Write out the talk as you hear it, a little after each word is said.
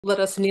Let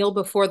us kneel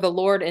before the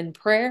Lord in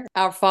prayer.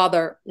 Our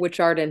Father, which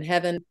art in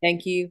heaven,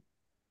 thank you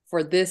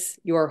for this,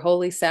 your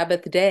holy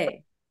Sabbath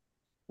day,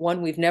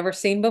 one we've never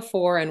seen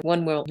before and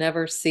one we'll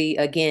never see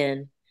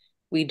again.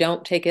 We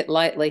don't take it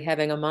lightly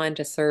having a mind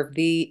to serve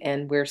thee,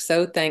 and we're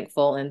so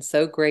thankful and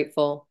so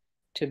grateful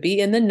to be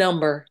in the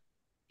number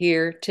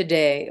here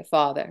today,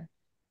 Father,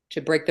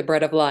 to break the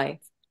bread of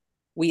life.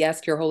 We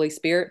ask your Holy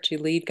Spirit to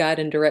lead, guide,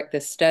 and direct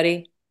this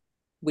study.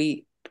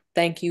 We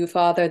thank you,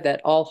 Father,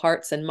 that all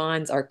hearts and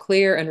minds are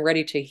clear and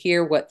ready to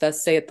hear what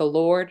thus saith the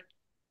Lord.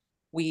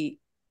 We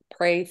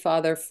pray,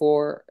 Father,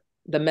 for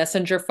the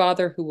messenger,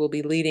 Father, who will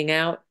be leading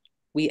out.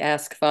 We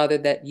ask, Father,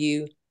 that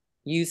you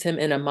use him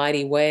in a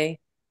mighty way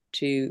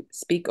to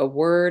speak a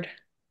word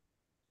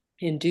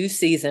in due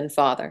season,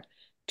 Father,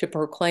 to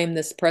proclaim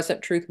this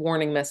present truth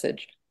warning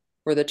message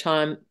for the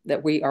time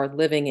that we are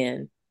living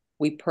in.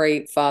 We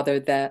pray,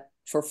 Father, that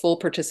for full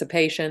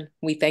participation,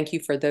 we thank you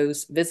for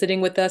those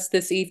visiting with us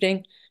this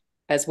evening,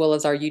 as well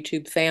as our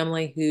YouTube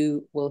family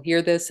who will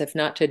hear this, if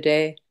not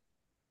today,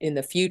 in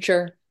the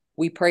future.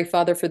 We pray,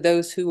 Father, for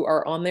those who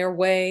are on their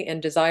way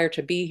and desire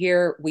to be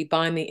here. We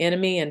bind the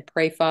enemy and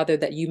pray, Father,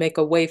 that you make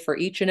a way for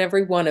each and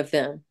every one of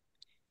them.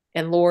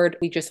 And Lord,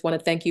 we just want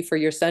to thank you for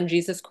your Son,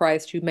 Jesus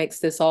Christ, who makes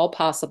this all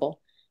possible.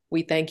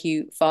 We thank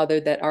you, Father,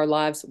 that our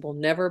lives will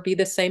never be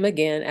the same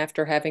again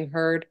after having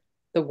heard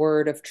the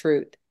word of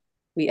truth.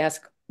 We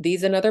ask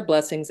these and other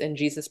blessings in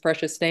Jesus'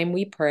 precious name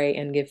we pray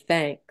and give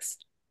thanks.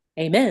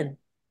 Amen.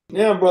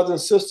 Now, brothers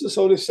and sisters,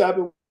 Holy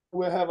Sabbath,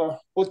 we'll have a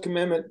fourth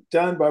commandment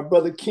done by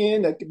Brother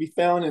Ken that can be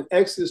found in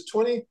Exodus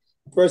 20,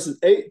 verses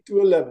 8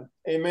 through 11.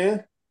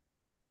 Amen.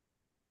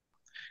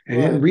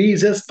 And it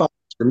reads as follows: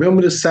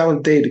 Remember the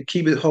Sabbath day to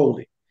keep it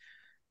holy.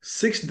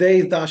 6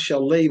 days thou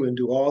shalt labor and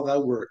do all thy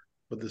work,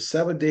 but the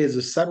seventh day is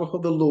the Sabbath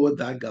of the Lord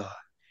thy God.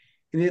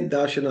 In it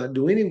thou shalt not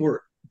do any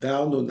work,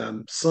 thou nor thy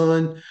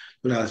son,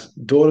 nor thy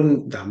daughter,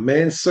 thy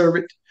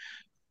manservant,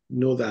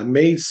 nor thy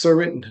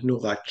maidservant, nor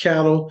thy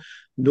cattle,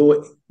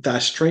 nor thy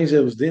stranger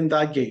that was in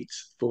thy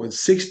gates. For in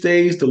 6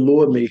 days the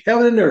Lord made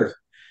heaven and earth,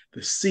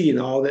 the sea and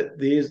all that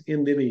there is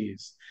in them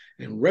is,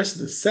 and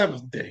rested the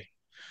Sabbath day.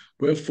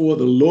 Wherefore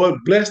the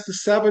Lord blessed the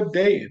Sabbath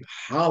day and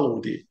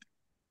hallowed it.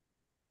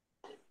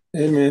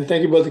 Amen.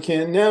 Thank you, Brother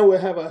Ken. Now we'll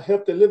have a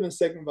healthy living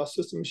segment by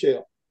Sister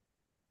Michelle.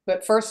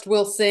 But first,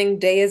 we'll sing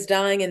Day is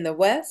Dying in the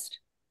West.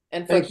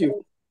 And for Thank you.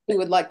 those who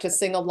would like to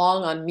sing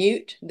along on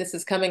mute, this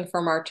is coming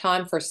from our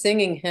Time for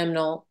Singing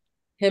hymnal,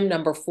 hymn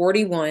number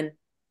 41,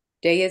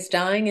 Day is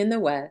Dying in the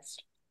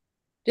West.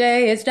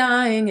 Day is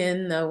dying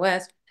in the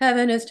west,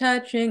 heaven is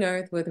touching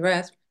earth with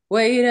rest.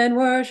 Wait and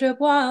worship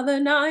while the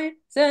night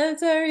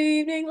sends her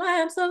evening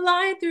lamps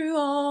alight through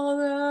all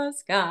the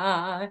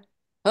sky.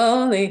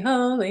 Holy,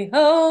 holy,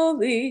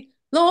 holy,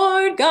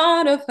 Lord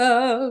God of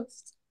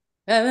hosts.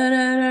 Heaven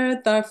and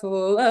earth are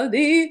full of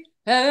thee.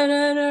 Heaven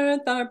and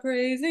earth are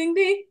praising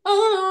thee,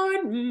 O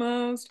Lord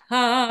most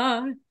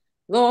high.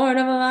 Lord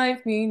of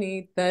life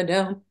beneath the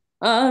dome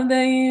of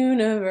the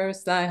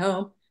universe, thy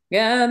home.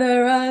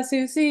 Gather us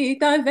who seek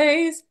thy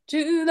face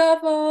to the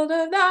fold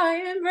of thy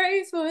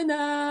embrace, for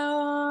thou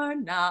art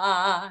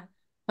nigh.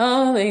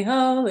 Holy,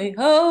 holy,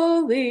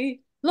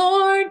 holy,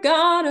 Lord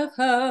God of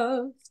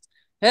hosts.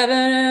 Heaven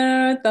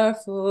and earth are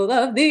full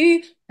of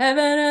thee.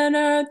 Heaven and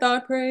earth are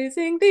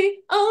praising thee,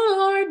 O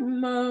Lord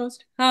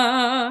most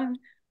high.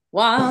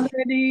 While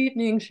the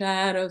evening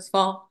shadows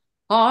fall,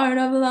 heart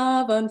of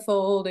love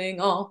unfolding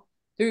all,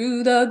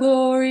 through the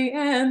glory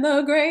and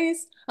the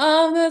grace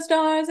of the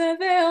stars that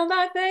veil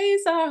thy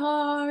face, our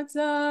hearts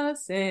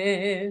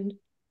ascend.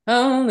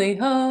 Holy,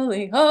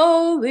 holy,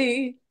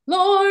 holy,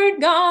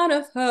 Lord God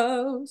of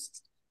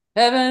hosts.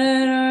 Heaven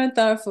and earth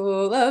are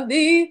full of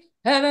thee.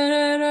 Heaven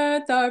and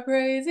earth are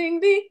praising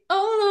thee,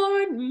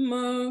 O Lord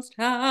most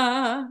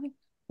high.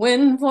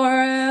 When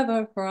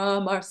forever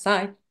from our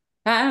sight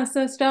pass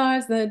the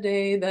stars, the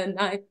day, the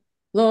night,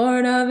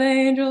 Lord of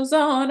angels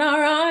on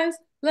our eyes,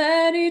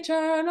 let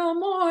eternal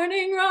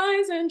morning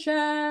rise and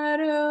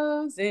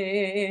shadows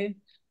in.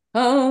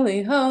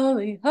 Holy,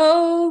 holy,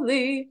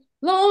 holy,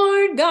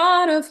 Lord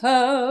God of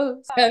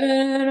hosts. Heaven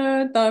and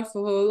earth are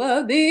full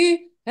of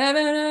thee.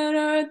 Heaven and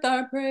earth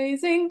are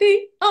praising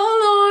thee,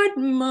 O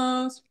Lord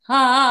most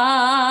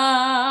high.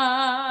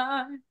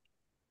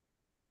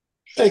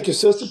 Thank you,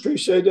 sister.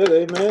 Appreciate that.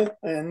 Amen.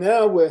 And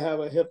now we'll have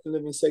a healthy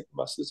living segment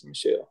by Sister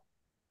Michelle.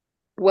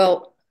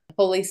 Well,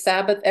 Holy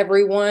Sabbath,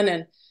 everyone,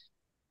 and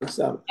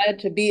glad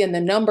to be in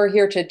the number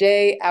here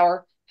today.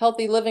 Our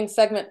Healthy Living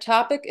segment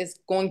topic is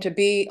going to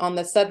be on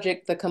the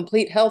subject, the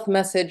Complete Health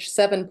Message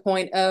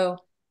 7.0,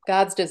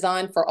 God's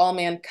Design for All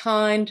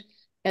Mankind,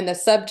 and the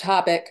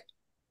subtopic,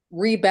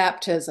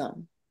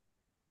 Rebaptism.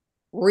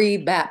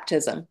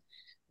 Rebaptism.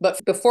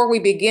 But before we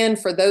begin,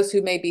 for those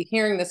who may be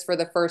hearing this for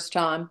the first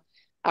time,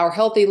 our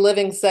Healthy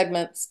Living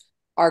segments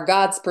are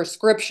God's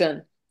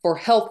prescription for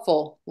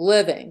healthful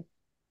living.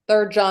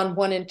 3 John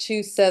 1 and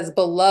 2 says,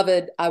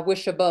 Beloved, I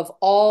wish above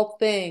all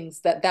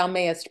things that thou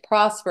mayest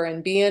prosper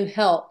and be in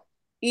health,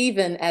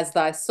 even as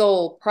thy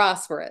soul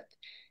prospereth.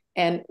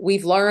 And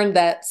we've learned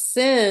that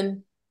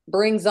sin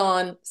brings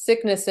on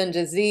sickness and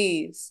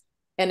disease,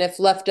 and if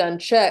left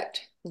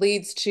unchecked,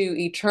 leads to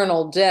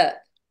eternal death.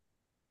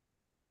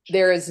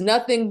 There is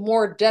nothing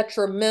more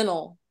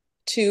detrimental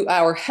to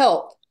our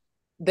health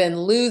than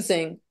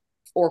losing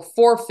or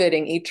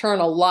forfeiting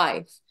eternal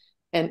life.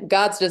 And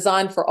God's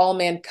design for all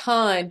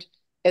mankind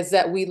is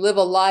that we live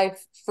a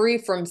life free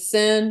from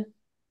sin,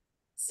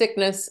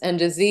 sickness, and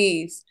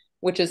disease,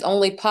 which is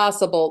only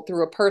possible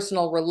through a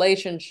personal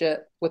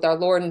relationship with our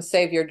Lord and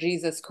Savior,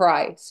 Jesus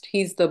Christ.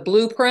 He's the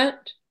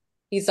blueprint.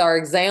 He's our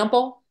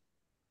example.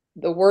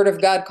 The Word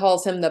of God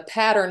calls him the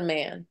pattern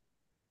man.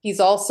 He's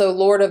also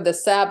Lord of the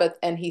Sabbath,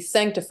 and he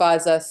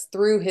sanctifies us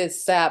through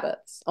his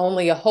Sabbaths.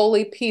 Only a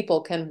holy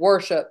people can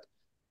worship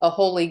a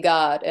holy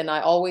God. And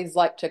I always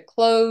like to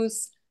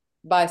close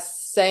by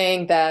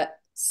saying that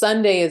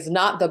Sunday is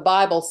not the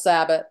Bible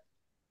Sabbath.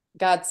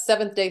 God's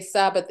seventh-day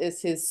Sabbath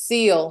is his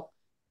seal,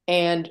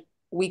 and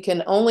we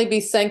can only be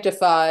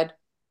sanctified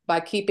by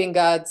keeping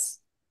God's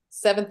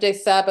seventh-day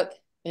Sabbath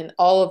in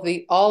all of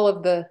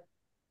the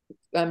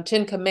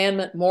Ten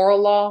Commandment moral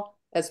law,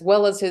 as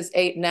well as his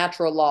 8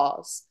 natural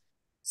laws.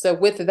 So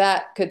with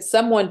that, could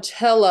someone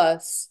tell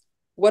us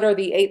what are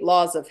the 8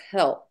 laws of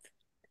health?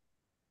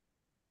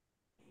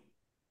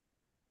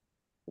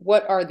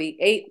 What are the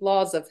 8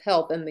 laws of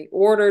health? And the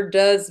order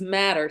does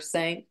matter,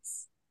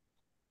 saints.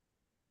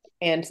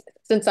 And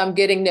since I'm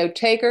getting no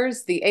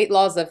takers, the 8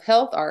 laws of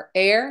health are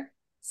air,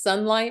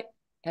 sunlight,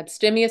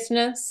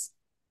 abstemiousness,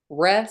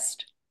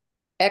 rest,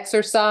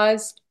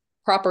 exercise,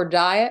 proper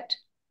diet,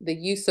 the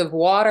use of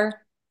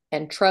water,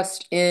 and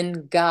trust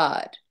in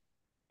God.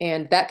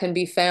 And that can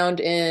be found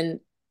in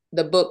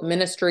the book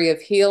Ministry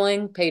of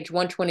Healing, page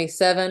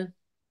 127,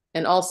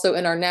 and also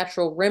in our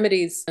Natural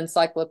Remedies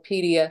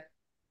Encyclopedia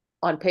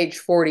on page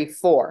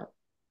 44.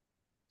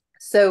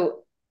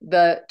 So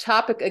the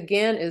topic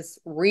again is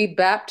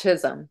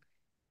rebaptism.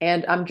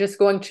 And I'm just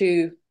going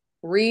to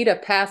read a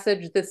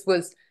passage. This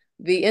was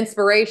the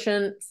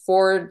inspiration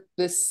for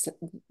this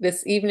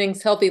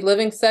evening's Healthy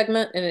Living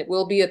segment, and it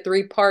will be a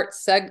 3-part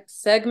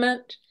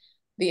segment.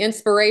 The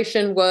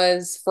inspiration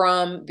was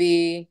from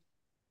the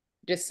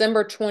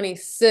December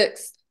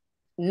 26th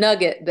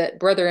nugget that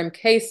Brother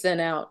MK sent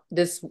out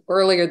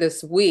earlier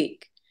this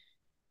week.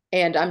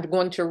 And I'm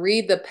going to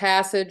read the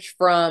passage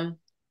from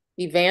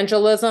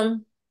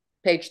Evangelism,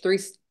 page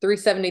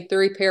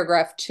 373,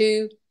 paragraph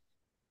 2.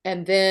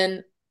 And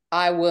then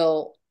I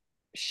will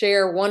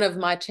share one of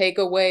my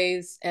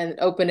takeaways and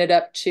open it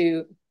up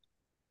to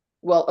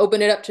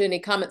any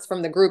comments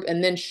from the group,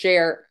 and then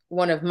share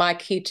one of my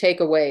key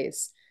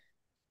takeaways.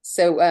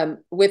 So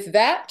with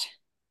that,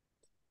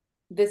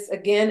 this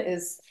again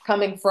is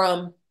coming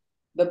from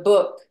the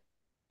book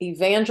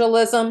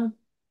Evangelism,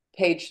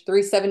 page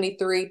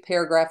 373,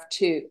 paragraph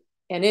 2,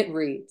 and it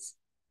reads,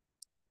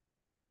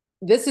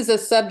 "This is a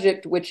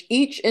subject which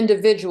each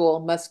individual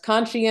must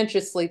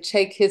conscientiously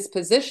take his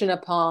position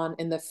upon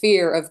in the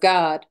fear of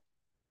God.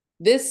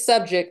 This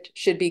subject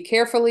should be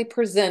carefully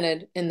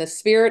presented in the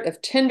spirit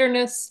of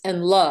tenderness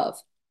and love.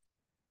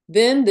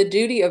 Then the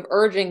duty of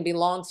urging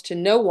belongs to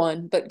no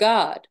one but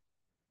God.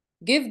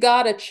 Give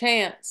God a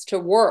chance to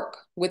work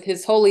with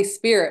his Holy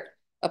Spirit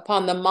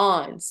upon the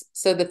minds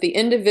so that the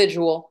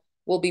individual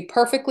will be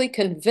perfectly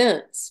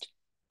convinced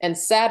and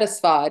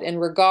satisfied in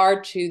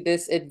regard to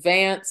this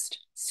advanced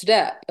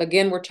step."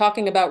 Again, we're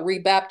talking about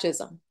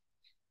rebaptism.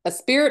 "A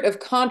spirit of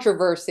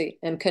controversy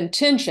and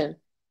contention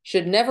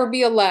should never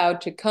be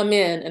allowed to come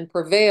in and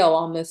prevail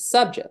on this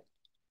subject.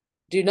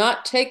 Do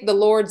not take the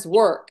Lord's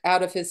work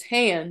out of his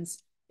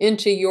hands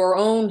into your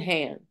own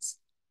hands.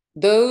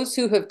 Those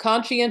who have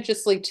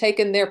conscientiously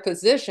taken their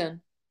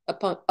position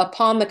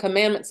upon the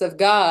commandments of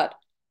God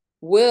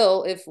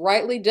will, if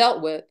rightly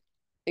dealt with,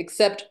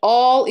 accept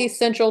all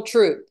essential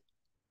truth.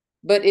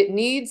 But it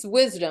needs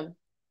wisdom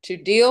to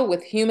deal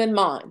with human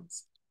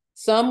minds.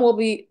 Some will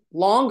be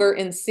longer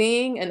in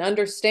seeing and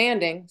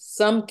understanding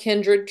some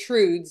kindred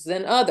truths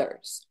than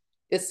others.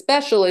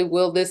 Especially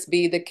will this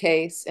be the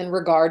case in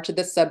regard to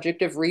the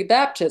subject of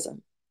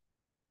rebaptism.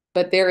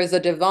 But there is a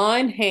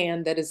divine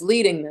hand that is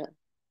leading them,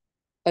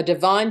 a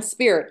divine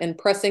spirit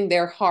impressing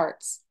their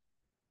hearts,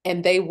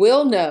 and they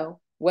will know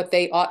what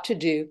they ought to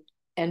do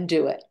and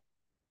do it."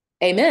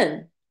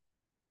 Amen.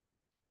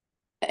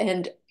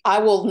 And I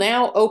will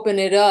now open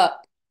it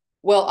up.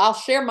 Well, I'll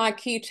share my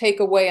key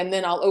takeaway, and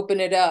then I'll open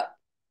it up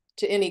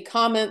to any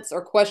comments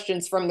or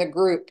questions from the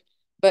group.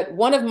 But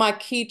one of my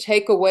key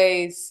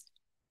takeaways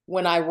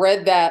when I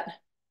read that,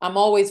 I'm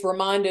always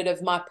reminded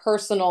of my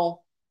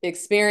personal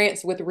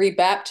experience with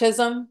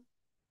rebaptism.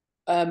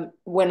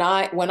 When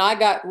I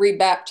got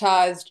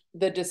rebaptized,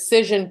 the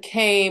decision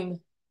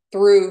came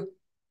through,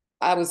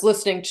 I was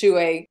listening to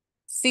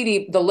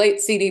the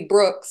late C.D.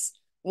 Brooks,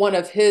 one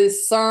of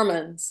his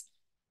sermons,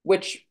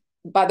 which,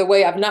 by the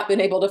way, I've not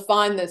been able to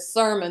find this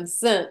sermon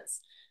since.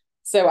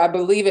 So I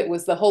believe it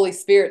was the Holy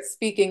Spirit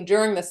speaking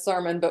during the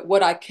sermon. But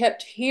what I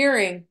kept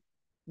hearing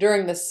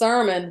during the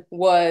sermon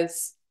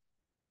was,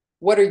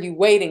 "What are you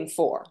waiting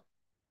for?"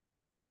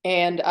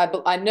 And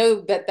I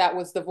know that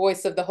was the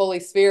voice of the Holy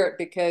Spirit,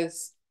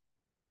 because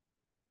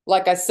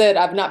like I said,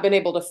 I've not been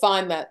able to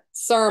find that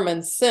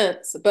sermon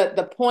since, but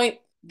the point,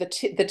 the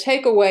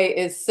takeaway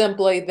is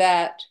simply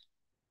that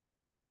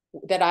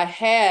I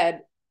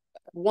had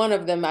one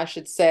of them, I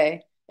should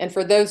say. And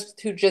for those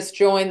who just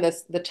joined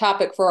this, the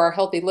topic for our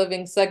healthy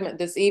living segment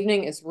this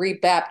evening is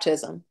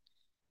rebaptism.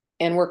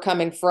 And we're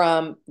coming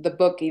from the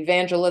book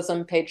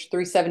Evangelism, page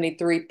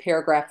 373,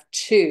 paragraph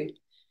 2.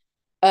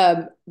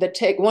 One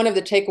of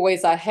the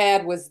takeaways I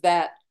had was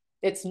that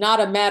it's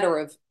not a matter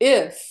of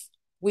if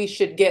we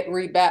should get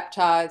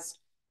rebaptized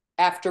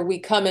after we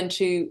come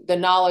into the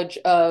knowledge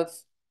of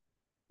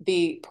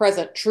the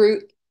present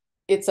truth.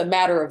 It's a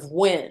matter of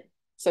when.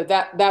 So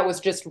that was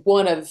just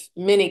one of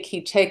many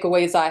key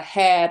takeaways I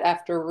had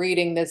after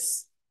reading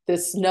this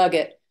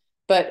nugget.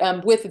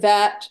 But with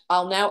that,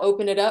 I'll now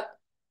open it up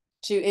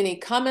to any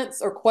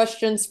comments or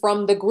questions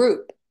from the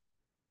group.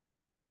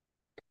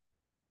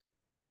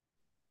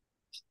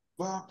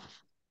 Well,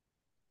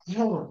 I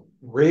haven't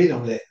read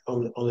on that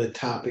on the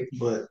topic,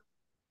 but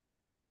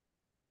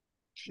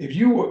if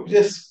you were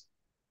just,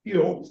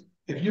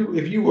 if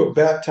you were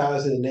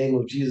baptized in the name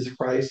of Jesus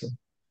Christ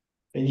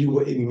and you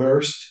were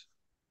immersed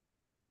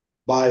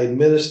by a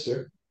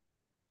minister,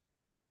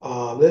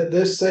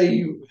 let's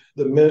say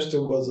the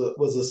minister was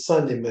a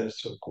Sunday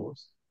minister, of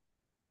course.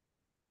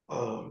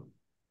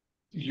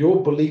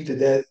 Your belief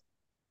that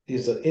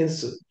is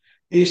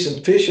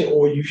insufficient,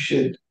 or you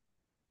should,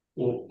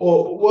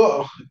 or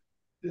well,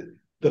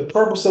 the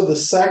purpose of the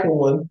second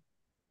one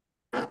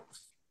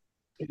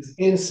is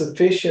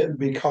insufficient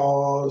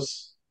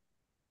because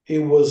it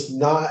was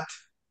not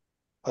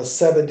a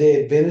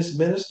Seventh-day Adventist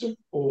minister,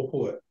 or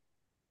what?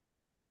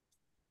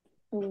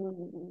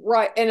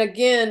 Right. And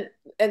again,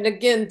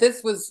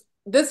 this was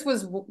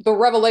the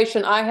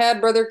revelation I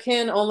had, Brother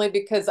Ken, only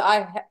because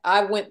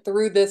I went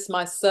through this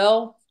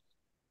myself.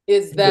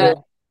 Is that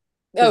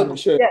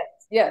Michelle,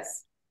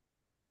 yes.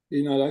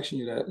 He's not asking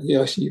you that. He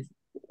asking you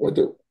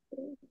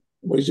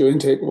what is your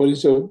intake? What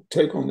is your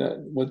take on that?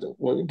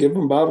 What give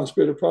him Bible and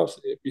Spirit of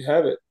prophecy? If you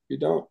have it, if you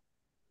don't.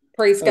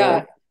 Praise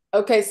God.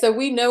 Okay, so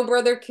we know,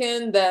 Brother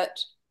Ken, that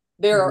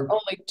there are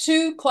only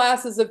two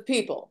classes of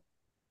people.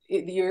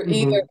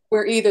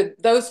 We're either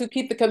those who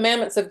keep the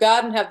commandments of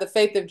God and have the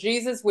faith of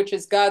Jesus, which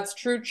is God's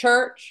true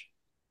church,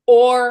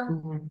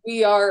 or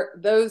we are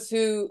those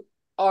who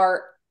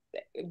are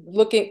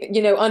looking,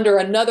 under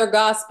another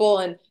gospel,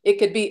 and it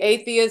could be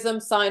atheism,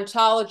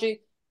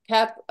 Scientology,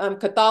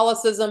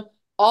 Catholicism.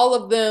 All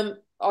of them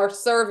are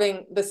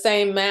serving the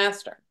same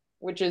master,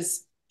 which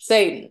is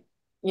Satan.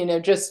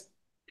 It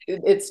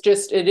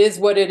is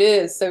what it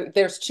is. So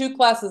there's two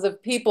classes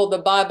of people the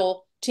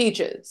Bible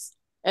teaches.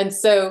 And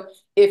so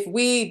if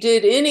we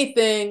did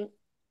anything,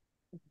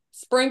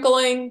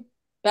 sprinkling,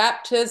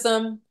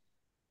 baptism,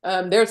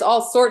 there's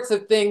all sorts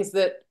of things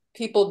that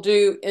people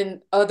do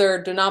in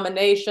other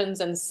denominations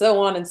and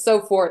so on and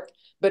so forth.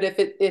 But if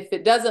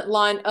it doesn't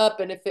line up,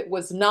 and if it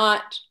was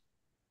not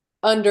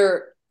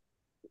under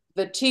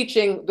the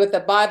teaching that the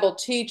Bible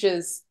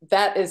teaches,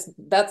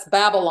 that's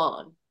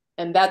Babylon.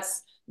 And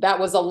that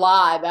was a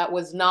lie. That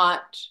was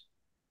not.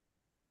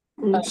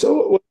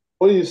 So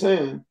what are you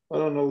saying? I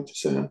don't know what you're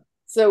saying.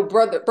 So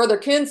Brother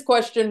Ken's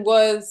question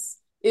was,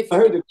 if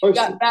you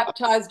got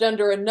baptized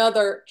under in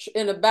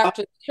a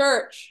Baptist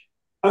church.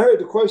 I heard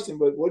the question,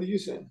 but what are you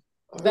saying?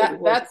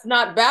 That's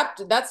not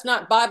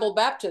Bible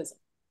baptism.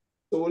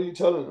 So what are you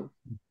telling them?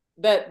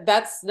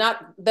 That's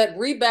not that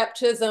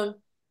rebaptism.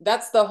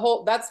 That's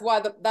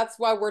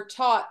why we're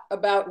taught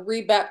about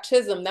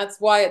rebaptism. That's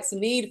why it's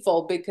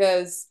needful,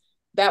 because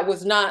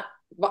that's not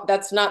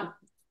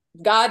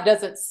God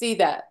doesn't see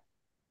that.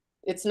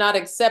 It's not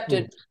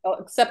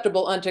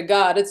acceptable unto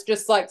God. It's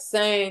just like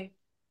saying,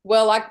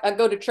 well, I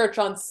go to church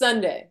on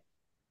Sunday.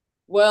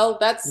 Well,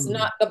 that's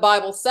not the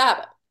Bible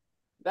Sabbath.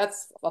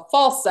 That's a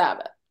false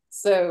Sabbath.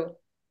 So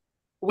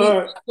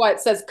that's why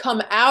it says,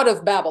 come out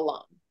of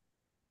Babylon.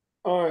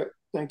 All right.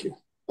 Thank you.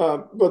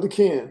 Brother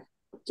Ken,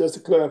 just to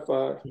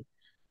clarify,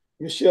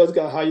 Michelle's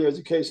got higher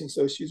education,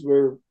 so she's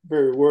very,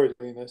 very worthy.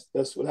 And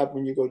that's what happens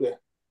when you go to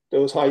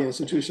those higher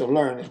institutions of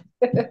learning.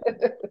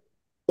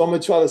 So I'm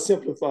going to try to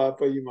simplify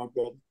for you, my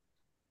brother.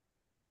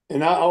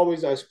 And I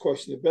always ask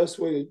questions. The best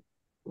way to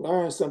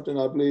learn something,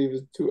 I believe,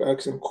 is to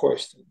ask them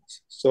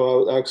questions.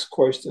 So I would ask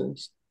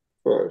questions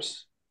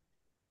first.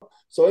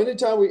 So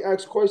anytime we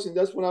ask questions,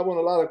 that's when I want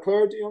a lot of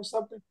clarity on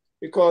something,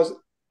 because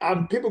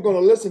people are going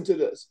to listen to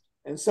this.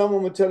 And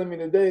someone was telling me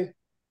today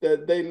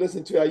that they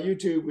listened to our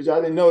YouTube, which I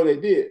didn't know they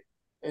did.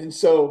 And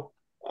so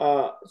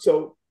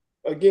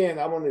again,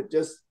 I want to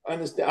just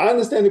understand. I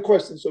understand the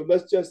question. So I'm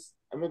going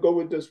to go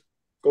with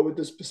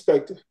this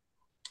perspective.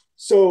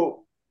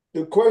 So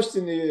the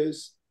question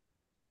is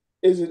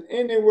it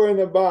anywhere in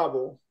the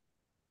Bible?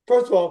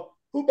 First of all,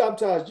 who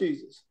baptized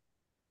Jesus?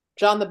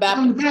 John the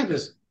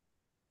Baptist.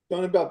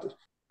 John the Baptist.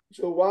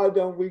 So why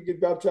don't we get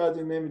baptized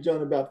in the name of John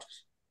the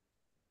Baptist?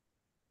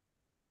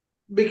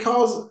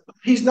 Because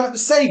he's not the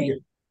Savior.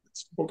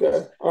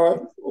 Okay. All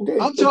right. Okay.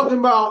 I'm talking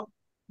about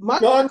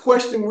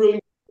question really.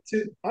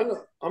 I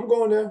know. I'm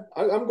going there.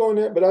 I'm going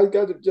there, but I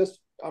got to just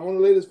I want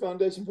to lay this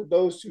foundation for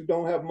those who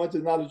don't have much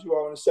of knowledge you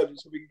are on the subject,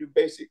 so we can do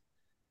basic.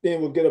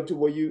 Then we'll get up to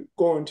where you're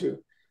going to.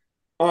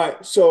 All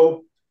right.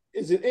 So,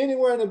 is it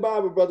anywhere in the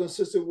Bible, brother and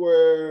sister,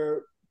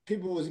 where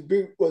people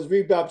was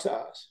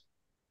rebaptized?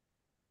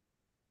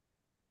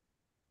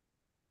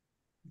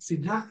 See,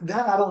 that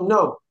I don't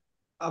know.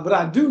 But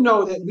I do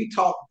know that we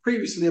talked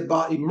previously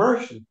about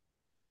immersion,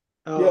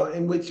 Yep.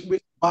 in which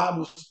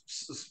Bible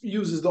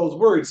uses those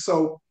words.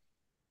 So,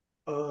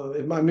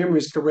 if my memory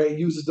is correct,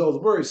 uses those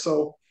words.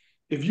 So,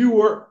 if you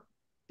were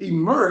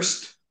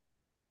immersed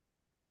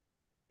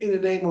in the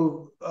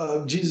name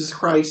of Jesus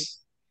Christ,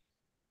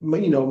 I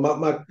think you know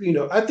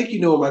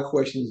where my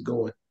question is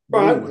going. But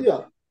Right. anyway,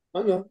 Yeah,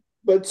 I know.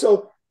 But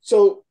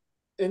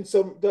and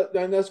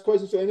that's the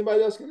question. So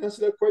anybody else can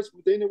answer that question?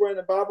 Was there anywhere in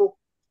the Bible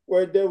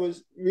where there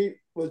was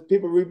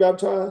people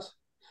rebaptized?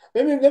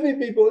 Let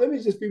me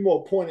just be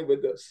more pointed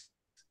with this.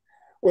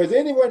 Was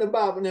anywhere in the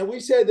Bible? Now we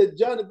said that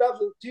John the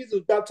Baptist, Jesus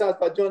was baptized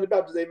by John the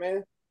Baptist.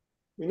 Amen.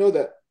 We know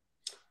that.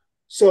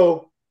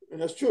 So, and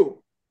that's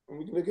true. And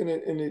we can look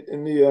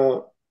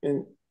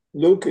in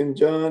Luke and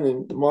John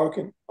and Mark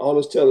and all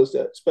this tell us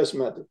that, especially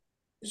Matthew.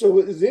 So,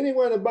 is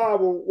anywhere in the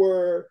Bible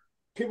where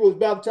people was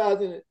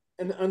baptized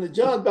under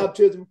John's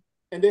baptism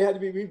and they had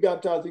to be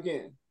rebaptized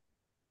again?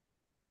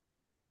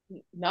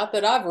 Not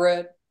that I've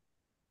read.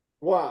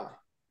 Why?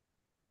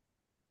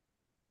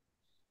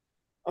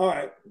 All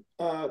right.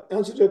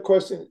 Answer to your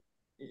question.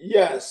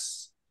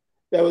 Yes,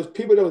 there was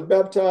people that was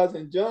baptized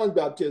in John's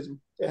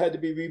baptism that had to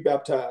be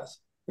rebaptized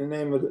in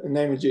the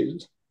name of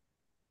Jesus.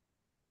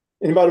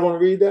 Anybody want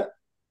to read that?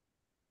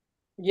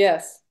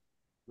 Yes.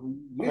 All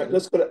right,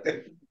 let's go to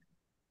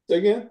say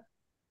again.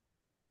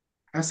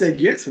 I said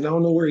yes, and I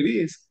don't know where it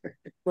is.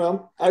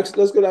 Well, let's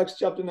go to Acts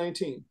chapter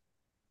 19.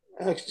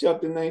 Acts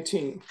chapter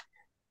 19.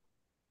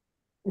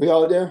 We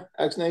all there?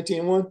 Acts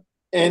 19:1.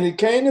 And it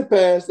came to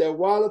pass that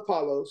while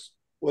Apollos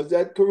was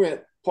at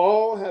Corinth,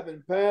 Paul,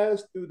 having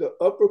passed through the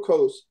upper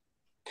coast,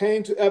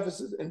 came to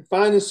Ephesus and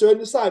finding certain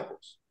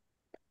disciples.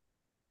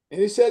 And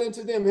he said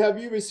unto them,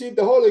 have you received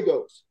the Holy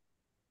Ghost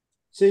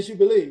since you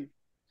believe?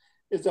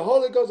 Is the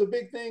Holy Ghost a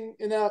big thing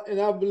in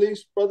our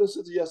beliefs, brothers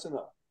and sisters? Yes or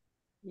no?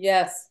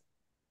 Yes.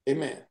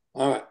 Amen.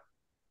 All right.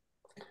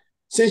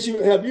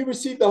 Have you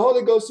received the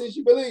Holy Ghost since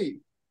you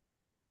believe?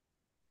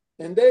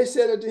 And they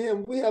said unto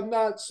him, we have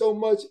not so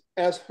much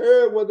as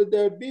heard whether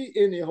there be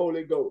any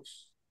Holy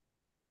Ghost.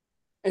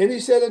 And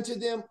he said unto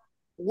them,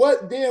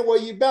 what then were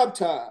ye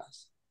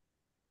baptized?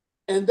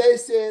 And they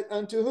said,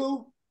 unto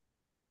who?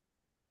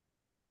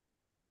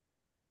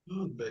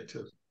 John's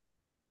baptism.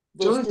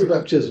 John's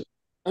baptism.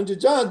 Unto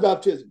John's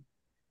baptism.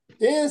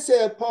 Then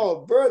said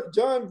Paul,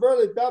 John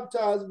verily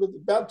baptized with the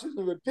baptism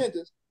of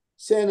repentance,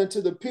 saying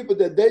unto the people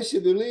that they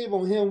should believe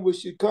on him which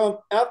should come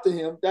after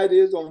him, that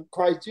is, on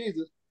Christ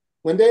Jesus.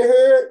 When they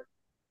heard,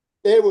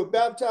 they were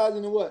baptized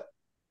in the what?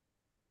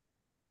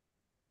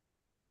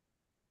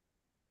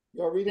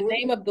 Y'all reading the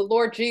name of the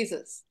Lord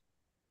Jesus.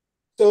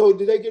 So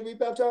did they get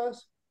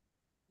rebaptized?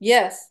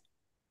 Yes.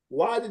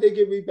 Why did they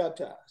get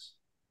rebaptized?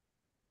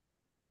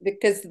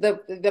 Because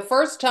the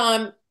first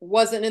time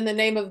wasn't in the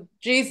name of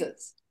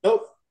Jesus.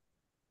 Nope,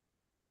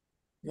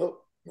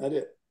 not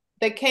it.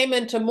 They came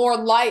into more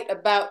light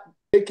about.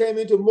 They came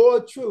into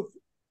more truth,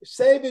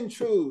 saving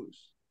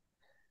truths.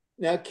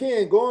 Now,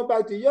 Ken, going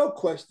back to your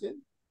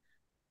question,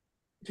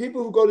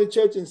 people who go to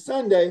church on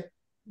Sunday,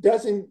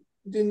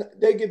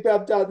 they get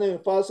baptized in the name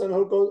of Father, Son, and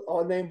Holy Ghost,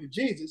 or the name of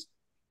Jesus.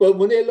 But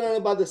when they learn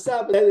about the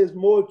Sabbath, that is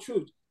more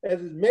truth. That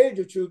is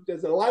major truth.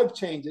 There's a life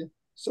changing.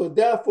 So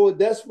therefore,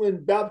 that's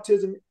when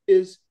baptism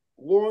is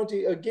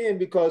warranty again,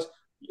 because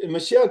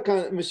Michelle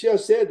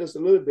said this a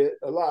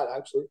lot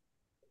actually.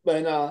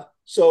 But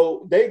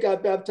so they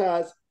got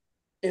baptized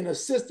in a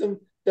system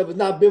that was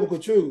not biblical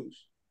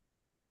truths.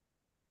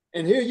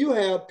 And here you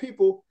have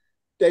people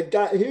who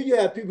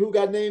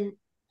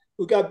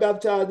got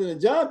baptized in the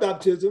John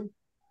baptism,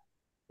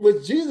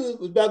 which Jesus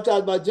was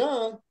baptized by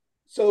John.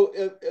 So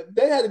if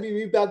they had to be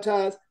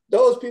rebaptized,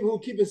 those people who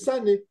keep it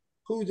Sunday,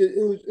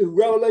 who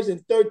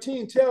Revelation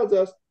 13 tells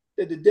us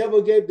that the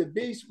devil gave the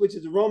beast, which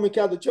is the Roman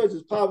Catholic Church,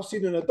 his power,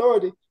 seat, and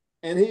authority,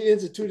 and he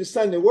instituted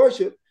Sunday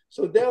worship.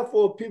 So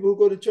therefore, people who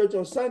go to church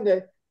on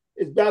Sunday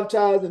is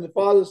baptized in the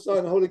Father, Son,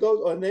 and Holy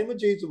Ghost, or in the name of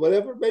Jesus,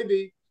 whatever it may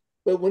be.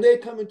 But when they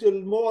come into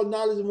more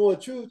knowledge and more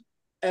truth,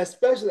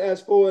 especially as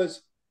far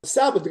as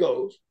Sabbath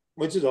goes,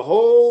 which is a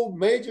whole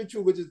major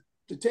truth, which is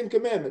the 10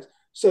 Commandments.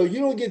 So you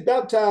don't get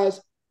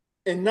baptized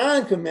in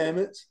 9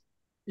 commandments,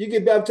 you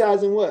get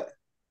baptized in what?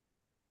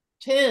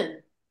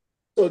 10.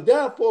 So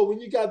therefore, when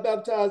you got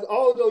baptized,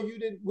 although we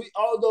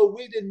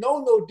didn't know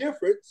no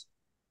difference,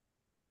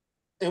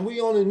 and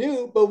we only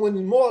knew, but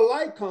when more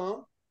light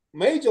come,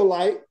 major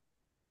light,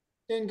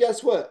 then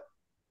guess what?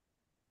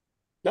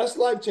 That's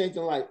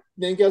life-changing light.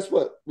 Then guess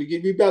what? We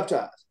get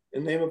rebaptized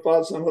in the name of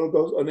Father, Son, Holy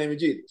Ghost, or the name of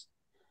Jesus.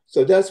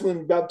 So that's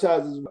when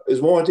baptized is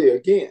warranted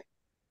again.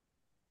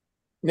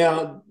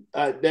 Now,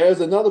 there's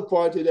another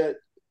part to that,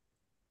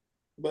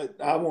 but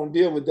I won't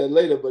deal with that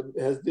later, but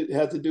it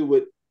has to do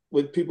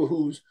with people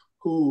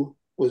who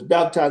was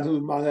baptized who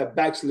might have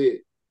backslid.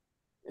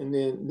 and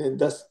then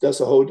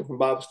that's a whole different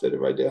Bible study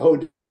right there, a whole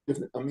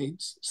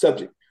different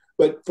subject.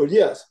 But for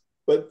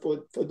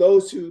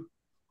those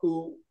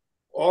who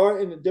are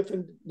in a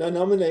different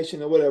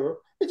denomination or whatever,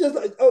 it's just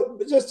like, oh,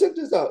 just check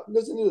this out.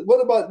 Listen to this.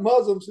 What about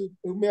Muslims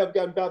who may have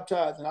gotten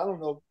baptized? And I don't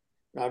know.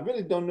 I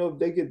really don't know if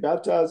they get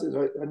baptized.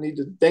 I need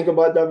to think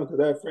about that because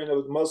I have a friend that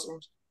was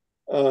Muslims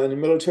in the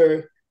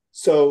military.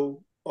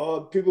 So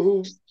people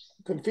who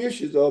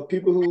Confucius or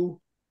people who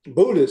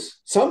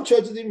Buddhists, some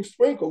churches even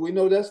sprinkle. We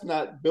know that's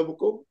not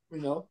biblical,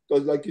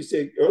 because like you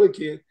said earlier,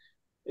 kid,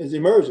 is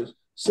emergence.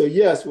 So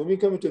yes, when we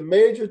come into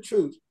major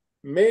truth,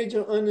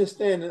 major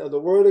understanding of the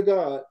Word of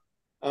God,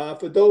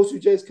 for those who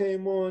just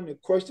came on, the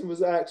question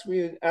was asked.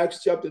 We in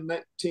Acts chapter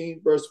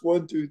 19, verse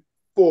 1 through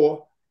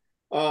 4.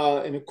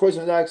 And the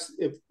question was asked,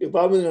 if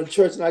I was in a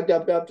church and I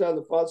got baptized in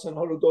the Father, Son,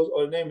 Holy Ghost,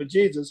 or the name of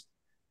Jesus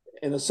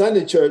in a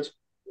Sunday church,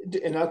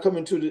 and I come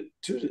into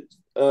the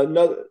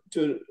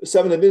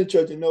Seventh Adventist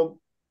church and know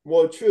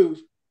more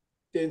truth,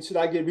 then should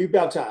I get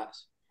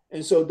rebaptized?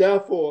 And so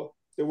therefore,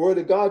 the Word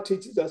of God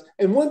teaches us.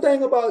 And one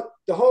thing about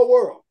the whole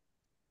world,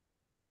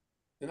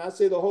 and I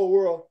say the whole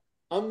world,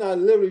 I'm not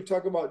literally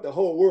talking about the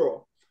whole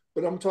world,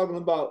 but I'm talking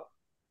about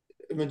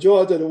the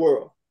majority of the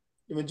world.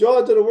 The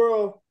majority of the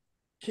world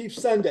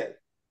keeps Sunday,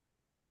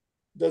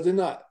 does it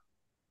not?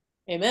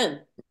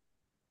 Amen.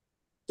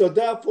 So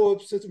therefore,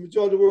 since the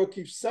majority of the world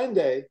keeps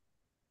Sunday,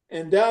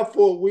 and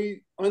therefore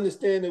we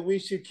understand that we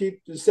should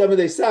keep the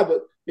 7-day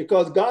Sabbath,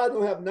 because God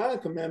don't have 9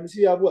 commandments,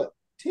 he have what?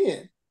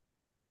 10.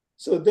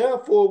 So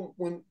therefore,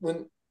 when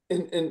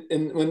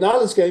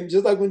knowledge came,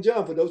 just like when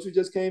John, for those who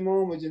just came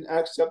on, was in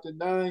Acts chapter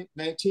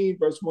 19,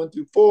 verse 1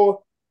 through 4,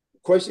 the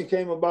question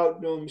came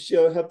about,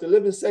 Michelle helped the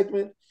living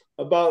segment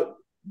about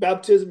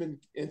baptism,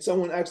 and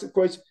someone asked the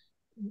question,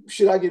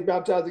 should I get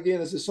baptized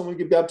again? I said, someone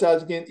get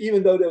baptized again,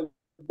 even though they're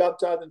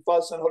baptized in the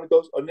Father, Son, Holy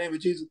Ghost, or the name of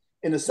Jesus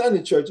in the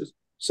Sunday churches.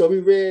 So we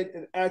read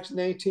in Acts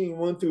 19,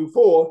 1 through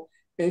 4.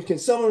 And can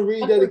someone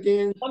read that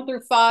again? 1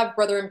 through 5,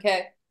 Brother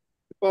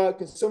MK.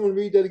 Can someone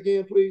read that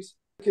again, please?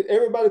 Can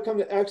everybody come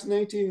to Acts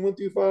 19, 1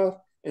 through 5?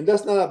 And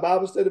that's not our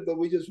Bible study, but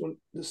we just want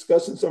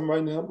discussing something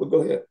right now. But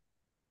go ahead.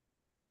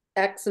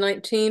 Acts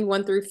 19,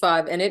 1 through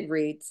 5, and it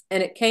reads,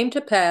 And it came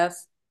to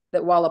pass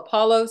that while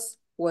Apollos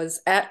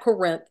was at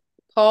Corinth,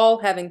 Paul,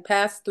 having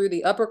passed through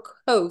the upper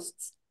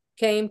coasts,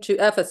 came to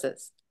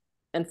Ephesus,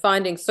 and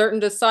finding certain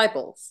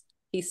disciples,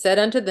 he said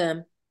unto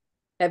them,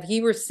 Have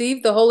ye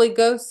received the Holy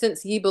Ghost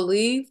since ye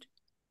believed?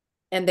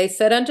 And they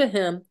said unto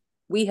him,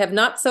 We have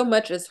not so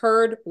much as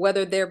heard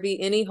whether there be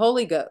any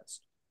Holy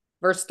Ghost.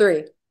 Verse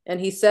 3, And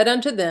he said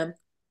unto them,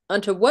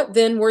 Unto what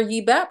then were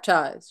ye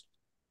baptized?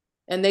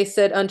 And they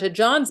said, Unto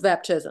John's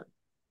baptism.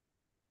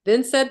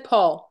 Then said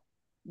Paul,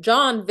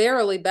 John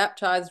verily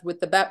baptized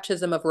with the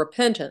baptism of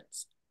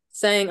repentance,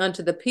 saying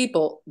unto the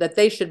people that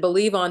they should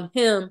believe on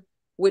him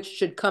which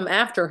should come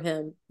after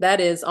him, that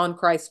is, on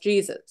Christ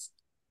Jesus.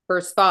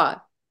 Verse 5,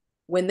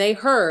 When they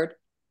heard,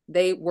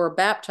 they were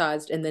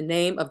baptized in the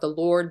name of the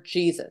Lord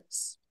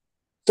Jesus.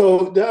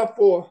 So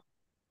therefore,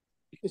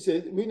 he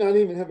said, we not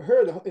even have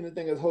heard of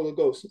anything as Holy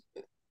Ghost,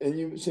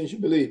 and since you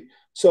believe.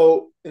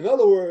 So in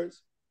other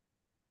words,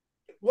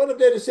 what if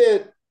they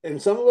said,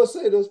 and some of us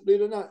say this,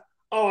 believe it or not,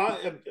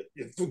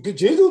 if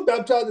Jesus was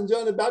baptized in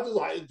John the Baptist,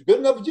 it's good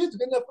enough for Jesus,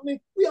 good enough for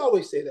me. We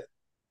always say that.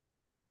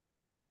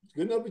 It's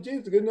good enough for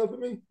Jesus, good enough for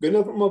me. Good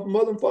enough for my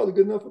mother and father,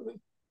 good enough for me.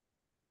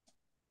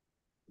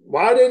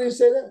 Why didn't he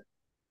say that?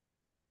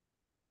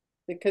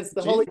 Because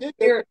the Holy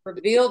Spirit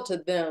revealed to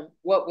them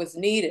what was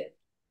needed.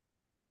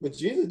 But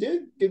Jesus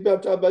did get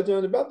baptized by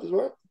John the Baptist,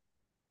 right?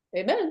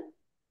 Amen.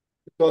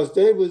 Because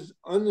they was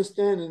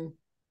understanding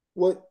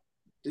what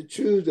the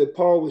truths that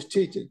Paul was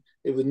teaching.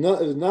 It was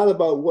not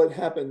about what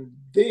happened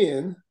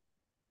then.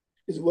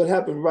 It's what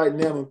happened right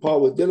now when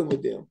Paul was dealing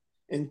with them.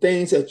 And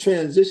things had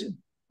transitioned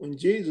when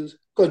Jesus,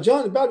 because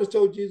John the Baptist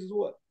told Jesus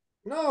what?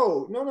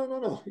 No.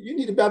 You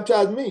need to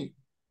baptize me.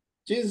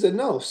 Jesus said,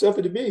 no,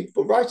 suffer to be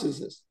for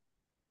righteousness.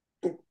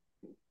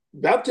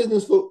 Baptism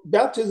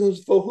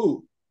is for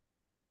who?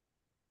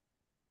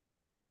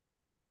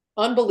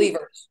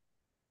 Unbelievers.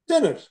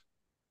 Sinners.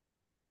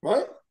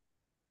 Right?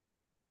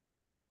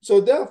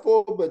 So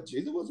therefore, but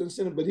Jesus wasn't a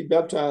sinner, but he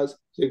baptized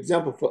the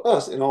example for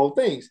us in all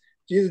things.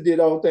 Jesus did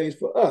all things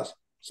for us.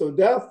 So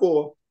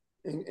therefore,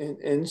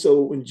 and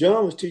so when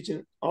John was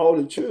teaching all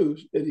the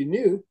truths that he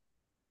knew,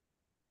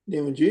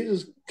 then when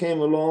Jesus came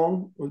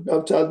along, was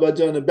baptized by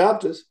John the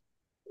Baptist,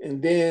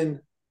 and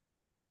then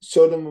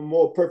showed them a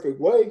more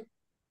perfect way,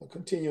 a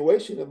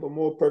continuation of a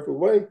more perfect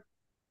way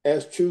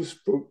as truths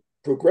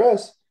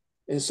progress.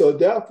 And so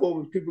therefore,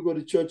 when people go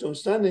to church on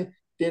Sunday,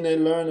 then they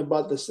learn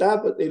about the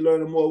Sabbath, they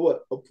learn a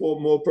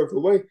more perfect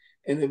way.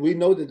 And we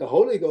know that the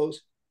Holy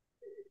Ghost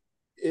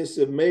is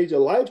a major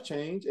life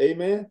change,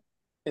 amen,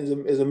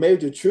 and is a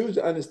major truth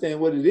to understand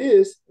what it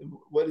is and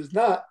what it's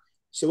not.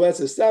 So as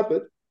a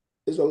Sabbath,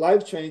 it's a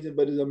life changing,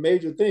 but it's a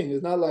major thing.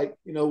 It's not like,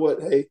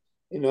 hey,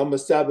 I'm a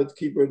Sabbath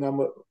keeper and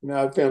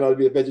I found out to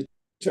be a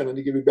vegetarian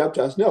to get me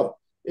baptized. No,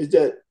 it's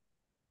that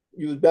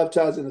you was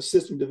baptized in a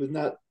system that was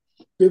not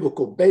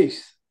biblical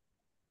based.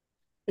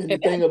 And the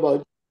thing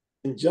about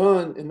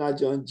John, and not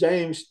John,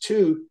 James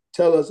 2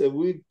 tell us if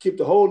we keep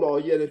the whole law,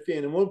 yet if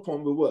in one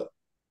point we what?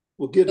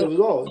 We'll get to the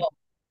law.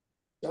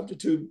 Chapter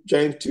 2,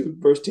 James 2,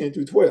 verse 10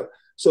 through 12.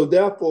 So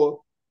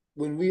therefore,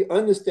 when we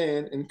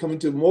understand and come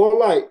into more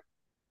light,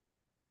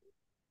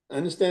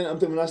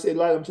 understand, when I say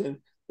light, I'm saying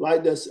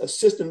light that's a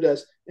system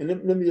that's, and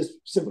let me just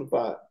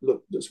simplify it,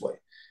 look this way.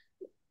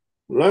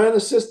 Learn a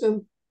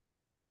system,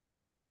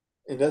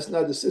 and that's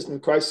not the system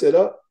Christ set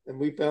up, and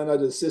we found out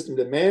the system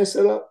that man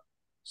set up.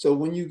 So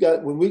when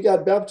we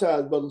got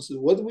baptized, brothers and sisters,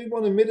 whether we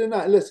want to admit it or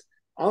not, listen,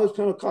 I was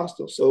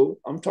Pentecostal, so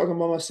I'm talking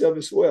about myself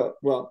as well.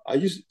 Well, I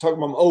used to talk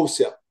about my old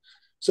self.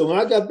 So when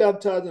I got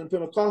baptized in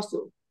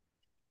Pentecostal,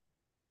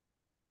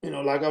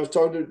 like I was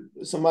talking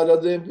to somebody the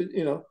other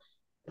day,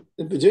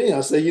 in Virginia,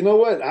 I said, you know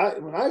what?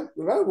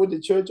 When I went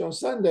to church on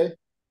Sunday,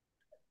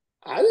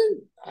 I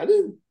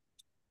didn't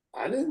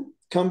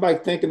come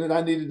back thinking that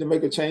I needed to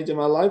make a change in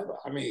my life.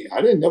 I mean,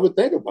 I didn't never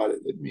think about it.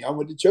 I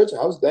went to church.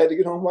 I was glad to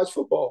get home and watch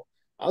football.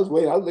 I was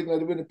looking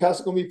at it when the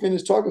pastor gonna be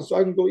finished talking so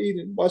I can go eat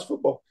and watch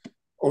football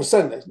on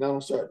Sundays, not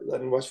on Saturdays. I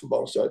didn't watch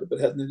football on Saturday, but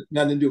it has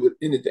nothing to do with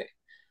anything.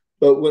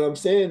 But what I'm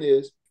saying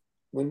is,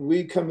 when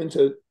we come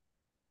into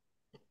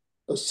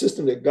a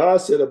system that God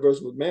set up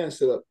versus what man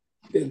set up,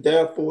 then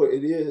therefore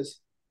it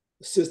is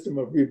a system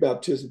of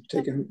rebaptism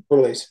taking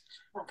place.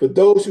 For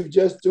those who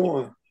just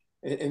joined,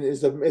 and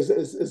it's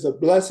a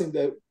blessing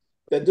that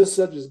this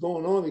subject is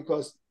going on,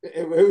 because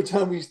every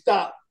time we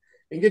stop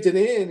and get to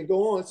the end and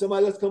go on,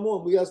 somebody else come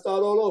on, we got to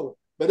start all over.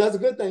 But that's a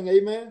good thing,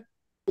 amen.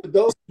 For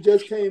those who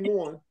just came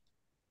on,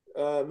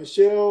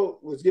 Michelle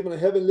was given a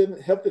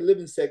healthy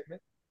living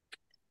segment,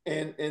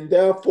 and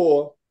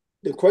therefore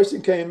the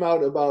question came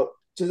out about,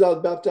 since I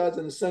was baptized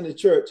in the Sunday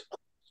church,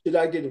 should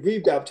I get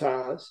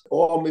rebaptized,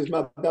 or is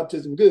my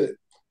baptism good?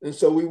 And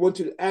so we went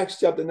to Acts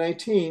chapter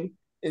 19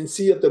 and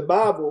see if the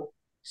Bible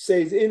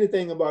says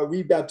anything about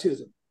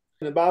rebaptism.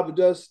 And the Bible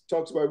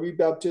talks about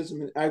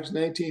rebaptism in Acts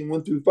 19,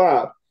 1 through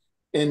 5.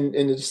 And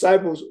the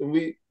disciples, and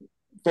we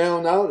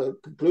found out, or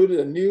concluded,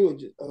 or knew,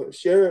 or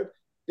shared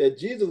that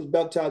Jesus was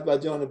baptized by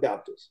John the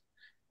Baptist.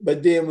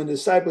 But then when the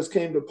disciples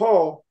came to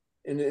Paul,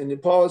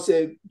 and Paul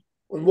said,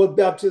 "On what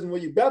baptism were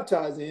you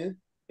baptized in?"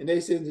 And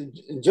they said,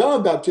 "In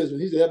John baptism."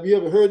 He said, "Have you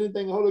ever heard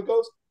anything of the Holy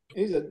Ghost?"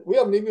 And he said, "We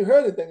haven't even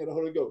heard anything of the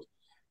Holy Ghost."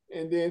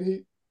 And then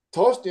he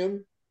taught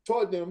them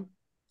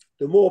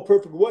the more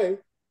perfect way.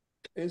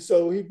 And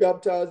so he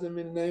baptized them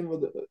in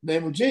the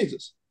name of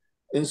Jesus.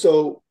 And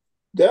so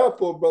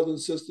therefore, brothers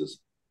and sisters,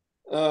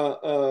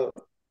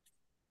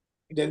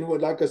 then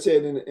like I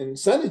said, in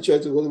Sunday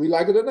churches, whether we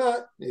like it or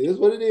not, it is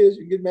what it is.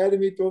 You can get mad at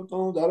me, throw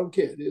stones, I don't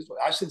care. It is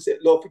I shouldn't say,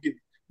 Lord forgive me.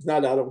 It's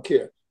not that I don't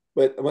care.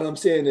 But what I'm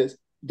saying is,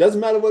 it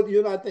doesn't matter what you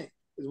and I think.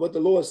 It's what the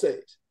Lord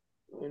says.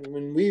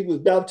 When we was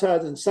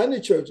baptized in Sunday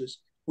churches,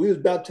 we was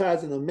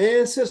baptized in a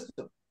man's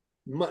system.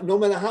 No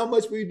matter how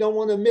much we don't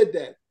want to admit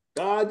that,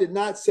 God did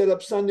not set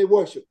up Sunday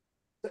worship.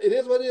 It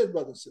is what it is,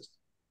 brothers and sisters.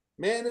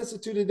 Man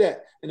instituted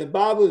that. And the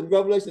Bible in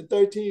Revelation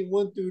 13,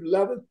 1 through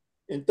 11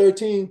 and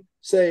 13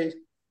 says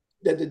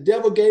that the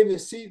devil gave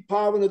his seat,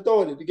 power, and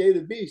authority. They gave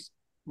the beast.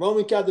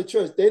 Roman Catholic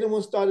Church, they the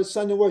one started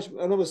Sunday worship.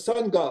 Another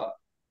sun god,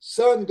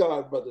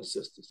 brothers and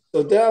sisters.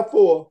 So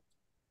therefore,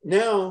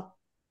 now,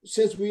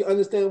 since we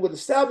understand what the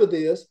Sabbath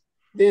is,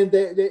 then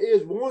there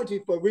is warranty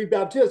for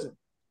rebaptism.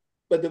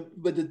 But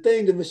the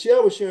thing that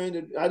Michelle was sharing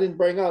that I didn't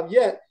bring up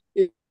yet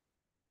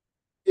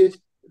is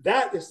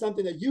that is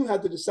something that you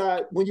have to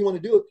decide when you want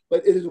to do it,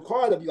 but it is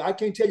required of you. I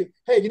can't tell you,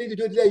 hey, you need to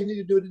do it today, you need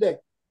to do it today.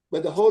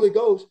 But the Holy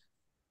Ghost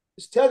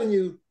is telling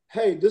you,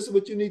 hey, this is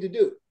what you need to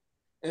do.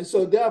 And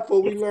so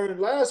therefore we learned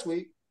last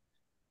week,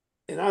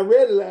 and I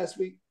read it last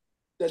week,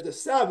 that the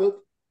Sabbath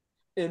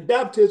and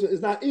baptism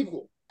is not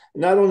equal,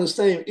 not on the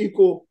same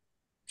equal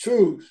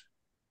truths,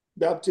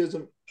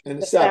 baptism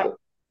and the Sabbath.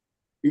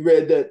 We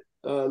read that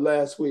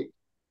last week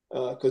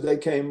because they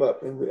came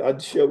up, and I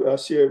shared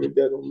with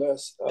that on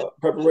last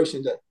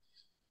preparation day.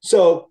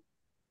 So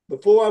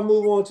before I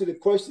move on to the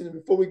question, and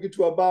before we get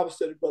to our Bible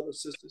study,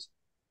 brothers and sisters,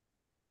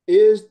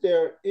 is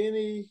there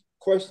any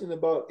question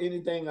about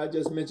anything I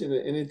just mentioned,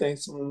 or anything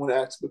someone want to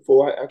ask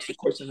before I ask the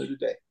question of the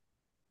day?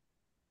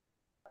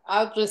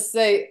 I'll just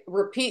say,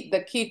 repeat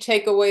the key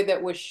takeaway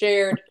that was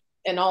shared,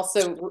 and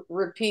also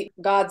repeat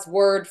God's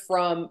word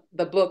from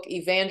the book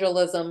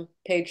Evangelism,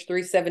 page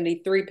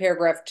 373,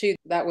 paragraph 2.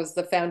 That was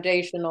the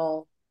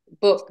foundational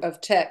book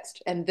of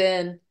text. And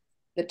then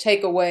the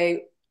takeaway,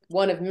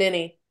 one of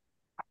many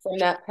from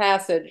that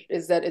passage,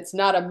 is that it's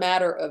not a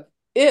matter of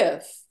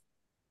if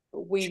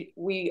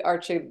we are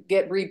to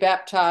get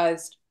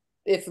rebaptized,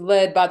 if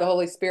led by the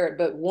Holy Spirit,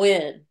 but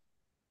when.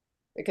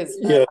 Because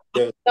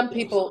some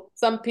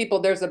people,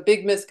 there's a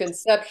big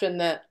misconception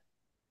that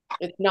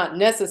it's not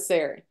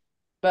necessary,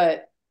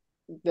 but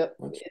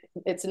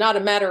it's not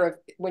a matter of,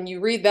 when you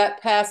read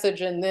that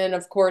passage, and then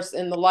of course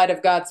in the light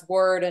of God's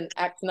word in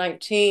Acts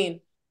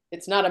 19,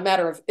 it's not a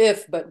matter of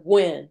if, but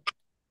when.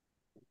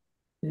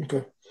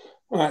 Okay.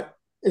 All right.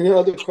 Any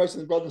other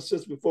questions, brothers and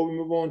sisters, before we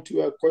move on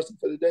to our question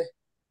for the day?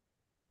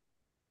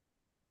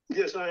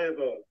 Yes, I have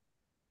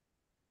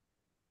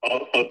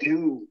a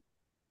view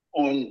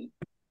on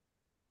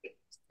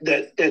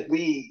that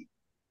we.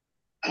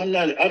 I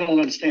don't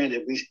understand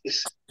that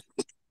it's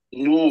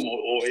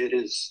normal, or it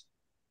is.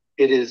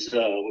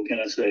 What can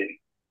I say?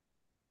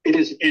 It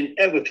is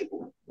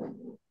inevitable,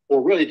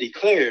 or really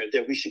declared,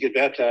 that we should get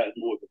baptized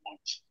more than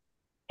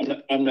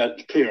once. I'm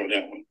not clear on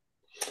that one.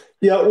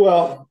 Yeah,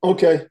 well,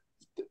 okay.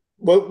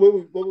 What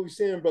were we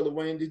saying, Brother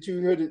Wayne? Did you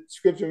hear the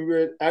scripture we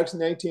read, Acts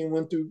 19,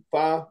 1 through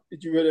 5?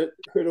 Did you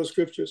hear those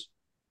scriptures?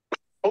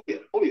 Oh, yeah.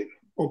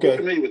 Okay. I'm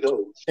familiar with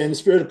those. And the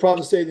spirit of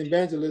prophecy and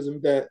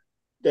evangelism,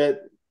 that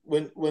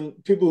when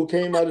people who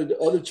came out of the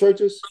other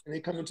churches and they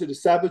come into the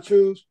Sabbath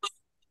truths,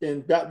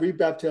 then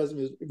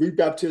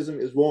rebaptism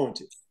is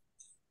warranted.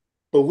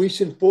 But we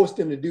shouldn't force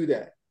them to do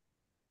that.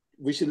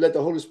 We should let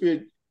the Holy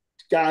Spirit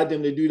guide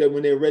them to do that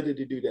when they're ready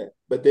to do that.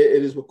 But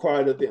it is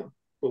required of them.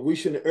 But we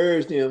shouldn't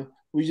urge them.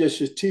 We just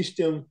should teach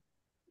them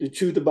the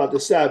truth about the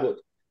Sabbath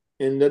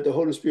and let the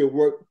Holy Spirit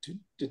work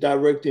to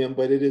direct them.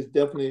 But it is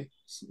definitely,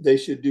 they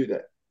should do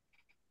that.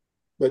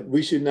 But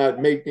we should not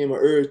make them or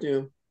urge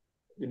them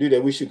to do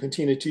that. We should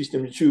continue to teach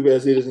them the truth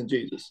as it is in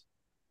Jesus.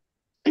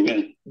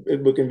 Amen.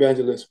 Book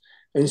evangelism.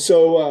 And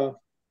so,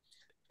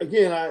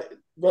 again,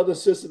 brothers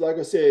and sisters, like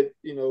I said,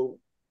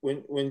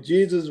 when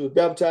Jesus was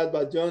baptized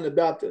by John the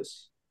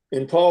Baptist,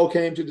 and Paul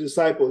came to the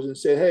disciples and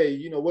said,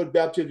 hey, what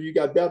baptism you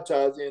got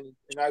baptized in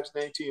Acts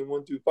 19,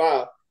 1 through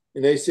 5?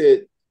 And they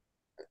said,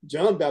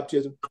 John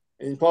baptism.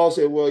 And Paul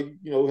said, well,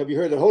 have you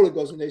heard the Holy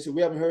Ghost? And they said,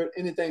 we haven't heard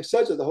anything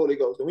such as the Holy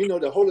Ghost. And we know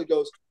the Holy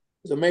Ghost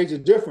is a major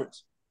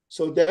difference.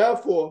 So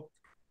therefore,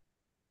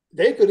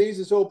 they could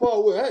easily say,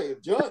 Paul, well, hey,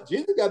 if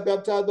Jesus got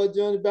baptized by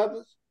John the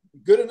Baptist,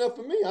 good enough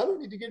for me. I don't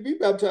need to get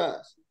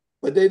rebaptized.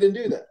 But they didn't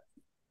do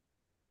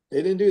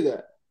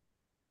that.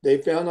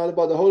 They found out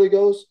about the Holy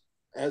Ghost,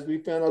 as we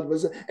found out.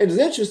 And it's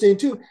interesting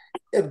too,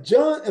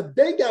 if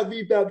they got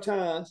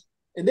rebaptized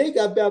and they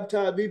got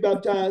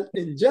rebaptized,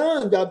 and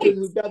John baptized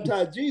who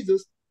baptized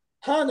Jesus,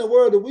 how in the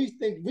world do we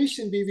think we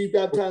shouldn't be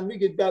rebaptized?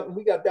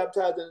 We got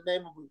baptized in the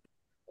name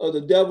of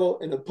the devil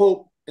and the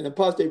Pope and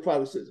apostate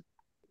Protestantism.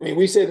 I mean,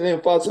 we say the name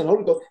of Father, Son, and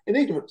Holy Ghost in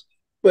ignorance.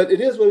 But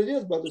it is what it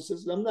is, brothers and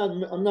sisters.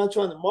 I'm not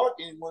trying to mark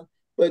anyone,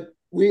 but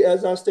we,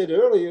 as I stated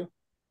earlier,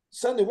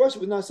 Sunday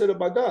worship was not set up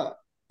by God.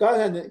 God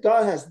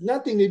has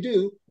nothing to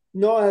do,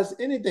 nor has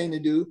anything to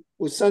do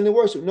with Sunday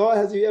worship, nor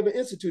has he ever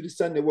instituted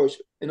Sunday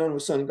worship in honor of the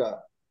Son of God.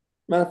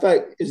 Matter of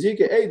fact,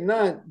 Ezekiel 8 and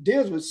 9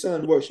 deals with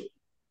sun worship.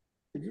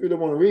 If you really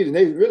want to read it,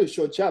 they really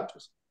short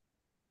chapters.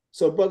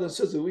 So, brothers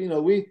and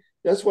sisters,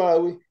 that's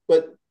why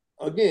but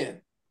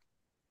again,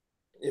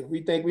 if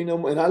we think we know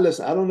more, and I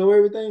don't know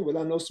everything, but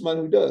I know somebody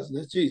who does, and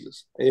that's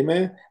Jesus.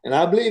 Amen. And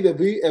I believe if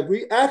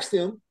we asked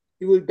him,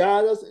 he would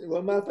guide us. As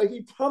a matter of fact,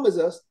 he promised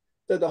us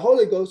that the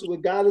Holy Ghost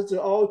would guide us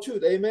to all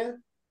truth.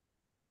 Amen.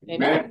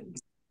 Amen.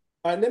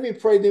 All right, let me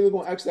pray. Then we're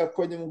going to ask that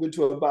question. Then we'll go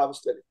to a Bible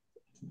study.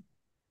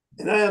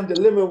 And I am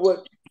delivering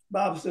what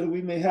Bible study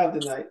we may have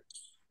tonight.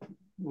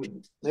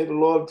 May the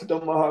Lord put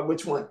on my heart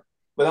which one.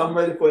 But I'm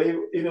ready for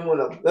either one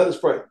of them. Let us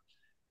pray.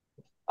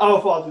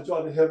 Our Father, which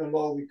art in heaven,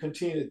 Lord, we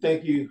continue to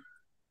thank you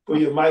for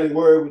your mighty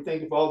word. We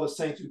thank you for all the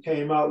saints who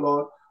came out,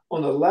 Lord,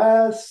 on the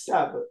last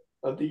Sabbath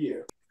of the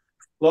year.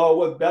 Lord,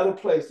 what better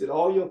place that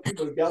all your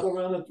people gather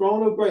around the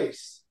throne of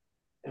grace.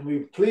 And we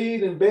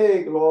plead and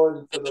beg,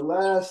 Lord, for the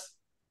last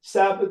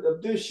Sabbath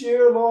of this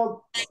year, Lord,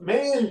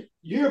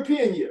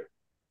 European year,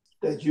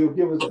 that you'll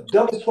give us a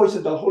double portion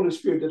of the Holy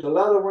Spirit, that the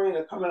latter rain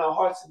will come in our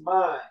hearts and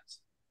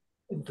minds.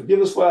 And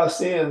forgive us for our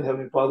sins,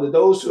 Heavenly Father.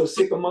 Those who are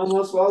sick among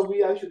us, Lord,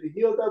 we ask you to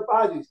heal their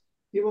bodies.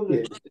 Give them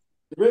the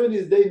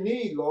remedies they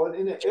need, Lord,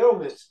 in the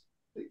ailments.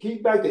 To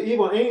keep back the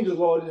evil angels,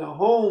 Lord, in their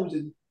homes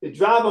and to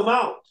drive them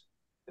out.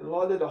 And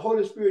Lord, that the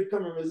Holy Spirit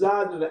come and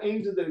reside, and the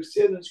angels that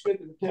excel in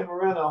strength and camp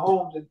around our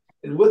homes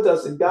and with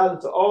us and guide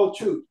us to all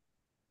truth.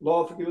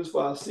 Lord, forgive us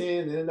for our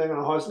sins and anything in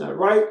our hearts not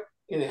right,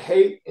 any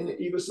hate, any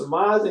evil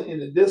surmising,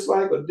 any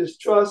dislike or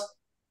distrust,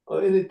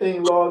 or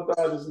anything, Lord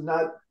God, is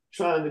not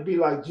trying to be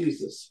like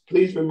Jesus.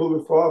 Please remove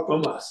it far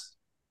from us.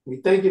 We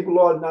thank you for,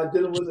 Lord, not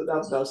dealing with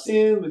us our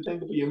sins. We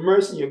thank you for your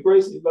mercy, your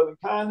grace, and your loving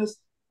kindness.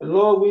 And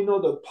Lord, we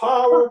know the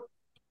power,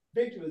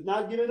 victory is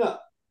not giving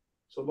up.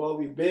 So, Lord,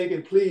 we beg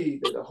and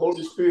plead that the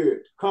Holy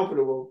Spirit,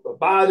 Comforter, will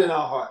abide in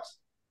our hearts.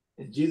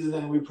 In Jesus'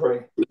 name we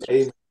pray.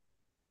 Amen.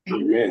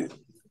 Amen.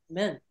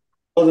 Amen.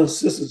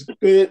 Brothers and sisters,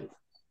 good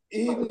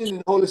evening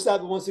and Holy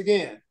Sabbath once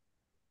again.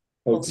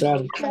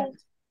 Okay. All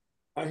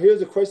right,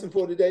 here's a question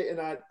for today, and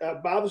our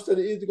Bible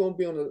study is going to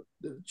be on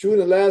the true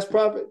and the last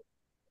prophet,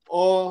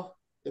 or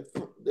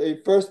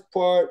the first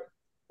part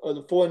of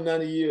the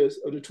 490 years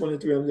of the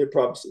 2300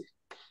 prophecy.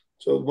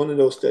 So one of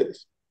those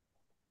studies,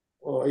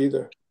 or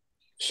either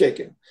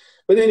shaken.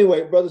 But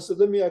anyway, brothers, so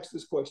let me ask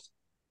this question.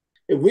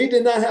 If we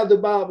did not have the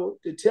Bible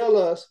to tell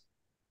us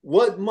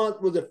what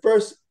month was the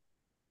first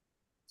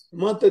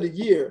month of the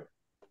year,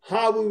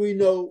 how would we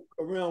know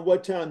around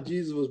what time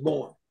Jesus was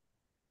born? All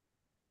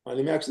right,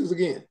 let me ask this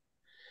again.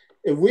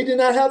 If we did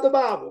not have the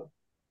Bible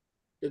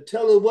to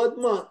tell us what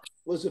month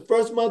was the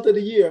first month of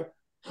the year,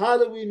 how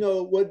do we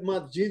know what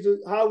month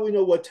how do we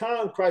know what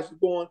time Christ was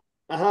born?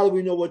 And how do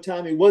we know what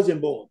time he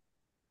wasn't born?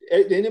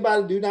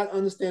 Anybody do not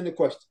understand the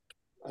question?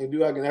 I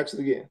can ask it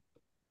again.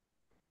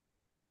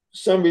 For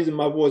some reason,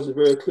 my voice is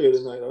very clear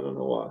tonight. I don't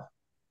know why.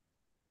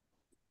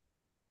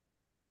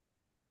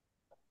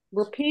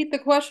 Repeat the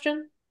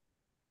question.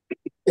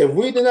 If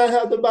we did not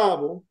have the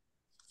Bible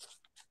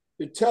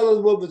to tell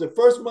us what was the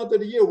first month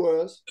of the year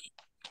was,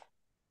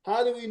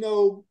 how do we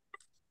know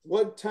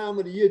what time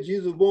of the year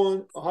Jesus was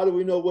born, or how do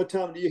we know what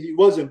time of the year he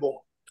wasn't born?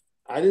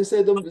 I didn't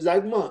say the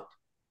exact month.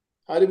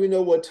 How do we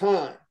know what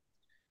time?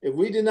 If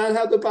we did not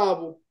have the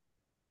Bible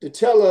to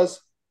tell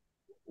us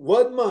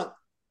what month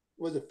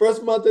was the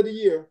first month of the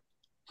year,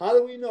 how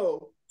do we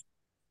know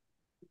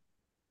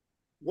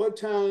what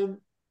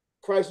time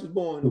Christ was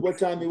born and what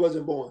time he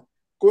wasn't born?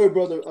 Go ahead,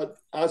 brother.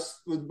 I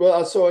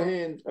saw a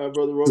hand,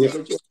 Brother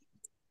Robert. Yeah.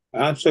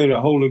 I'd say the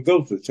Holy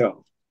Ghost will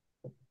tell.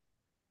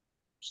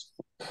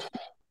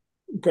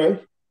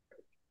 Okay.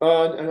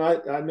 And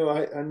I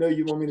know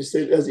you want me to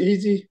say that's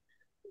easy,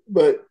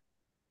 but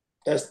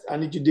I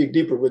need you to dig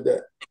deeper with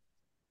that.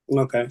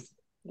 Okay.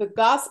 The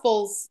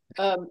Gospels,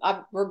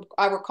 I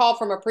recall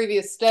from a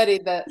previous study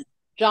that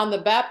John the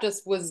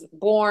Baptist was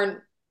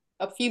born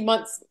a few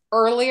months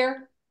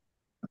earlier.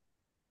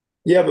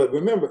 Yeah, but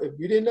remember, if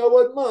you didn't know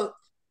what month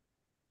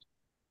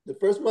the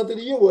first month of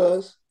the year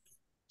was,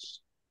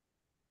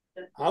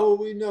 how will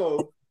we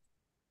know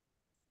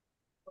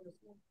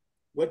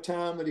what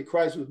time of the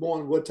Christ was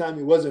born, what time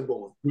he wasn't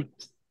born?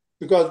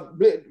 Because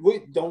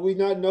we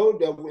not know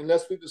that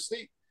unless we were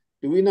asleep,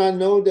 do we not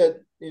know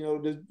that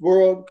the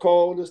world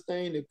called this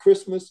thing the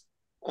Christmas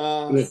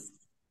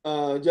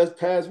just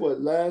passed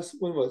when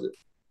was it?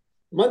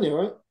 Monday,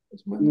 right?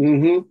 It's Monday.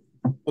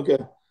 Mm-hmm. Okay.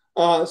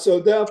 So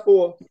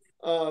therefore,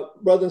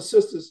 brothers and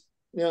sisters,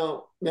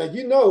 now whether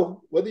you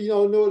know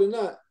it or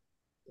not,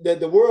 that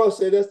the world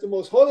say that's the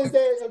most holy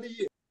day of the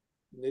year.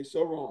 And they're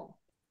so wrong.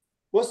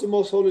 What's the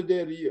most holy day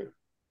of the year?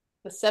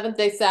 The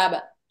seventh-day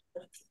Sabbath.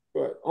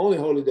 Right. Only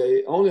holy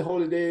day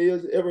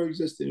is ever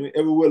existed,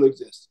 ever will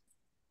exist.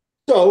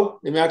 So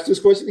let me ask this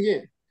question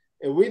again.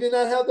 If we did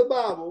not have the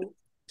Bible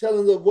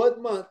telling us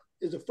what month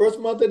is the first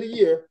month of the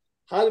year,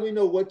 how do we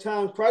know what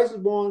time Christ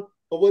was born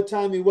or what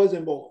time he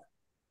wasn't born?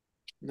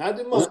 Not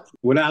the month.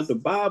 Without the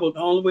Bible, the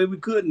only way we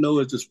could know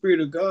is the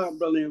Spirit of God,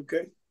 brother.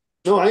 Okay.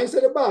 No, I ain't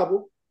said the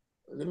Bible.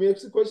 Let me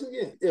ask the question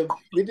again. If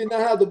we did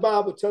not have the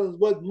Bible telling us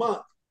what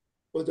month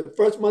was the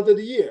first month of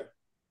the year,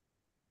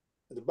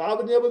 the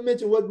Bible never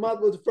mentioned what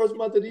month was the first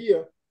month of the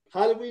year,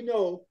 how do we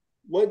know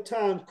what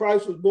time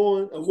Christ was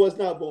born or was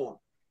not born?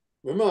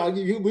 Remember,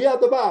 we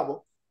have the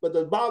Bible, but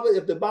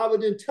if the Bible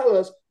didn't tell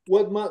us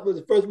what month was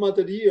the first month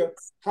of the year,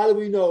 how do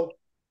we know?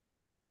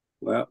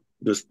 Well,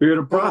 the spirit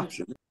of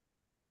prophecy.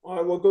 All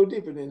right, we'll go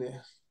deeper than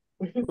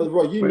that. Brother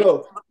Roy,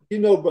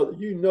 brother,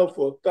 you know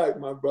for a fact,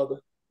 my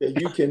brother, that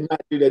you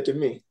cannot do that to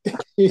me.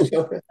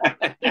 So,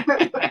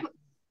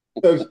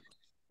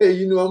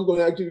 hey, I'm going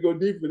to ask you to go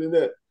deeper than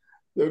that.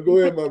 So go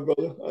ahead, my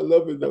brother. I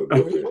love it, though.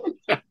 Go ahead.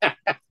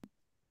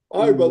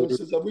 All right, brothers and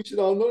sisters, we should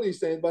all know these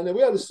things by now.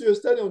 We had a serious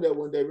study on that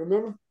one day,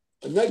 remember?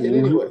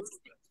 Anyway.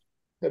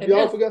 Have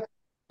y'all forgot?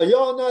 Are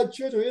y'all not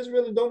children of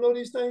Israel and don't know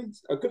these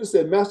things? I could have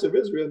said master of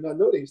Israel and not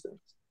know these things.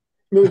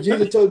 Remember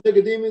Jesus told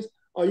Nicodemus,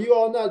 are you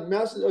not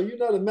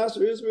a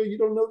master of Israel? You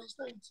don't know these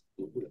things?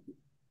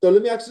 So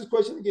let me ask this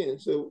question again,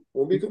 so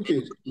won't be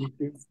confused.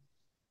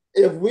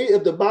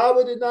 If the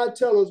Bible did not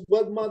tell us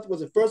what month was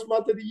the first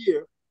month of the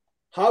year,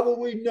 how will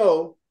we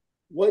know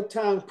what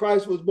time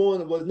Christ was born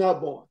and was not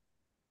born?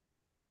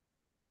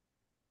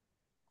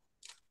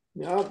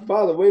 Now,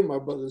 by the way, my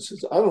brothers and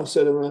sisters, I don't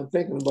sit around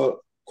thinking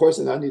about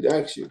questions I need to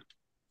ask you.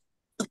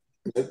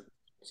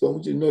 So I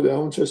want you to know that I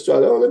want you to try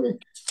that. Let me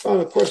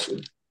find a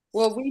question.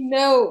 Well, we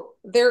know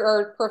there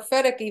are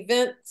prophetic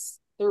events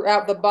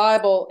throughout the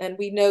Bible, and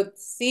we know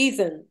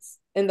seasons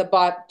in the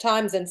Bible,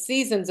 times and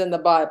seasons in the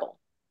Bible.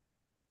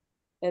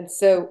 And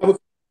so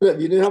if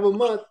you didn't have a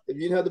month, if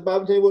you didn't have the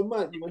Bible tell you what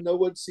month, you wouldn't know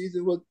what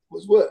season was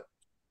what.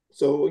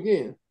 So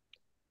again.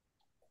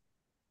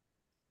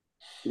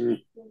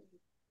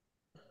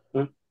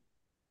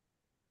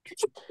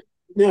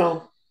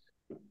 Now,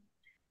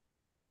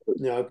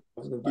 I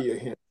was going to give you a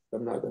hint.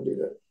 I'm not going to do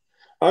that.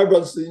 All right,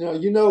 brothers.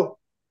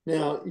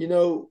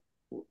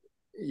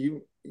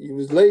 You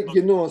was late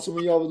getting on. Some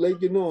of y'all was late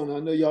getting on. I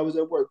know y'all was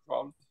at work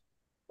probably.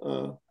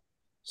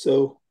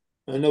 So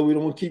I know we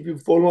don't want to keep you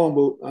for long,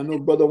 but I know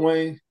Brother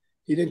Wayne,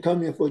 he didn't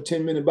come here for a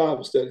 10-minute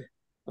Bible study.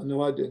 I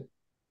know I didn't.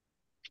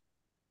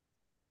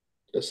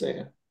 Just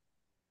saying.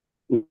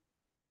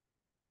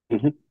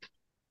 Mm-hmm.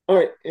 All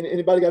right.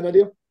 Anybody got an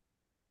idea?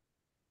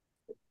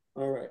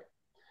 All right.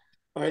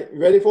 All right. You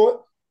ready for it?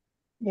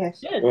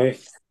 Yes. Right.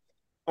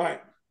 All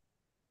right.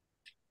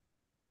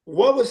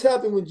 What was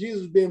happening when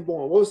Jesus was being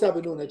born? What was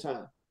happening during that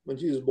time when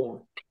Jesus was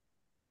born?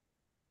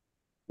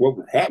 What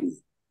was happening?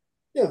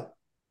 Yeah.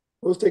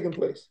 What was taking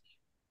place?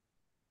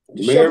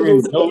 Mary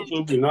and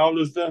Joseph and all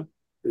this stuff.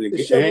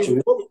 The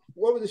shepherds,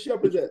 what were the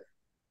shepherds at?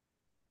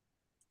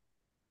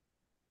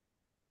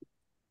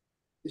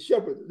 The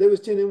shepherds, they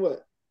was tending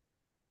what?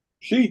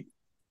 Sheep.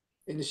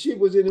 And the sheep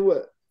was in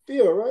what?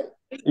 Field, right?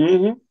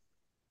 Mm-hmm.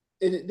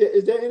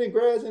 Is there any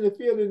grass in the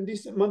field in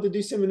the month of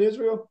December in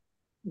Israel?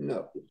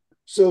 No.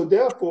 So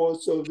therefore,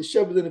 the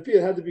shepherds in the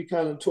field had to be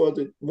kind of toward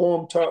the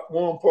warm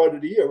part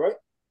of the year, right?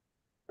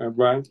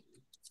 Right.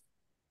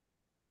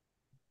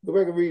 Go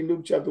back and read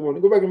Luke chapter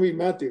 1. Go back and read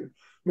Matthew.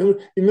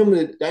 Remember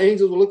that the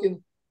angels were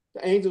looking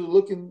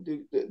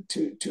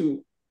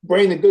to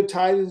bring the good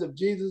tidings of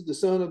Jesus, the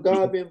Son of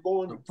God, being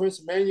born, the Prince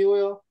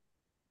Emmanuel.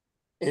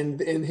 And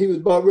he was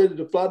about ready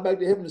to fly back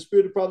to heaven. The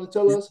Spirit of prophet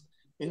tell us.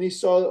 And he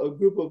saw a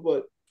group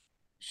of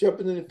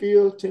shepherds in the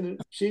field, tending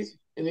sheep.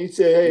 And he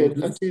said, hey,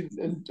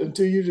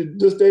 until you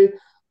this day,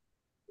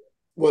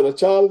 a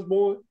child is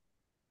born.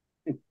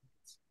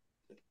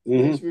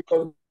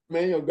 Mm-hmm.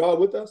 Emmanuel, God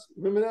with us.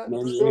 Remember that?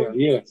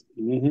 Yeah.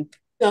 Mm-hmm.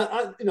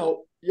 Now,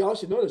 y'all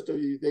should know this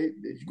story.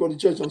 If you go to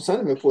church on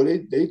Sunday before,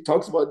 they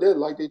talks about that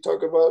like they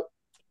talk about,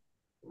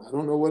 I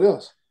don't know what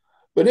else.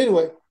 But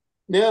anyway,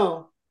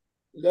 now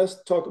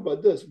let's talk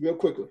about this real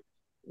quickly.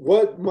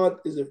 What month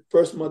is the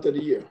first month of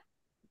the year?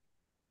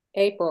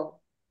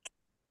 April.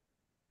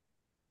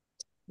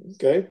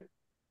 Okay.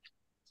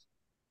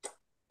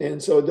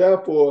 And so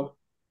therefore,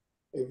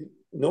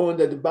 knowing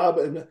that the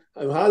Bible,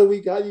 and how do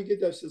you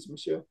get that, Sister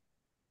Michelle?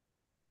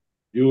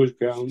 Jewish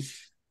calendar.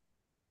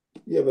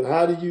 Yeah, but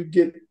how do you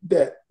get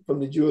that from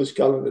the Jewish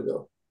calendar,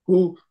 though?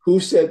 Who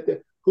said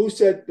that? Who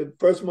said the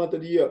first month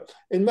of the year?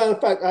 And matter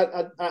of fact,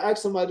 I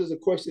asked somebody this a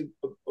question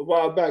a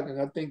while back,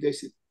 and I think they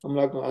said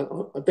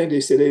I think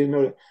they said they didn't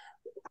know that.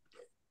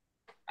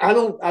 I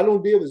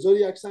don't deal with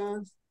zodiac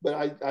signs,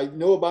 but I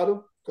know about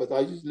them because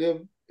I just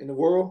live in the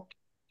world,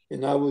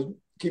 and I was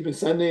keeping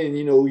Sunday, and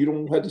you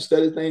don't have to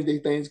study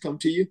things; things come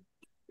to you.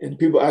 And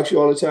people ask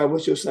you all the time,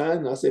 "What's your sign?"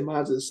 And I say,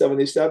 "Mine's a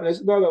 77." They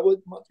said, "No, what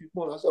month you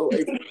born?" I said, "Oh,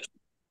 April."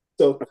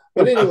 So,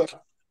 but anyway,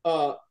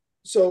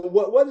 so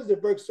what is the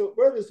birth? So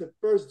where is the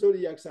first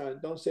zodiac sign?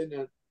 Don't say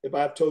that. If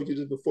I've told you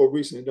this before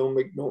recently,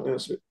 don't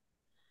answer it.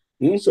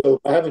 Mm-hmm.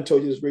 So I haven't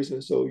told you this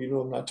recently, so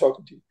I'm not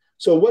talking to you.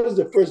 So what is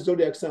the first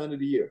zodiac sign of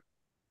the year?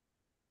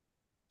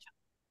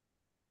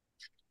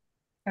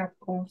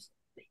 Capricorn.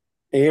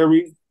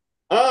 Aries.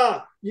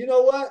 You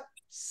know what?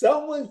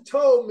 Someone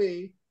told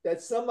me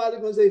that somebody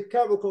gonna say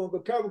Capricorn,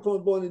 but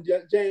Capricorn born in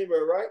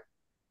January, right?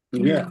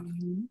 Yeah.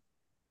 Mm-hmm.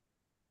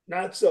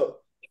 Not so.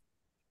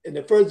 And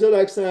the first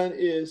zodiac sign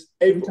is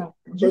April.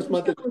 First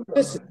month of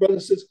listen, brothers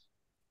and sisters.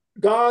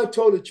 God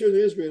told the children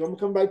of Israel, I'm gonna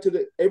come back to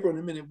the April in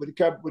a minute with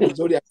the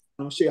zodiac.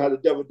 I'm gonna show you how the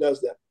devil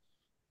does that.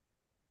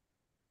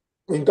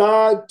 When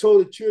God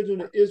told the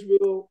children of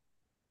Israel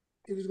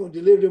he was going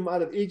to deliver them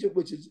out of Egypt,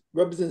 which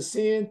represents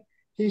sin,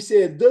 he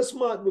said this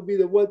month will be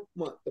the what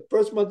month? The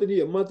first month of the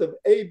year, month of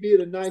Abib,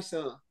 the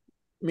Nisan.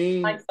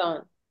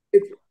 Nisan.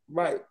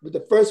 Right, but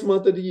the first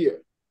month of the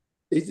year.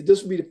 He said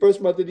this will be the first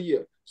month of the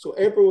year. So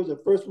April was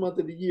the first month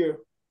of the year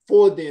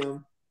for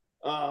them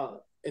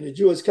in the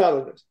Jewish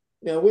calendars.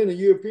 Now we're in the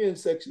European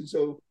section,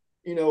 so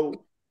the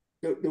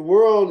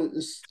world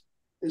is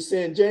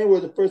saying January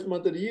is the first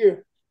month of the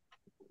year.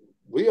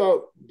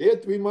 They're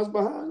 3 months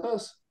behind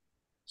us.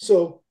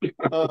 So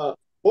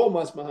 4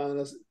 months behind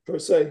us per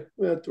se.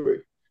 Well, 3.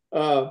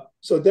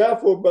 So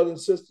therefore, brothers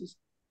and sisters,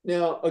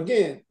 now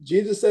again,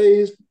 Jesus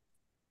says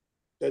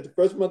that the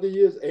first month of the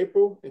year is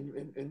April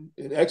in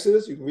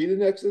Exodus. You can read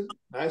in Exodus,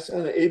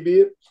 Nisan and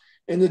Abib.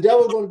 And the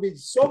devil is going to be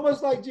so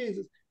much like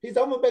Jesus. He's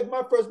I'm going to make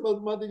my first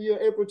month of the year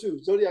April too.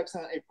 Zodiac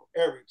sign April,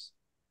 Aries.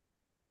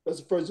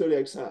 That's the first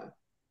zodiac sign.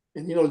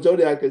 And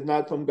zodiac is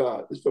not from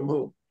God. It's from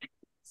whom?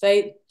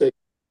 Satan.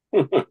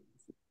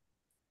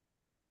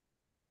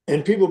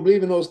 And people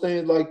believe in those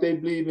things like they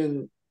believe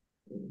in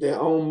their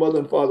own mother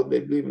and father. They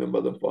believe in their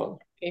mother and father.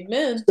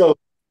 Amen. But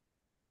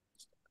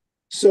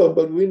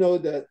we know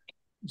that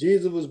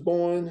Jesus was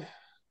born,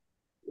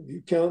 if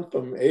you count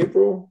from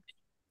April,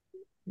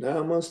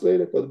 9 months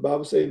later, because the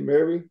Bible says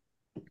Mary.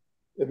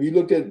 If you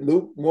look at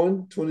Luke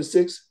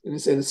 1:26, and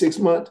it's in the 6th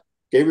month,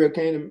 Gabriel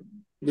came to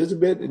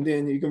Elizabeth, and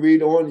then you can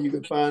read on and you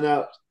can find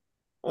out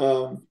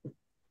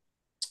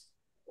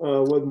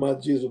what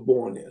month Jesus was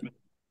born in.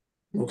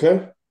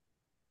 Okay?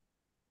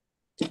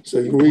 So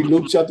you can read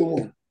Luke chapter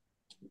 1.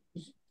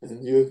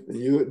 And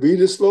you read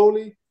it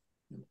slowly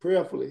and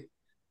prayerfully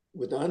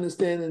with the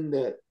understanding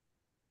that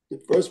the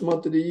first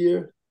month of the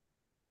year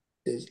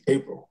is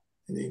April.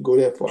 And you can go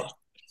that far.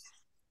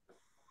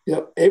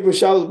 Yep. April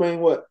showers bring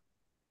what?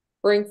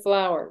 Bring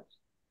flowers.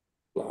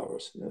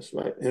 Flowers. That's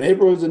right. And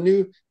April is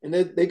and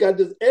they got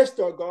this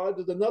Esther God.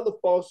 There's another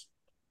false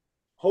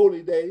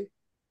holy day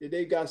that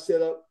they got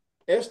set up.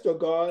 Esther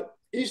God,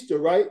 Easter,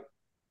 right?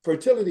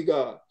 Fertility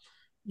God.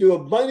 Do a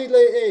bunny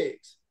lay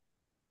eggs?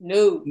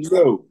 No.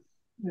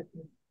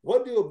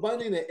 What do a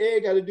bunny and an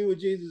egg got to do with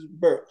Jesus'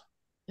 birth?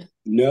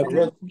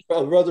 Nothing.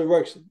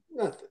 Resurrection.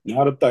 Nothing.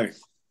 Not a thing.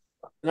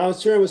 And I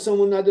was sharing with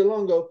someone not that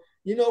long ago.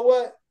 You know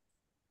what?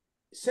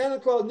 Santa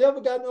Claus never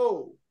gotten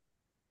old.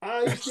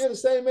 He's still the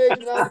same age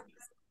when I was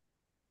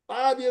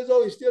 5 years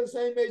old. He's still the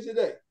same age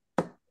today.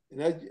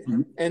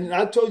 And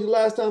I told you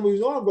last time we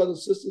was on,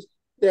 brothers and sisters,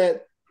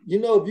 that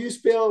if you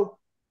spell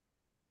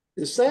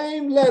the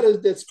same letters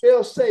that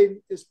spell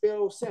Satan, it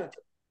spells Santa.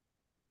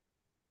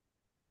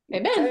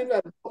 Amen. Same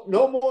letter,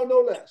 no more, no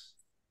less.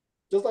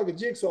 Just like a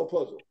jigsaw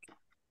puzzle.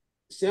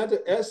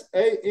 Santa,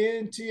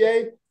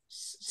 S-A-N-T-A,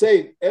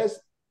 save,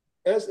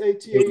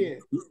 S-A-T-A-N.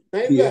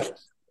 Same Yeah.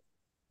 letters.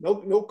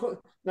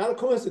 Not a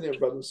coincidence,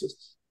 brothers and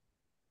sisters.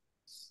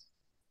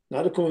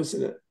 Not a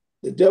coincidence.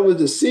 The devil is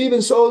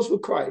deceiving souls for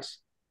Christ.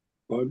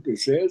 Well, it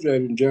says that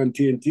in John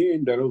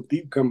 10:10, that old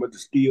thief come but to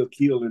steal,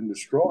 kill, and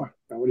destroy.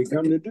 That's what he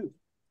come to do.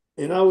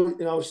 And I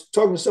was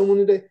talking to someone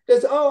today. They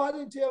said, "Oh, I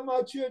didn't tell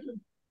my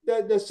children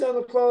that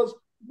Santa Claus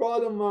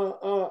brought them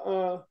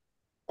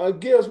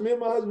gifts." Me and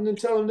my husband didn't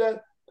tell them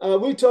that.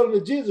 We told them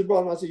that Jesus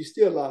brought them. I said, "You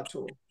still lied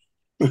to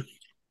them."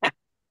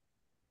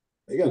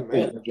 They got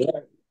mad.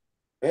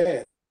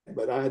 Mad.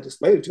 But I had to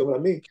explain it to them. I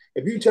mean,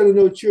 if you telling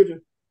those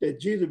children that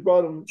Jesus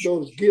brought them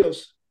those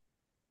gifts,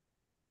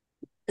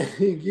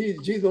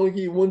 Jesus only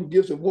give you one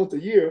gift once a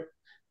year.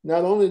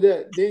 Not only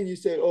that, then you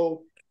say,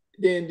 "Oh,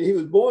 then he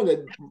was born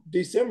in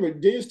December."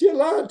 Then you still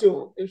lying to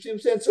him. You see what I'm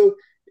saying? So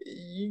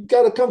you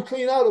got to come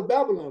clean out of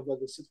Babylon,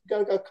 brothers.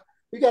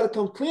 We got to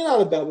come clean out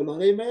of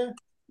Babylon. Amen.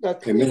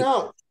 Got to clean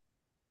out.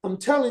 I'm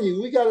telling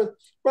you, we got to,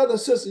 brothers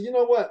and sisters. You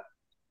know what?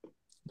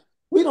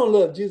 We don't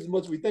love Jesus as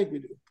much as we think we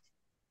do.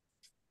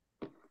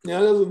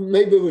 Now, there's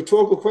maybe a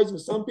rhetorical question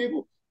for some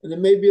people, and there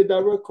may be a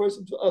direct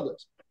question to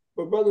others.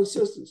 But brothers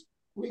and sisters,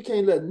 we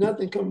can't let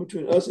nothing come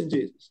between us and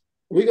Jesus.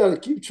 We got to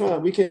keep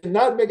trying. We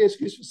cannot make an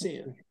excuse for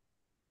sin.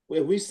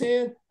 If we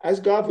sin,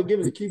 ask God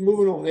forgiveness and keep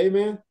moving on.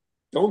 Amen.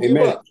 Don't give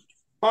up.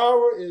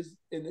 Power is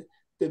in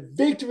the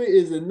victory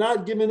is in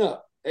not giving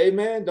up.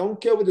 Amen. Don't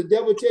care what the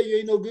devil tell you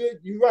ain't no good.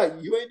 You're right.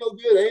 You ain't no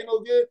good. Ain't no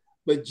good.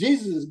 But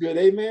Jesus is good.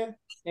 Amen.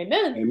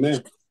 Amen.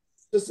 Amen.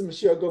 Sister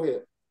Michelle, go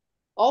ahead.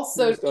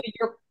 Also,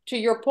 to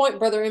your point,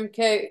 Brother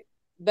MK,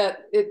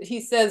 that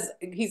he says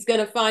he's going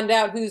to find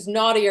out who's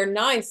naughty or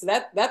nice.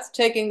 That's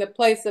taking the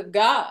place of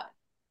God.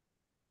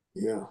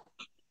 Yeah.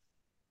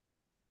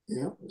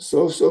 Yeah.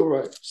 So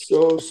right.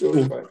 So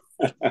right.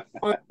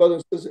 All right,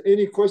 brothers and sisters,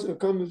 any questions or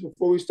comments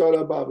before we start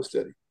our Bible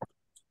study?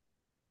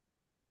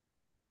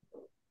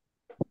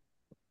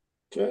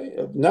 Okay.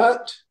 If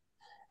not,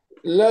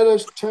 let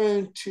us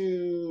turn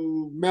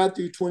to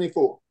Matthew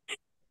 24.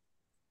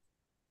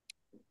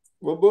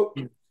 What book?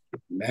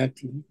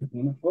 Matthew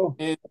 24.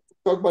 And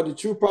talk about the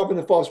true prophet and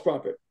the false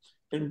prophet.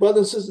 And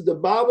brothers and sisters, the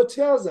Bible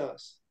tells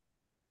us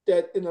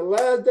that in the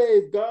last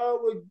days, God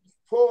would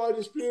pour out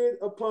his spirit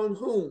upon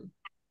whom?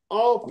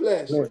 All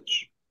flesh.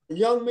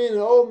 Young men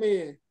and old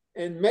men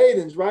and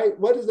maidens, right?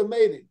 What is a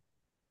maiden?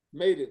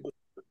 Maiden.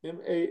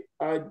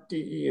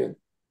 M-A-I-D-E-N.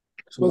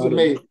 What's a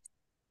maiden?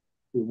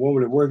 A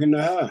woman that work in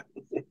the house.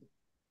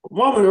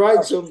 Woman,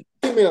 right? So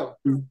female.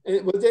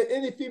 And was there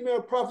any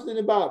female prophets in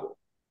the Bible?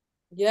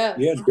 Yeah.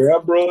 Yeah,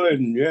 Deborah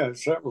and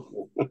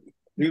several.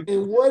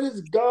 And what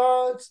is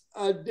God's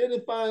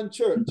identifying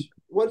church?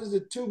 What is the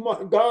two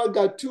marks? God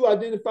got two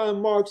identifying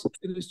marks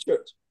in his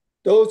church.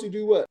 Those who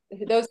do what?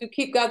 Those who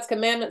keep God's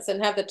commandments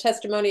and have the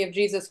testimony of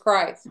Jesus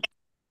Christ.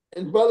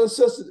 And brothers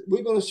and sisters,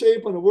 we're going to show you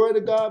from the word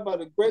of God, by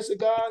the grace of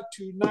God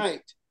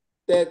tonight,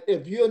 that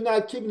if you're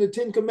not keeping the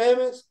 10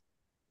 commandments,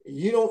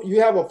 you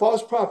have a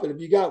false prophet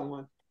if you got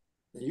one.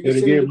 And you can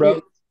send him to me.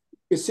 You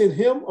can send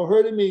him or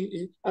her to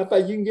me. In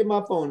fact, you can get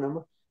my phone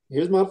number.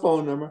 Here's my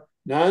phone number,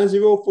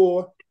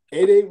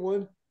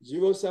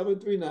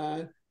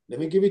 904-881-0739. Let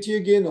me give it to you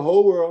again, the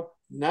whole world,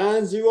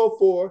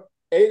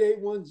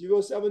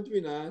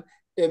 904-881-0739.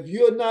 If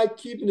you're not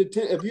keeping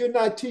if you're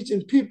not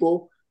teaching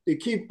people to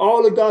keep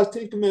all of God's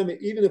 10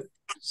 commandments, even the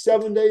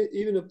 7 days,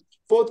 even the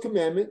fourth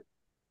commandment,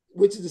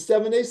 which is the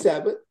 7-day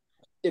Sabbath,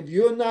 if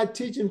you're not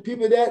teaching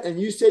people that and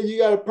you say you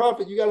got a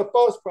prophet, you got a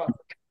false prophet.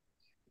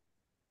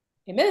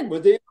 Amen.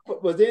 Was there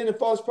any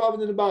false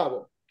prophet in the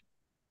Bible?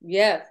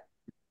 Yes.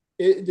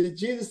 Did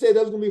Jesus say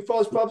there's going to be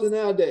false prophets in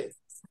our day?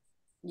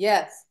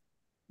 Yes.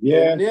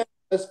 Yeah. So now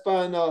let's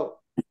find out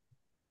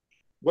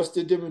what's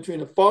the difference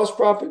between a false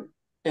prophet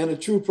and a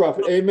true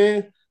prophet.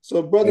 Amen.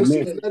 So, brothers,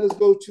 let us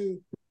go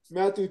to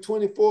Matthew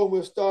 24, and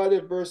we'll start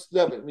at verse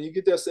 11. When you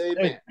get there, say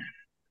amen.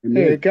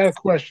 Hey, got a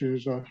question.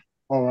 So,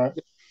 all right.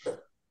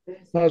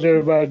 How's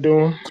everybody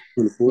doing?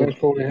 Let's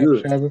go and have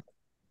Sabbath.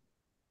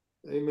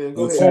 Amen.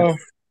 Go ahead.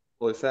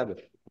 Sabbath.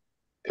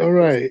 All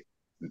right.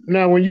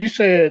 Now, when you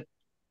said,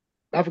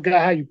 I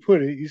forgot how you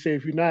put it. You say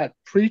if you're not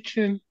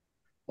preaching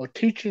or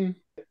teaching.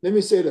 Let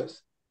me say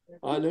this.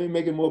 Let me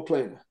make it more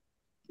plainer.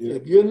 Yeah.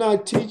 If you're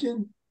not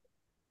teaching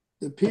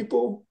the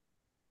people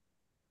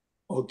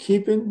or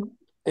keeping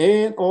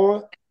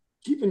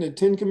the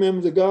 10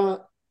 commandments of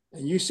God,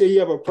 and you say you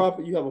have a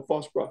prophet, you have a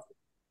false prophet.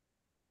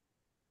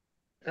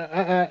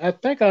 I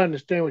think I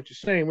understand what you're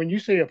saying. When you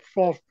say a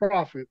false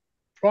prophet,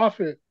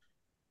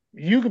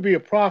 you could be a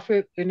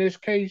prophet in this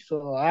case,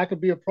 or I could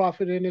be a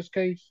prophet in this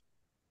case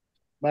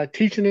by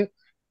teaching it.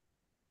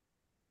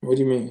 What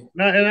do you mean?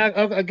 Now,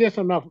 and I guess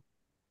I'm not.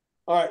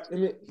 All right.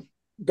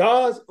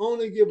 God's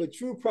only give a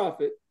true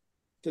prophet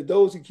to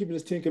those who keep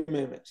his 10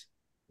 commandments.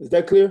 Is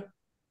that clear?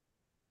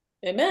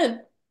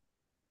 Amen.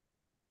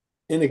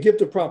 And the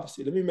gift of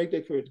prophecy. Let me make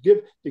that clear.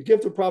 The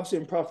gift of prophecy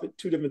and prophet,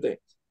 two different things.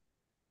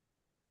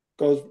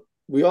 Because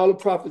We all are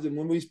prophets, and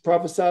when we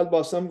prophesy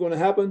about something going to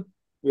happen,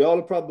 we all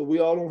are prophets, but we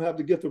all don't have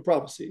the gift of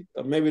prophecy.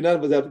 Or maybe none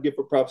of us have the gift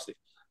of prophecy.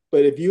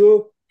 But if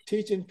you're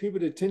teaching people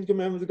the 10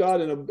 Commandments of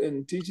God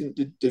and teaching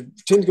the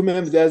 10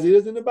 Commandments as it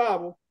is in the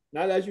Bible,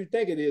 not as you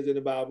think it is in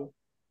the Bible,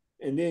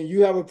 and then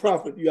you have a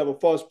prophet, you have a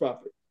false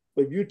prophet.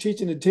 But if you're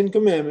teaching the 10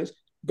 Commandments,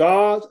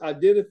 God's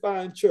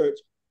identifying church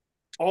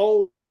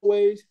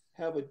always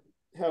have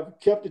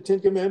kept the 10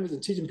 Commandments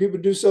and teaching people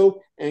to do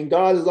so, and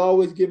God has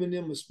always given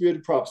them a spirit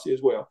of prophecy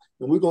as well.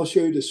 And we're going to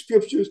show you the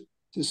scriptures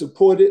to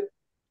support it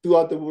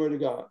throughout the Word of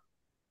God.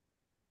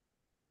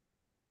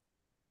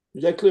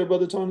 Is that clear,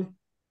 Brother Tony?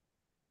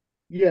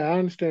 Yeah, I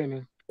understand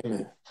that.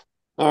 Amen.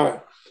 All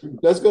right.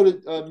 Let's go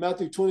to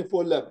Matthew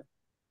 24:11.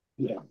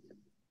 Yeah.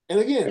 And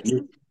again,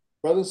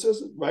 brothers and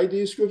sisters, write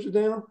these scriptures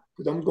down,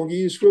 because I'm going to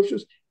give you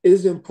scriptures. It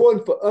is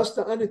important for us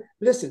to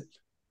listen.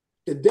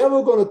 The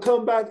devil going to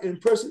come back and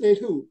impersonate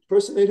who?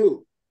 Impersonate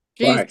who?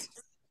 Jesus. Right.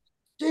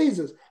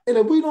 Jesus. And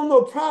if we don't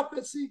know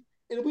prophecy,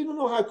 and if we don't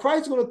know how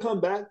Christ's going to come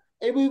back,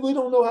 and we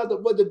don't know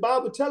what the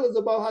Bible tells us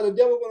about how the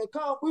devil going to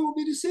come, we will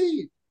be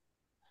deceived.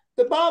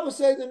 The Bible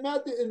says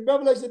in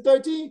Revelation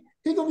 13,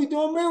 he's going to be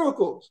doing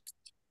miracles.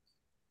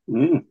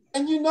 Mm.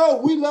 And you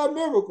know, we love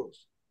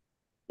miracles.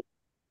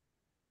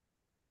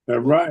 That's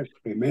right.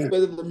 Amen.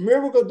 But if the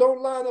miracle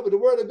don't line up with the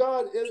Word of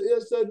God,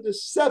 it's a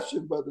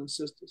deception, brothers and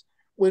sisters.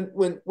 When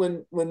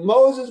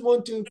Moses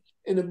went to,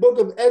 in the book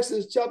of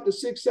Exodus, chapter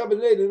 6, 7,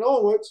 and 8, and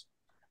onwards,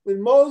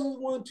 when Moses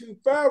went to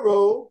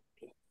Pharaoh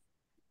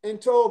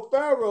and told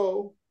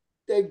Pharaoh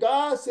that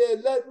God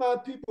said, let my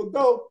people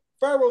go,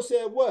 Pharaoh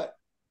said what?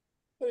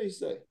 What did he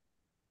say?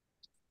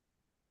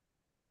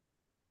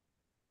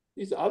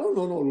 He said, I don't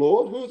know no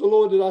Lord. Who's the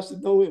Lord that I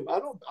should know him? I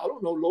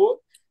don't know, Lord.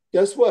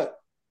 Guess what?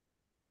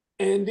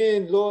 And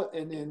then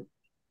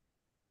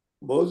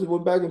Moses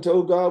went back and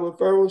told God what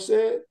Pharaoh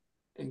said.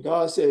 And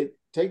God said,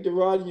 take the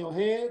rod in your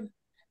hand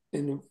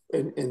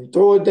and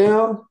throw it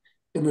down.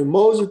 And when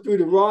Moses threw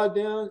the rod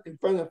down in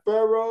front of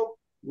Pharaoh,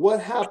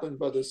 what happened,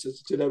 brother and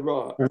sister, to that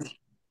rod?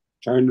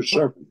 Turned the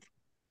serpent.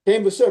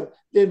 Came the serpent.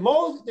 Then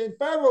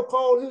Pharaoh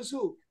called his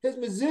who? His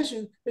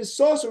musicians, his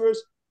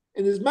sorcerers,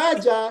 and his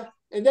magi,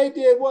 and they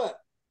did what?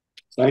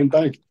 Same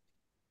thing.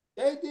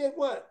 They did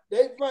what?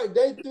 They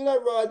threw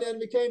that rod down and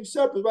became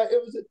serpents, right?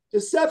 It was a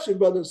deception,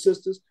 brothers and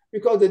sisters,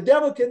 because the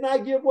devil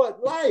cannot give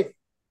what? Life.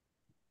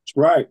 That's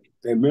right.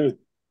 Amen.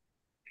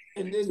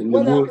 And then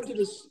what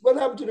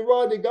happened to the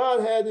rod that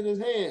God had in his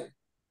hand,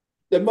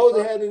 that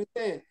Moses had in his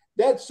hand?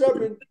 That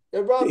serpent,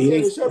 that rod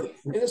became a serpent,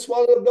 and it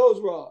swallowed up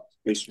those rods.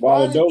 They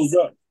swallowed those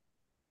up.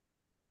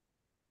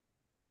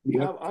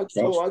 Yep.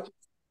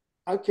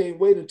 I can't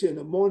wait until in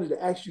the morning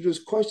to ask you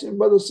this question,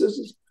 brothers and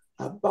sisters,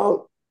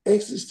 about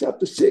Exodus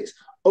chapter 6.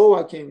 Oh,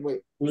 I can't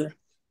wait. Yeah.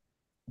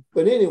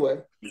 But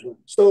anyway,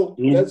 so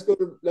let's go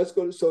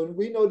to, so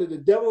we know that the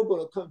devil is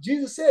going to come.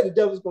 Jesus said the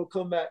devil's going to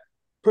come back,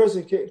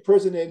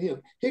 personate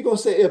him. He's going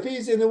to say, if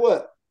he's in the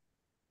what?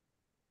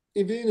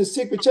 If he's in the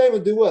secret chamber,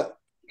 do what?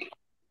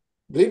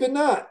 Believe it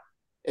not.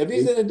 If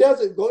he's in the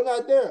desert, go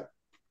not there.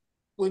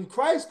 When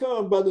Christ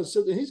comes, brothers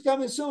and sisters, he's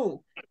coming soon.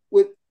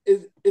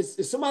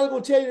 Is somebody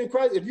going to tell you in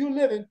Christ, if you're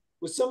living,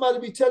 would somebody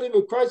be telling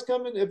you if Christ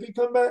coming, if he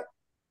come back?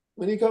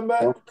 When he come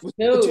back?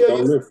 No. Tell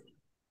you?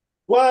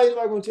 Why is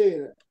anybody going to tell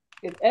you that?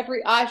 If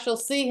every eye shall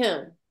see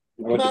him.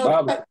 You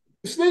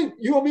sleep,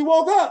 you're going to be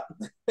woke up.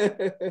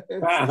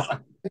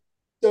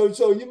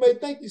 So you may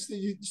think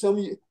so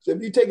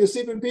if you take a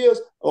sleeping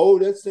pills, oh,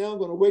 that sound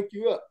going to wake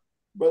you up,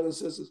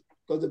 brothers and sisters.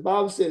 Because the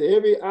Bible said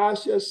every eye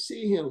shall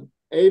see him.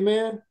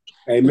 Amen?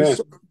 Amen.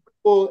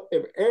 So,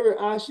 if every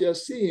eye shall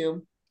see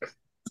him,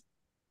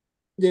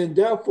 then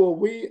therefore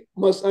we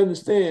must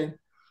understand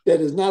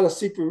that it's not a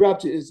secret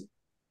rapture, is it?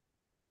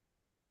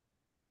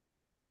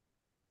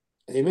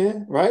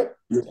 Amen, right?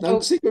 It's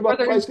not a secret about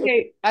Christ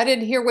coming. I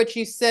didn't hear what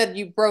you said.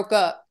 You broke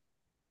up.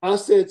 I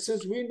said,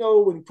 since we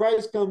know when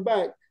Christ come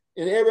back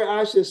and every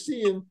eye shall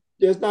see him,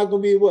 there's not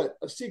going to be what?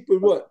 A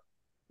secret what?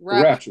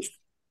 Rapture.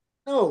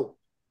 No,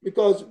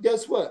 because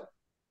guess what?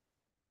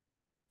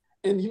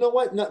 And you know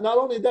what? Not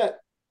only that,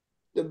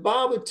 the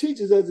Bible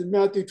teaches us in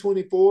Matthew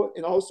 24,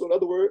 and also in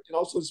other words, and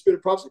also the spirit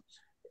of prophecy,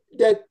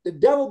 that the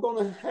devil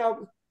going to have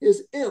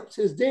his imps,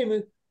 his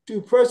demons, to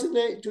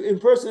impersonate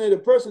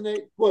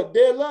what?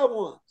 Their loved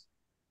ones.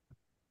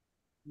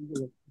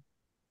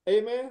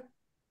 Amen?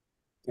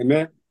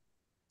 Amen.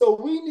 So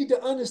we need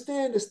to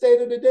understand the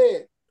state of the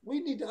dead.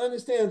 We need to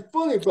understand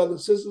fully,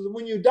 brothers and sisters,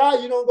 when you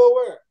die, you don't go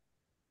where?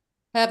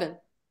 Heaven.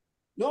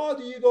 Nor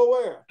do you go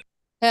where?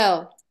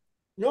 Hell.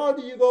 Nor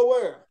do you go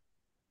where?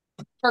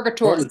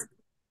 Purgatory.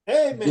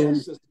 Amen,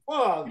 sister.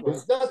 Wow,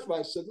 that's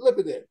right, sister. Look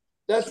at that.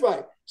 That's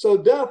right. So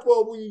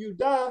therefore, when you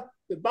die,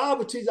 the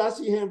Bible teaches, I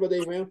see your hand, Brother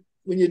Abraham.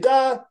 When you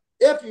die,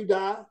 if you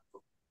die,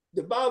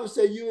 the Bible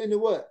says you're in the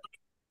what?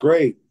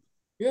 Grave.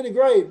 You're in the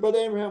grave. Brother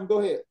Abraham, go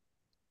ahead.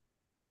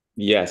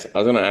 Yes, I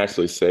was going to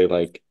actually say,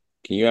 like,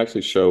 can you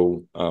actually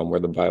show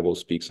where the Bible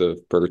speaks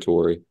of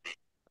purgatory?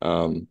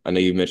 I know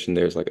you mentioned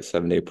there's like a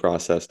 7-day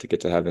process to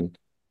get to heaven.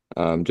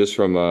 Just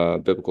from a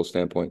biblical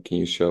standpoint, can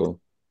you show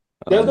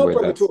There's no where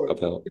that's purgatory.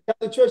 upheld. The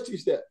Catholic Church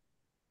teaches that.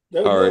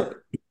 There's All right. none.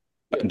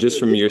 Yeah, Just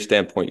from your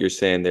standpoint, you're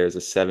saying there's a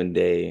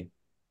 7-day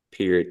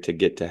period to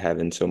get to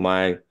heaven. So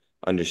my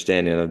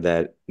understanding of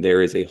that,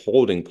 there is a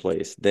holding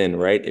place then,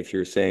 right? If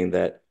you're saying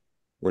that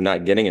we're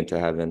not getting into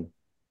heaven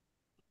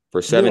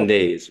for 7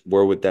 days,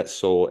 where would that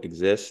soul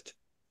exist?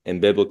 And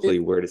biblically,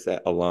 where does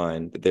that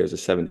align that there's a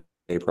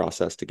 7-day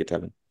process to get to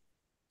heaven?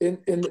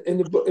 In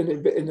the book,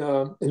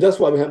 and that's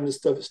why we're having this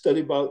stuff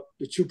study about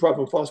the true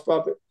prophet and false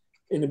prophet.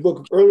 In the book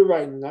of early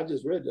writing, I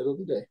just read that the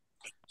other day.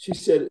 She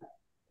said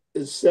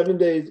it's 7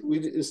 days. We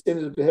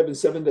ascended up to heaven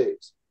 7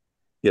 days.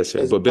 Yes,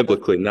 sir. But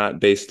biblically, not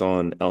based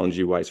on Ellen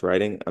G. White's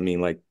writing. I mean,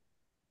 like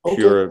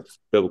pure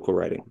biblical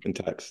writing and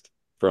text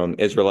from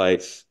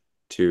Israelites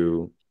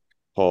to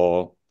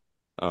Paul,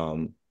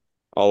 all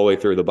the way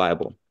through the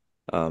Bible.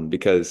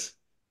 Because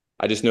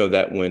I just know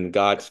that when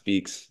God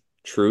speaks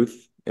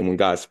truth and when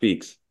God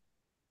speaks,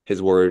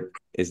 his word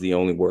is the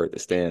only word that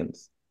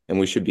stands. And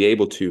we should be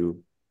able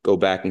to go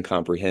back and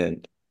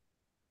comprehend.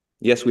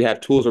 Yes, we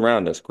have tools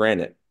around us,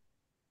 granted,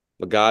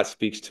 but God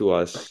speaks to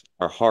us,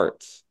 our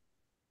hearts.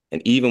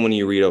 And even when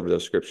you read over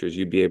those scriptures,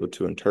 you'd be able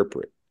to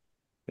interpret,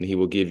 and he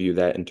will give you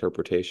that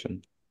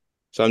interpretation.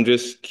 So I'm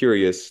just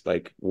curious,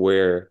 like,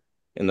 where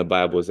in the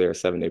Bible is there a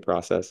 7-day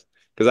process?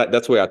 Because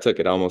that's the way I took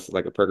it, almost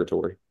like a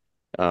purgatory.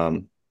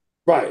 Right.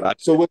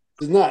 So what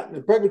is not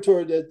the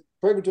purgatory? That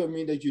purgatory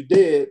means that you're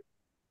dead,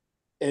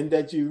 and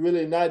that you're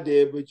really not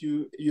dead, but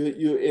you're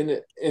in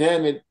an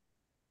inanimate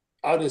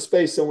out in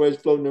space somewhere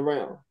floating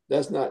around.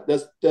 That's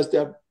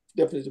definitely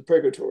the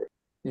purgatory.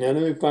 Now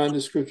let me find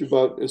the scripture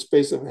about the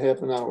space of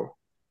half an hour.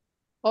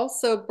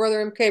 Also,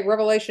 Brother MK,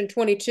 Revelation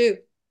 22.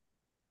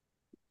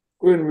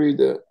 Go ahead and read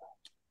that.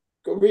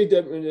 Go read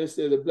that when it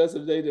says, the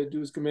blessed day that do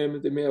his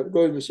commandments, they may have.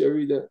 Go ahead, Michelle,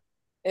 read that.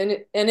 And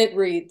it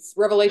reads,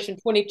 Revelation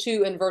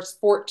 22 and verse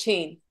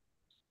 14.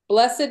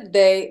 Blessed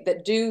they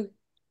that do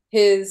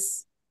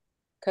his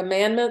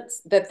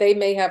commandments, that they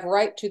may have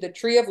right to the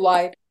tree of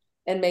life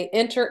and may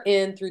enter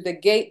in through the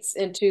gates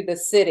into the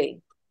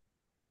city.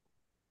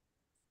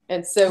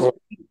 And so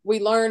we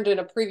learned in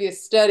a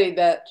previous study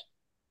that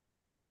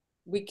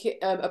we can,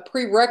 a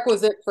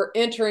prerequisite for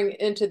entering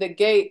into the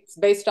gates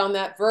based on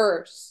that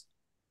verse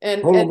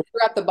and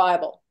throughout the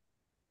Bible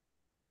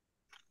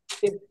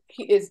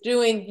is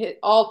doing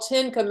all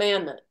 10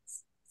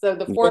 commandments. So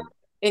the fourth,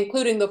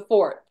 including the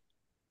fourth.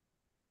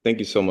 Thank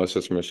you so much,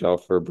 Sister Michelle,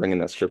 for bringing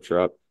that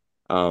scripture up.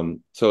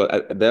 So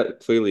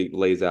that clearly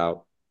lays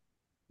out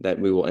that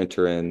we will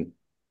enter into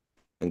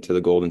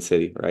the golden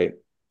city, right?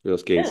 Through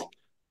those gates. Yeah.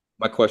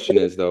 My question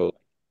is, though,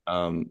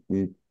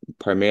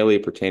 primarily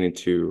pertaining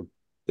to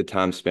the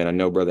time span. I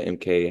know Brother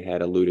MK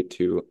had alluded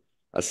to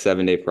a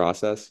 7-day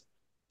process.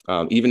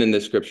 Even in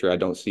this scripture, I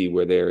don't see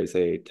where there is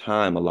a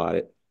time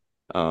allotted.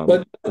 But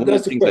one of the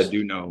things I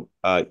do know,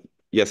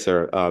 yes,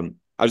 sir.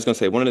 I was going to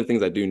say, one of the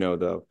things I do know,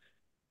 though,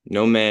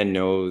 no man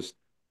knows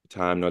the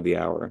time nor the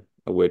hour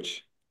at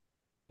which,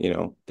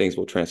 things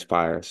will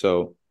transpire.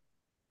 So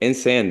in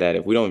saying that,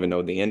 if we don't even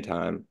know the end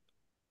time,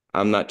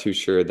 I'm not too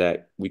sure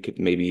that we could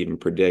maybe even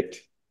predict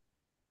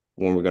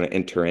when we're going to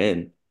enter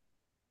in.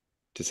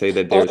 To say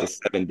that there's a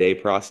 7-day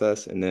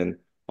process. And then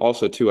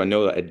also, too, I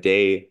know that a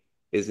day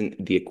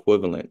isn't the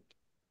equivalent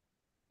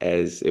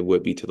as it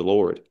would be to the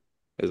Lord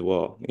as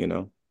well,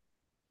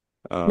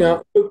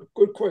 Now,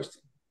 good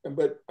question.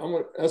 But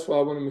that's why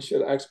I wanted Michelle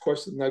to ask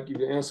questions and not give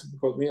you the answer,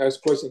 because when you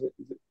ask questions,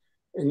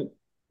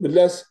 but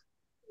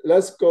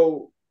let's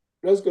go,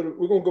 we're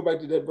going to go back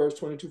to that verse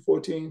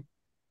 22:14.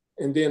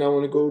 And then I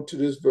want to go to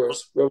this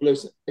verse,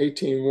 Revelation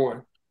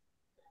 18:1.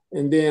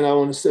 And then I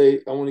want to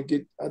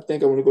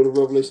go to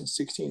Revelation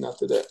 16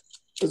 after that.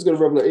 Let's go to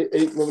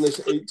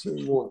Revelation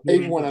 18:1.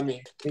 8:1, I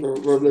mean.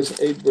 Revelation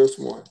 8, verse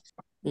 1.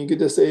 And you get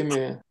to say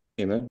amen.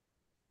 Amen.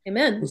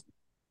 Amen.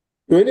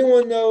 Do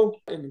anyone know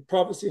in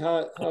prophecy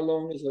how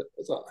long is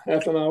it's a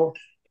half an hour?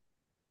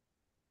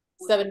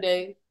 7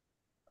 days.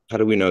 How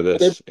do we know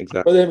this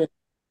exactly? Brother,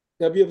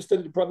 have you ever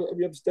studied the prophet? Have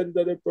you ever studied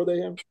that,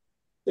 Brother Ham?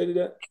 Studied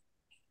that?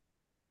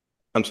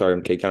 I'm sorry,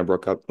 MK kind of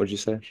broke up. What did you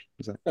say?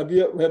 Have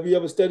you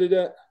ever studied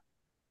that?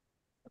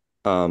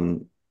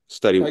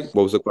 What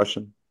was the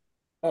question?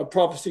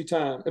 Prophecy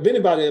time. If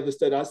anybody ever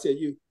studied, I said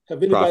you.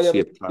 Have anybody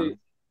ever studied,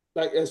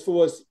 like, as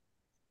far as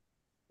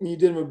when you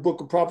did a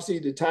book of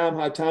prophecy,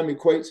 how time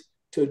equates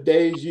to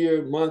days,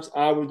 year, months,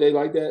 hours, day,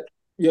 like that?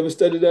 You ever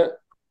studied that?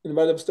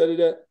 Anybody ever studied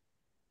that?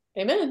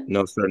 Amen.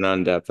 No, sir, not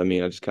in depth. I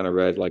mean, I just kind of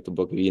read like the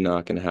book of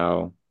Enoch and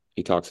how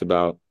he talks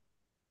about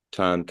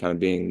time kind of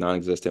being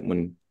non-existent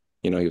when,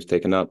 he was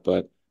taken up.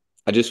 But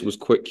I just was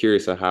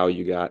curious of how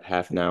you got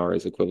half an hour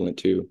is equivalent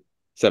to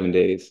 7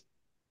 days.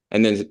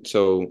 And then,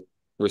 so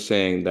we're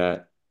saying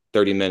that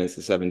 30 minutes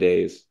is 7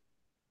 days,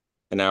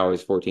 an hour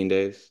is 14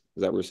 days. Is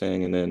that what we're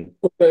saying? And then,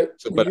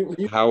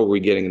 how are we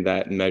getting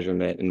that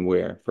measurement and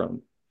where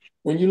from?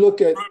 When you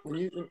look at,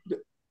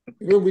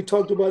 remember we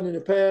talked about in the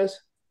past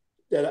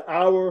that an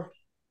hour,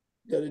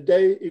 that a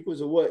day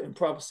equals a what in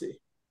prophecy?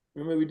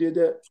 Remember we did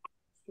that?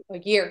 A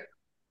year.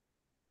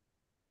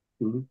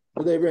 Mm-hmm.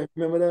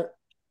 Remember that?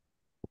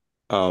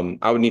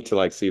 I would need to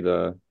like see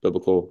the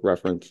biblical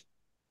reference.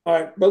 All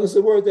right, brothers,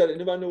 where is that?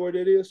 Anybody know where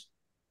that is?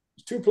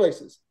 It's two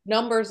places.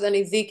 Numbers and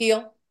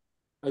Ezekiel.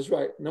 That's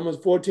right. Numbers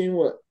 14,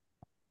 what?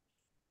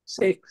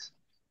 6.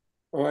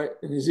 All right.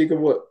 And Ezekiel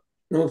what?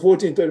 Number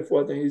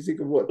 14:34, I think.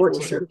 Ezekiel what?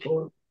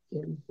 14:34.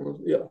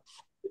 Yeah.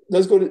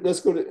 Let's go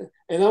to,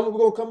 and I'm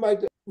going to come back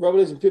to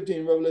Revelation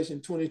 15,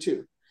 Revelation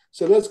 22.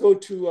 So let's go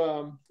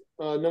to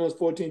Numbers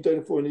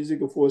 14:34 and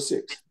Ezekiel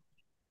 4:6.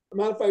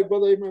 Matter of fact,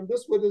 Brother Abraham,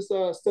 this is where this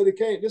study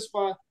came. This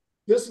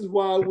is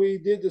why we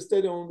did the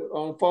study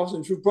on false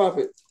and true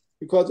prophet,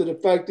 because of the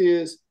fact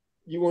is,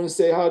 you want to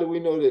say, how do we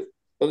know that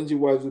Ellen G.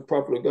 White was a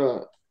prophet of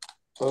God?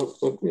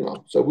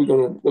 So we're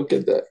going to look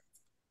at that.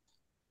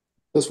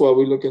 That's why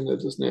we're looking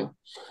at this now.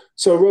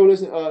 So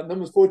Revelation,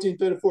 Numbers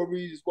 14:34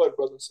 reads what,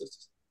 brothers and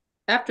sisters?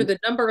 After the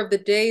number of the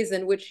days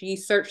in which ye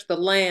search the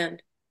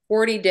land,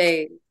 40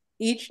 days,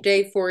 each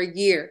day for a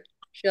year,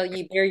 shall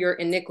ye bear your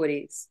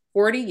iniquities.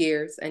 40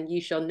 years, and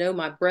ye shall know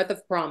my breath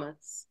of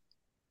promise.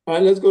 All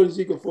right, let's go to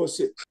Ezekiel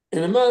 4:6.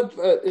 And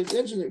it's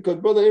interesting because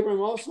Brother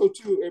Abraham also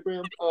too,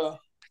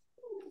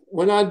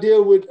 when I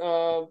deal with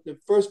the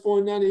first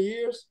 490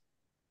 years,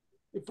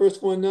 the first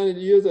 490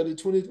 years of the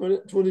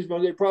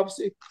 2020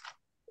 prophecy,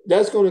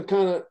 that's going to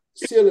kind of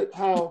seal it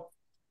how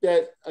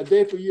that a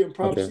day for year in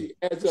prophecy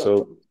adds up.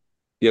 So,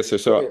 yes, sir.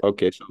 So,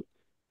 okay. So,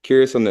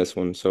 curious on this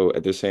one. So,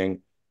 they're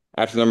saying,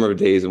 after the number of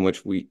days in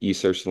which ye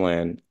search the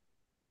land,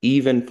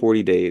 even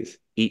 40 days,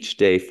 each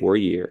day for a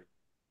year,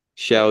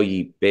 shall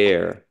ye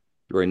bear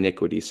your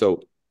iniquity.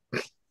 So,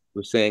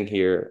 we're saying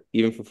here,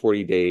 even for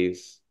 40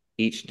 days,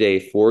 each day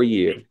for a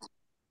year.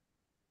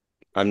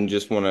 I'm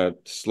just want to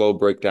slow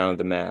break down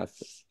the math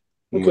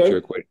in what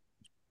you're equating.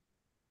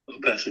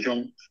 Pastor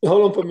Jones.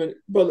 Hold on for a minute.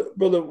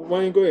 Brother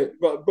Wayne, go ahead.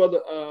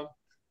 Brother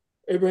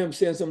Abraham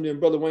saying something, and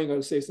Brother Wayne got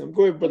to say something.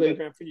 Go ahead, Brother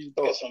Abraham, finish your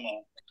thoughts. Some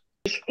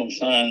physical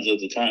signs of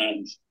the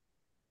times,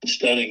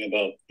 studying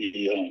about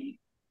the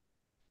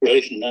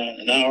relation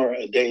an hour,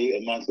 a day,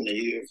 a month, and a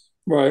year.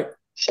 Right.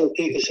 So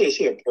it says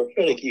here,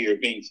 prophetic year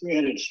being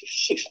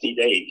 360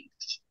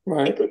 days.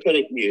 Right. A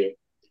prophetic year,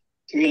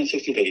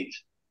 360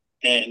 days.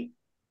 And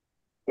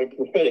a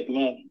prophetic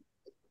month,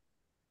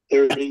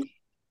 30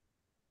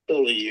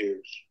 solar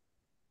years.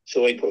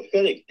 So a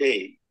prophetic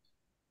day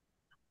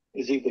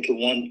is equal to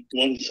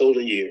one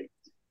solar year.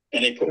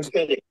 And a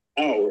prophetic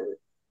hour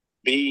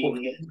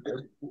being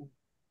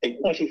a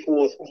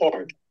 24th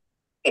part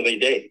of a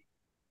day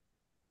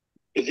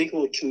is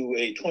equal to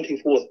a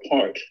 24th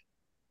part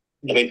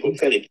of a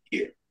prophetic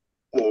year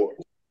for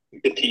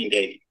 15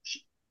 days.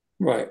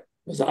 Right.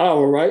 It's an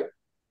hour, right?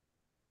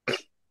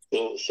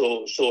 So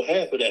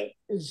half of that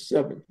is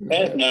 7.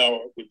 Half an hour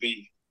would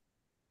be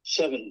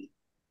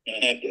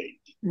 7.5 days.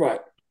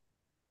 Right.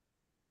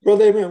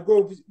 Brother Abraham,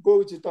 go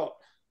with your thought.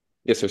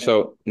 Yes, sir.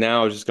 So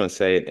now I was just going to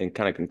say it and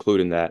kind of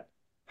concluding that,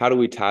 how do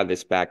we tie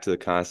this back to the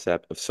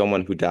concept of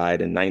someone who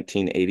died in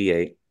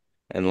 1988?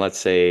 And let's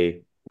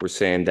say we're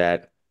saying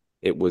that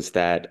it was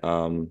that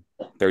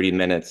 30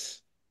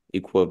 minutes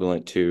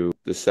equivalent to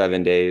the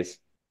 7 days.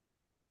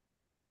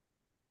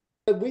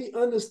 We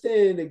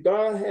understand that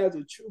God has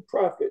a true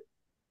prophet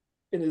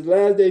in his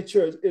last day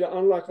church. It'll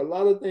unlock a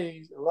lot of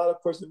things, a lot of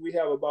questions we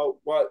have about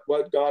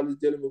what God is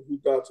dealing with, who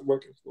God's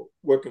working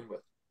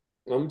with.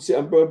 And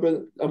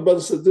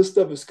brother says this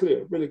stuff is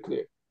clear, really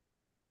clear,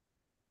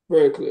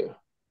 very clear.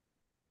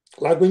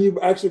 Like when you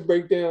actually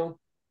break down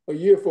a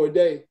year for a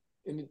day,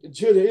 and the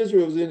children of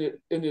Israel was in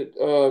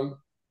the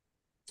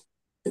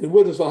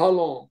wilderness for how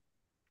long?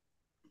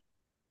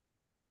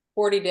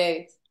 40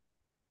 days.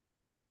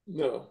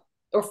 No.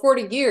 Or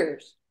 40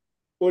 years.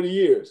 40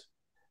 years.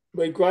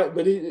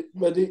 But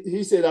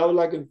he said, I would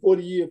like in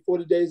 40 years,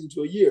 40 days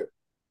into a year.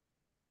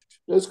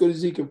 Let's go to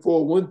Ezekiel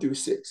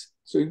 4:1-6.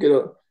 So you get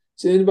a.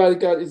 So anybody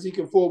got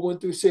Ezekiel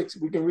 4:1-6?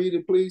 We can read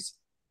it, please.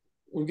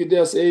 When we get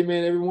there, say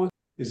amen, everyone.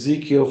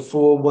 Ezekiel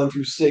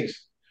 4:1-6.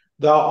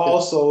 Thou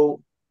also,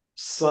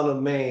 son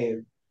of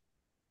man,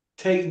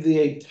 take thee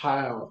a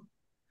tile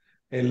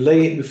and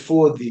lay it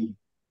before thee,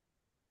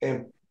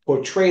 and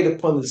portray it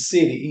upon the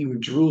city,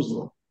 even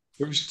Jerusalem.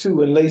 Verse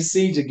 2, and lay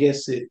siege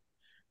against it,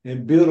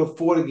 and build a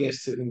fort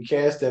against it, and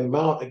cast a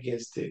mount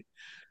against it.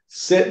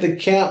 Set the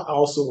camp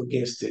also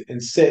against it,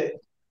 and set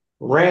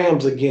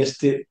rams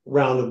against it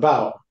round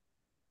about.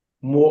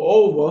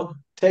 Moreover,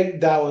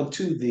 take thou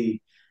unto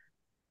thee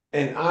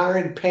an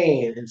iron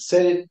pan, and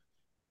set it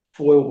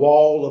for a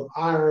wall of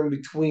iron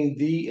between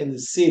thee and the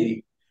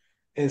city,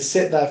 and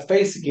set thy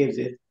face against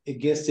it,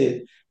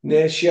 and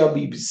it shall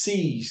be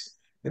besieged,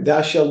 and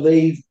thou shalt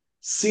lay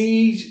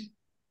siege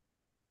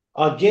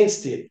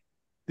against it.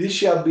 This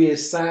shall be a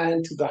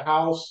sign to the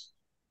house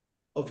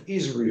of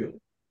Israel.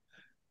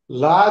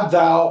 Lie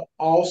thou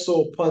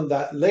also upon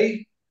thy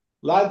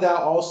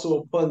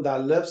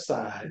left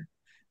side,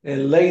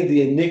 and lay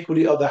the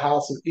iniquity of the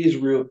house of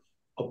Israel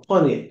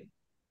upon it,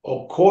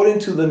 according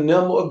to the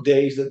number of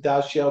days that thou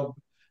shalt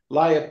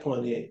lie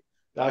upon it,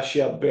 thou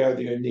shalt bear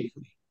their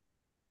iniquity.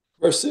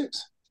 Verse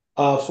 6.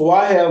 For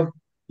I have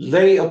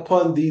laid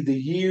upon thee the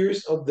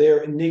years of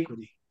their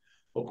iniquity,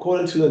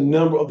 according to the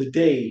number of the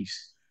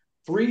days,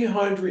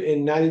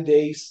 390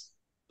 days,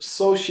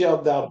 so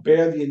shalt thou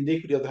bear the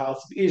iniquity of the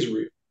house of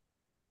Israel.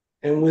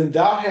 And when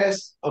thou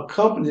hast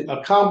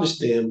accomplished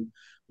them,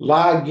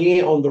 lie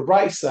again on the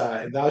right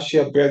side, and thou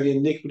shalt bear the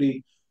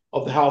iniquity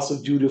of the house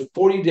of Judah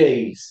 40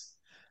 days.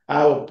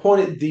 I have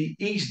appointed thee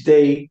each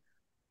day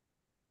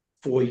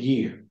for a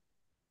year.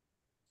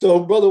 So,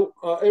 brother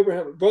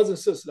Abraham, brothers and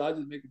sisters, I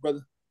just make it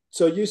brother.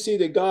 So you see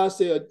that God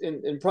said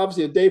in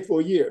prophecy a day for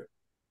a year.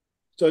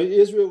 So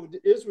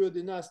Israel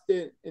did not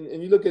stay,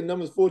 and you look at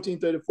Numbers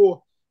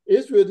 14:34,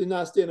 Israel did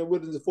not stay in the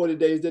wilderness 40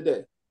 days a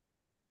day.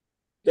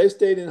 They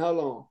stayed in how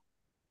long?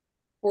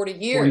 40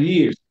 years. 40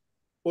 years.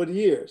 40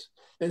 years.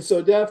 And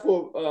so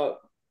therefore,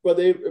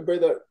 brother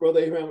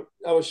Abraham,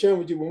 I was sharing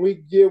with you, when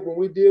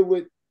we deal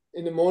with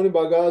in the morning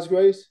by God's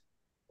grace,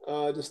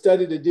 the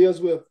study that deals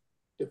with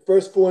the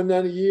first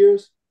 490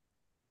 years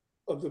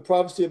of the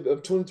prophecy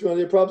of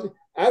 2300 prophecy.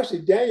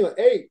 Actually, Daniel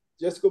 8,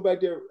 just go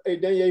back there,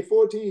 Daniel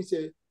 8:14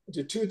 said,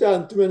 to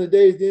 2,300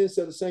 days, then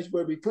shall the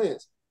sanctuary be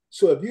cleansed.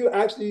 So if you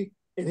actually,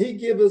 and he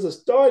gives us a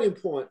starting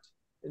point,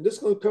 and this is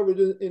going to cover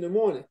it in the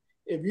morning.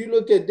 If you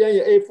look at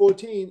Daniel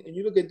 8:14 and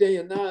you look at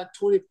Daniel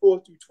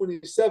 9:24 through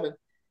 27,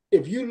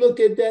 if you look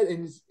at that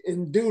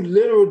and do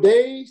literal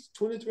days,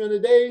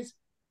 2,300 days,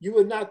 you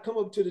would not come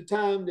up to the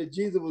time that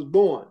Jesus was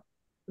born,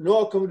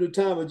 nor come to the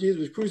time when Jesus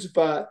was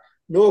crucified,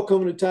 nor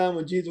come to the time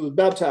when Jesus was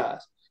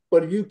baptized.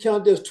 But if you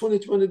count those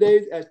 2,300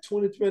 days as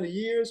 2,300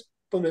 years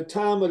from the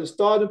time of the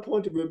starting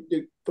point,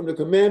 from the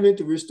commandment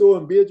to restore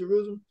and build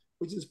Jerusalem,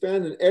 which is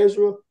found in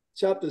Ezra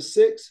chapter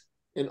 6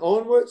 and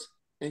onwards,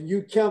 and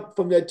you count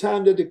from that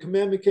time that the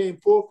commandment came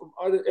forth from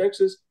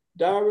Artaxerxes,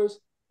 Darius,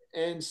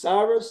 and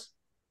Cyprus,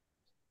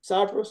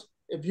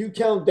 if you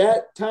count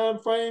that time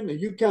frame and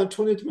you count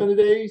 2,300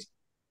 days,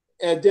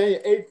 as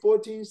Daniel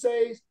 8:14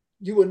 says,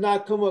 you will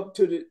not come up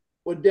to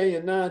what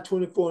Daniel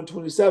 9:24 and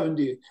 27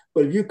 did.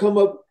 But if you come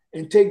up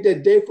and take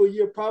that day for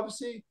year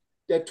prophecy,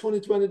 that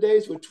 2,300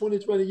 days for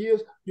 2,300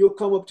 years, you'll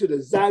come up to the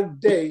exact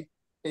day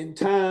and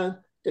time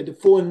that the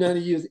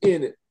 490 years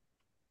ended.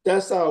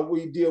 That's how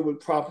we deal with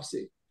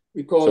prophecy.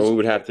 Because so we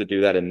would have to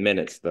do that in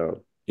minutes,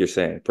 though. You're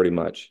saying pretty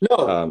much.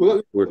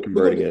 No, we're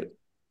converting it.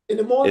 In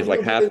the morning, if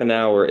like half an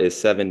hour is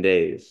 7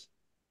 days,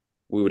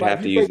 we would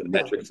have to use the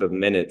metrics of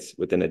minutes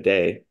within a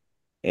day,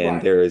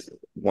 and there is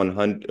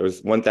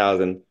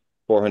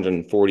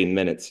 1,440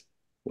 minutes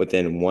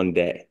within one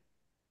day.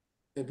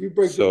 If you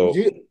break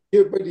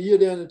the year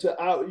down into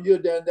hour, year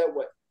down that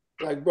way,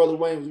 like Brother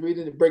Wayne was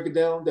reading it, break it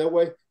down that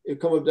way, it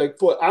come up like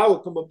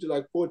come up to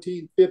like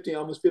 14, 15,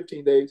 almost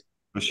 15 days.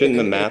 Shouldn't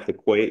the math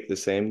equate the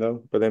same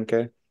though for the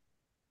MK?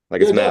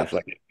 Like it's math,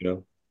 like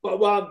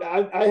Well,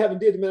 I haven't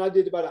did the minute. I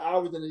did about an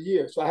hour in a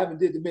year, so I haven't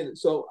did the minute.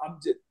 So I'm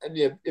just, I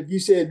mean, if you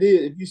said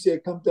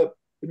comes up,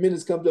 the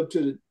minutes comes up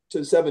to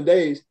the 7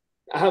 days.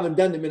 I haven't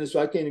done the minutes, so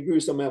I can't agree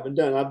with something I haven't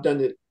done. I've done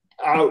the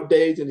hour,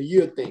 days, and a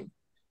year thing.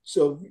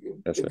 So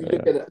if you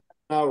look at an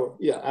hour,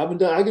 I haven't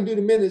done. I can do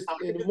the minutes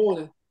in the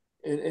morning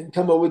and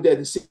come up with that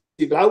and see.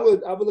 But I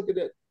would look at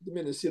that the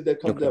minutes, see if that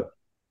comes up.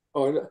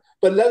 Or,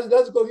 but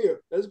let's go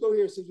here. Let's go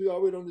here since we're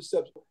already on the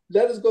subject.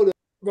 Let us go to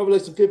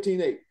Revelation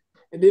 15:8.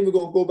 And then we're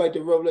going to go back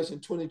to Revelation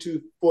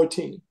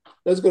 22:14.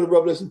 Let's go to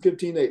Revelation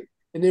 15:8.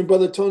 And then,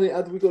 Brother Tony,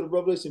 after we go to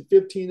Revelation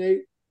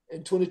 15:8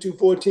 and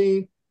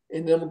 22:14,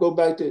 and then we'll go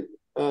back to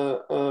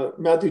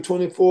Matthew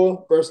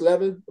 24, verse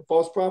 11, the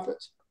false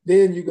prophets.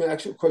 Then you can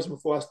ask your question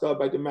before I start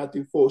back to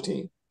Matthew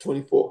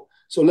 14:24.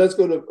 So let's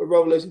go to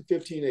Revelation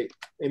 15:8.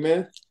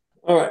 Amen.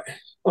 All right.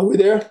 Are we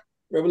there?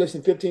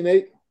 Revelation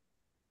 15:8.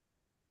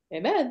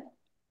 Amen.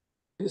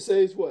 It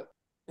says what?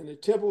 And the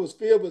temple was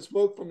filled with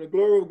smoke from the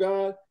glory of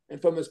God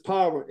and from his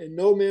power, and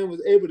no man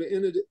was able to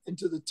enter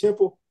into the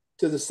temple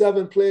till the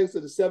 7 plagues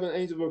of the 7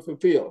 angels were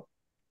fulfilled.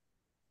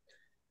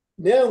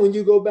 Now, when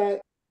you go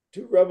back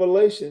to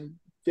Revelation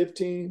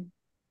 15:7,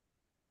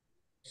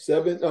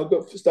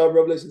 start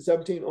Revelation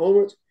 17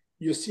 onwards,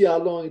 you'll see how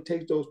long it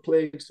takes those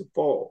plagues to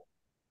fall.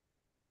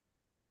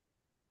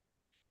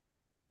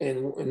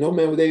 And no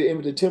man was able to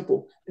enter the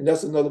temple, and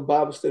that's another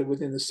Bible study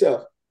within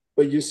itself.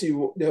 But you see,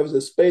 there was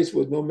a space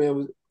where no man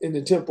was in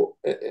the temple,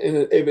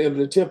 able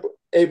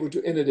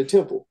to enter the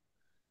temple.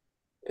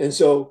 And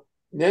so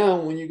now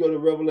when you go to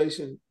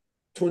Revelation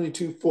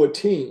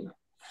 22:14,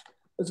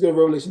 let's go to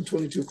Revelation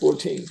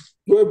 22:14.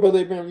 Go ahead, Brother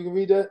Abraham, you can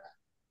read that?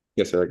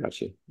 Yes, sir, I got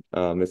you.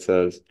 It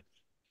says,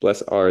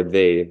 blessed are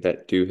they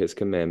that do his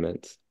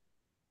commandments,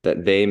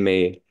 that they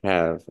may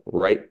have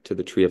right to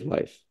the tree of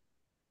life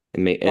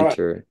and may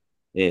enter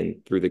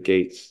in through the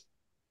gates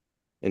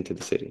into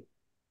the city.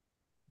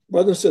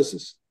 Brothers and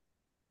sisters,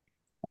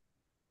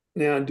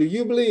 now, do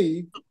you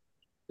believe,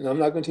 and I'm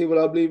not going to tell you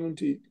what I believe in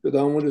to you because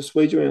I don't want to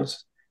sway your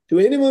answers. Do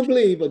anyone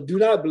believe or do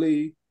not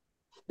believe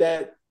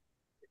that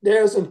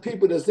there are some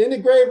people that's in the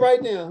grave right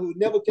now who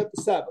never kept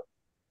the Sabbath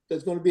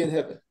that's going to be in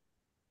heaven?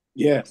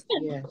 Yes.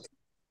 Yes.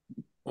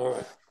 All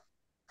right.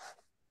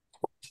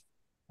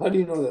 How do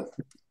you know that?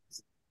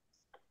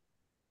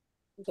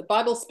 The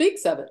Bible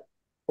speaks of it.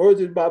 Where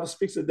does the Bible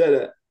speaks of that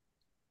at?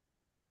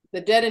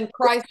 The dead in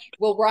Christ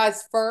will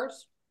rise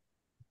first.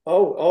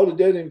 All the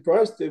dead in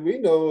Christ that we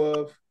know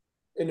of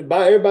in the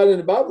Bible, everybody in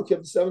the Bible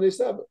kept the 7-day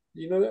Sabbath.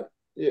 You know that?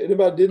 Yeah,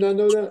 anybody did not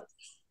know that?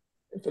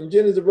 From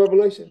Genesis to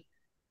Revelation,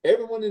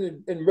 everyone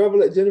in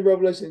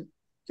Revelation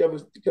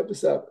kept the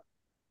Sabbath.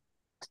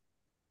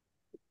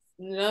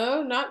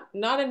 No,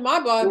 not in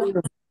my Bible.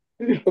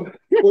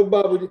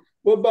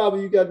 What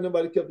Bible you got?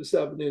 Nobody kept the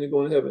Sabbath and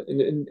going to heaven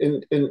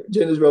in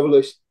Genesis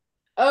Revelation.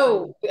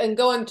 Oh, and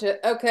going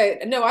to okay.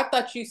 No, I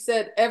thought you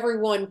said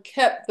everyone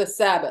kept the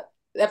Sabbath.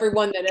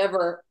 Everyone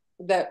that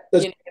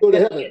go to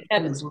heaven.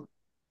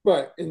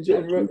 Right in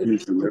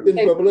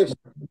Revelation.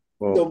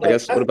 Well, so, I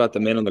guess what about the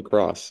man on the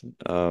cross?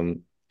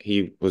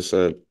 He was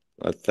a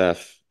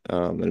theft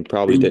and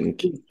probably didn't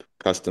keep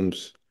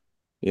customs,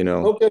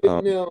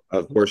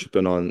 of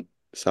worshiping on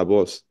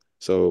Sabbath.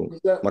 So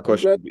my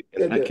question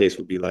in that case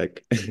would be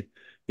like,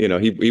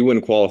 he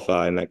wouldn't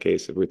qualify in that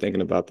case if we're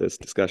thinking about this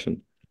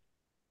discussion.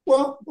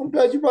 Well, I'm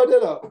glad you brought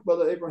that up,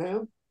 Brother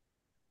Abraham.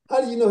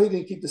 How do you know he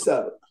didn't keep the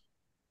Sabbath?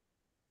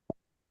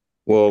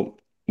 Well,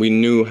 we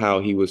knew how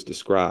he was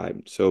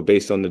described. So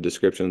based on the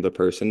description of the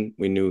person,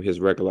 we knew his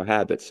regular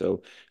habits.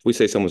 So if we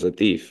say someone's a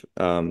thief,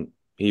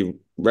 he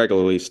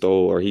regularly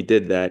stole or he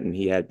did that and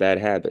he had bad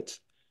habits.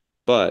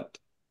 But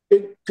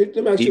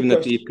even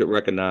the thief could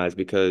recognize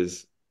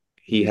because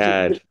he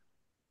had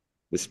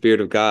the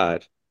Spirit of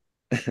God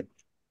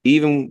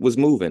even was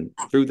moving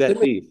through that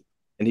thief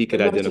and he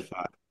could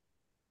identify.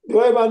 Do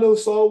everybody know who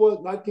Saul was?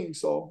 Not King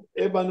Saul.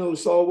 Everybody know who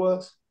Saul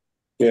was?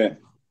 Yeah.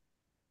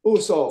 Who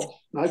was Saul?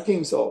 Not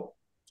King Saul.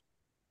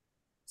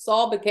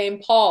 Saul became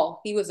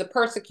Paul. He was a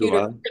persecutor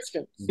of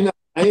Christians.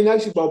 I ain't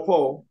actually about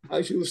Paul.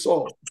 Actually, it was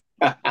Saul.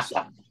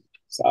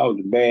 Saul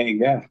was a bad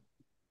guy.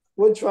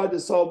 What tribe did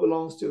Saul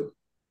belongs to?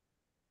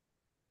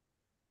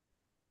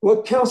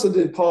 What council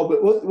did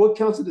what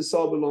council did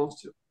Saul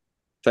belongs to?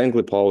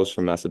 Technically, Paul was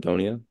from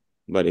Macedonia,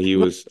 but he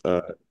was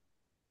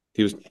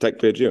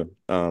technically a Jew.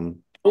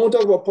 I won't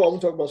talk about Paul. I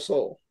want to talk about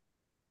Saul.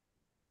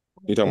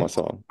 You're talking about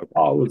Saul.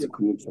 Paul was a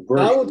controversial.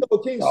 I won't talk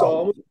about King Saul.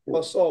 I want to talk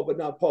about Saul, but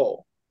not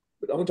Paul.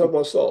 But I'm going to talk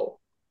about Saul.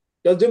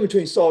 There's a difference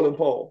between Saul and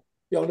Paul.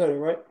 Y'all know that,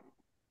 right?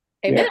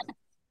 Amen. Yeah.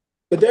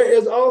 But there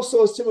is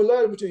also a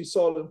similarity between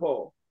Saul and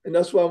Paul, and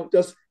that's why and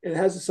it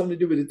has something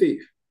to do with the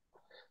thief.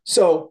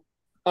 So,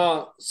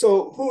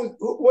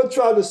 what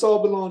tribe does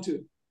Saul belong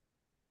to?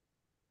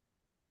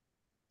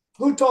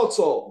 Who taught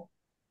Saul?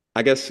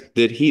 I guess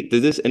did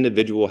this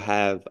individual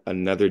have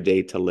another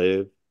day to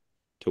live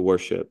to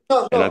worship?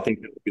 No. And I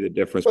think that would be the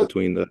difference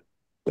between the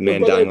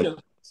man dying.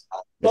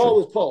 Saul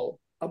was Paul,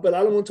 but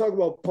I don't want to talk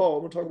about Paul.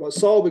 I'm going to talk about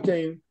Saul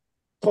became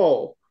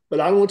Paul, but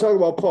I don't want to talk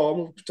about Paul. I'm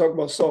going to talk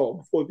about Saul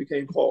before he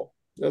became Paul.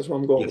 That's where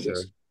I'm going with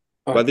this.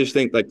 But I just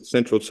think like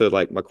central to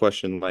like my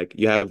question, like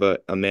you have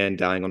a man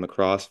dying on the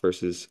cross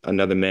versus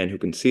another man who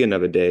can see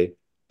another day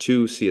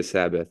to see a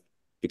Sabbath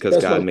because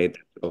God made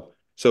that.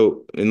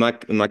 So in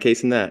my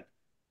case in that,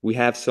 we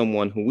have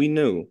someone who we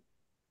knew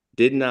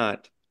did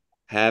not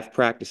have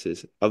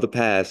practices of the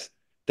past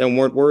that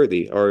weren't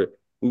worthy or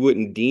we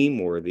wouldn't deem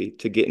worthy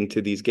to get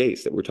into these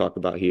gates that we're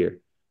talking about here.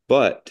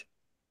 But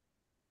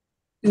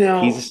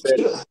now he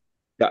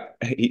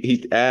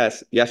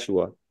asked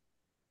Yeshua,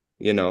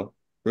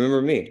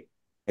 remember me.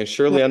 And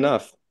surely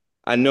enough,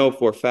 I know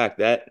for a fact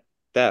that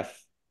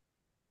theft,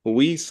 who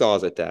we saw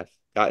as a theft,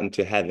 got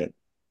into heaven.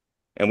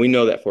 And we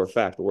know that for a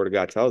fact. The word of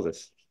God tells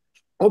us.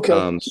 Okay.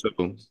 All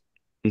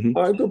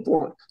right, good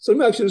point. So let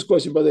me ask you this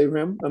question, Brother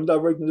Abraham. I'm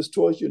directing this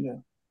towards you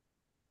now.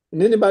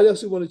 And anybody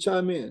else who want to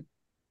chime in?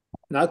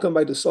 And I'll come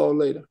back to Saul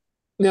later.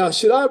 Now,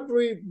 should I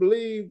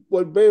believe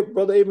what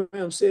Brother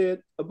Abraham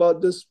said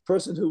about this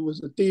person who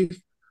was a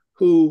thief,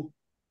 who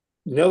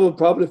never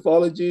probably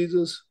followed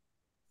Jesus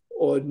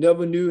or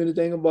never knew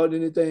anything about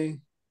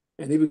anything,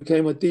 and he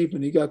became a thief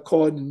and he got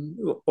caught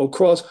or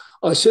crossed?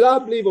 Or should I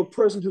believe a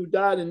person who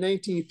died in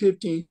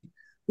 1915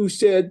 who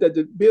said that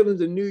the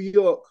buildings in New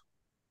York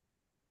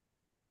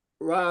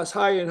rise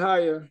higher and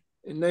higher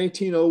in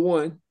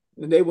 1901,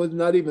 and they was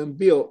not even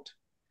built,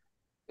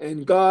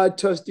 and God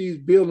touched these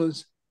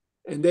buildings,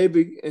 and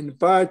the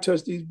fire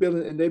touched these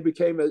buildings, and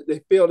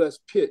they failed as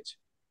pitch,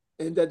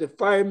 and that the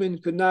firemen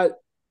could not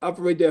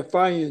operate their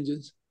fire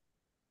engines,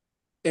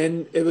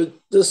 and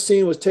this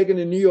scene was taken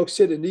in New York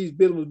City, and these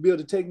buildings were built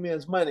to take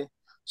men's money.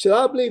 Should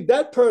I believe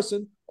that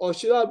person, or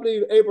should I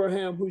believe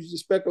Abraham, who's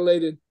just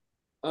speculating?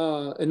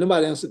 And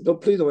nobody answered.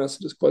 Please don't answer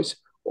this question.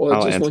 Or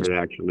I'll answer it,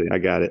 actually. I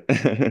got it.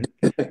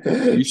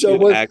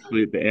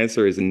 The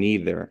answer is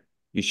neither.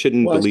 You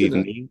shouldn't believe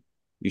me.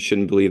 You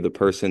shouldn't believe the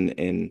person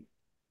in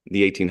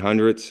the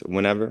 1800s,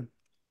 whenever.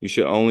 You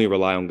should only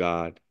rely on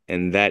God.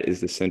 And that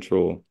is the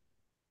central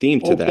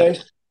theme to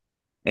that.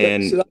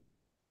 And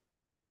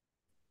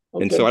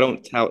so I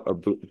don't tout or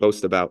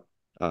boast about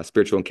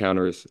spiritual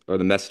encounters or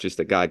the messages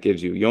that God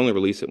gives you. You only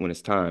release it when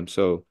it's time.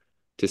 So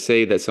to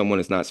say that someone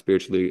is not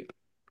spiritually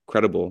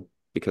credible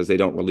because they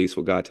don't release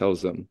what God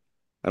tells them,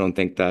 I don't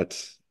think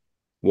that's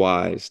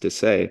wise to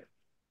say.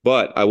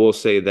 But I will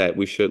say that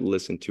we should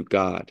listen to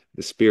God,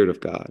 the Spirit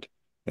of God,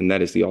 and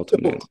that is the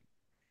ultimate answer.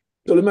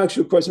 So let me ask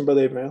you a question,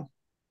 Brother Abraham.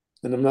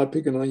 And I'm not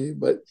picking on you,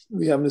 but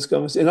we having this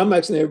conversation. And I'm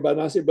asking everybody,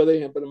 and I say Brother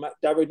Abraham, but I'm not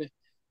directing.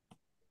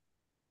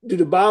 Do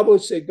the Bible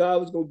say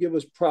God was going to give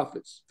us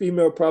prophets,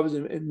 female prophets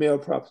and male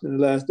prophets in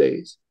the last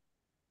days?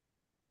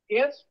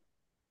 Yes.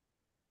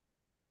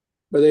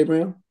 Brother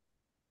Abraham?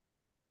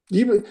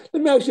 Let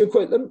me ask you a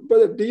question.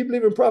 Brother, do you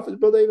believe in prophets,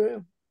 Brother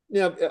Abraham?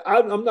 Now,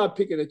 I'm not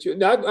picking at you.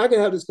 Now, I can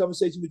have this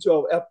conversation with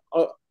you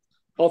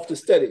off the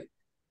study,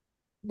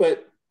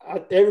 but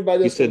everybody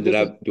You else. said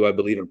do I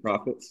believe in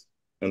prophets?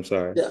 I'm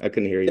sorry, yeah, I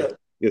couldn't hear you. Yeah.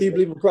 Yes, do you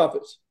believe in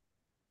prophets?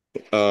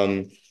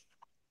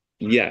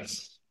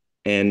 Yes.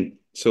 And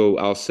so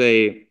I'll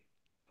say,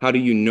 how do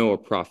you know a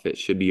prophet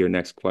should be your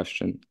next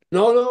question.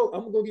 No,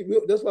 I'm going to get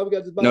real. That's why we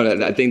got this Bible.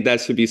 No, I think that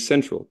should be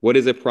central. What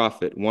is a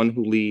prophet? One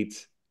who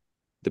leads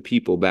the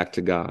people back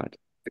to God.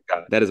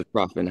 That is a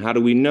prophet. And how do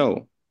we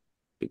know?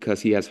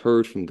 Because he has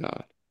heard from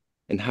God.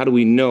 And how do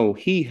we know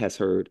he has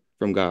heard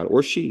from God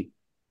or she?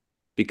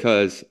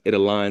 Because it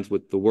aligns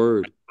with the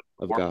word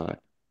of God.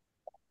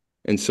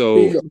 And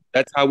so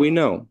that's how we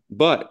know.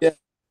 But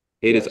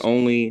it is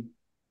only,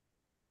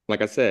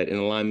 like I said, in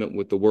alignment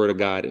with the word of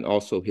God and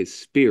also his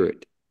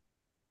spirit.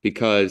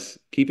 Because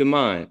keep in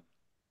mind,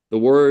 the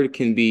word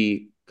can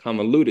be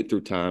convoluted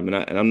through time. And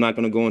I'm not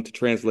going to go into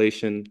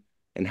translation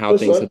and how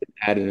things have been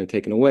added and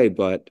taken away.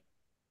 But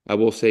I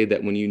will say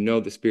that when you know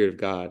the spirit of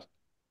God,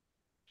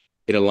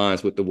 it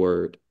aligns with the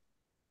word.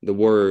 The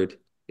word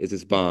is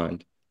its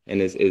bond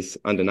and is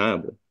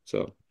undeniable.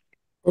 So.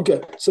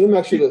 Okay, so let me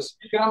ask you this.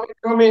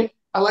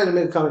 I'd like to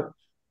make a comment.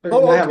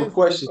 I have a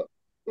question.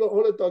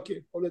 Hold that thought,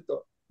 Ken. Hold that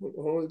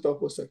thought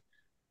for a second.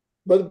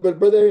 But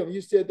Brother Abraham,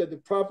 you said that the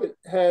prophet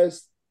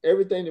has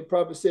everything the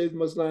prophet says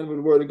must line with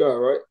the word of God,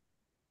 right?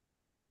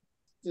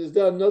 Is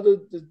that another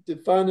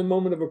defining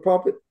moment of a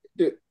prophet?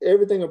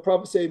 Everything a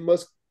prophet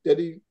that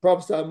he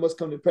prophesied must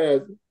come to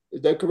pass.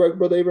 Is that correct,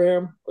 Brother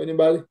Abraham?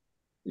 Anybody?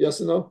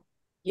 Yes or no?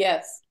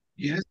 Yes.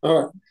 Yes.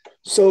 All right.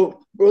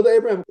 So, Brother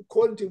Abraham,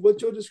 according to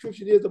what your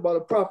description is about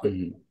a prophet,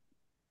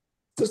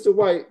 Sister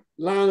White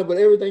line up with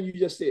everything you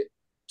just said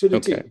to the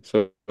T.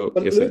 So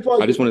yes, sir.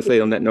 I just want to say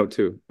on that note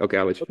too. Okay,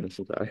 I'll let you finish.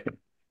 I'm sorry.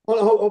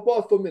 Hold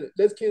on for a minute.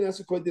 Let's Ken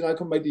answer a question, then I'll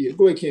come back to you.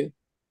 Go ahead, Ken.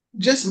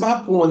 Just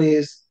my point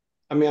is,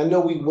 I mean, I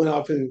know we went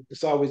off and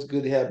it's always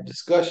good to have a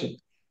discussion,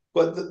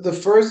 but the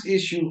first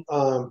issue,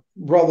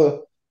 Brother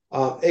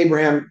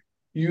Abraham,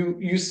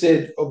 you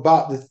said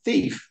about the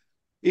thief.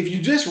 If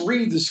you just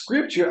read the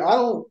scripture,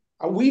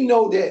 we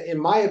know that in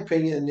my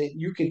opinion, that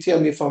you can tell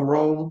me if I'm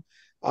wrong,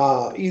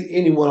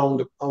 anyone on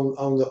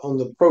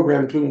the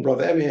program, including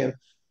Brother Abraham,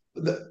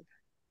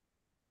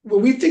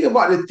 when we think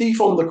about the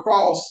thief on the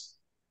cross,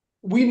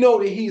 we know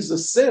that he's a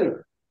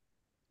sinner.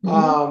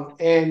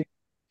 And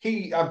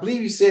I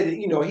believe he said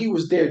that, he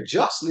was there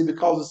justly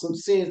because of some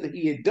sins that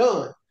he had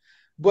done.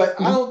 But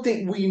I don't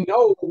think we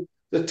know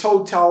the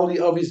totality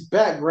of his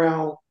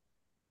background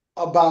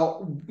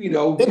about,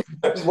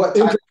 what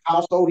type of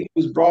household he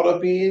was brought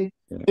up in,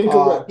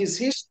 his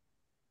history.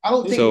 I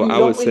don't think we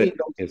know any of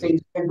those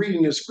things from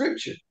reading the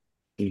scripture.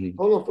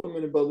 Hold on for a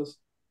minute, brothers.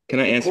 Can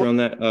I answer on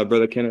that,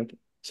 Brother Kenneth?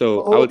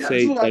 So I would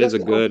say that is a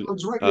good,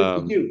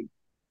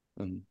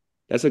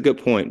 that's a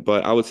good point,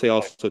 but I would say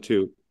also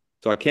too,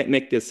 so I can't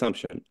make the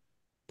assumption,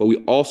 but we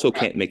also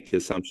can't make the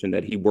assumption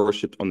that he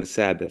worshiped on the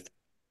Sabbath.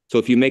 So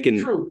if you make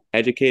an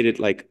educated,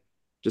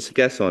 just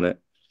guess on it,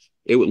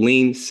 it would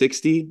lean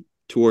 60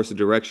 towards the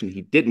direction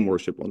he didn't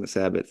worship on the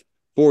Sabbath,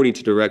 40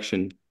 to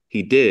direction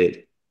he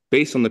did,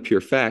 based on the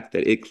pure fact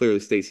that it clearly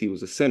states he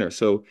was a sinner.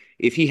 So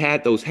if he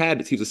had those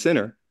habits, he's a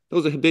sinner.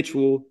 Those are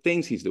habitual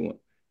things he's doing.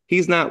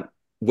 He's not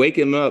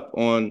waking up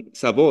on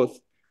Sabbath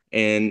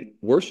and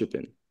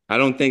worshiping. I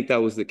don't think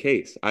that was the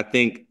case. I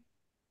think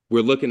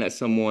we're looking at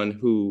someone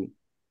who,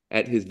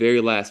 at his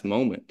very last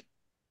moment,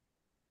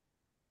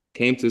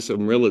 came to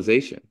some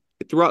realization.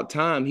 Throughout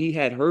time, he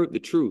had heard the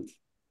truth,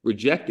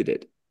 rejected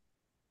it,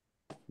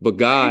 but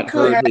God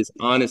heard his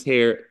honest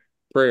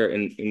prayer,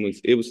 and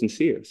it was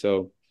sincere.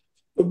 So,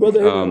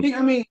 Brother,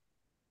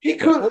 he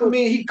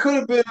could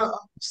have been a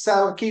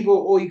Sabbath keeper,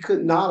 or he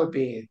could not have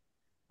been.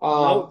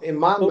 In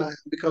my mind,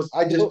 because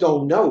I just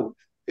don't know.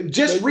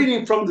 Just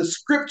reading from the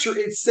scripture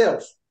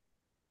itself,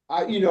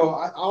 I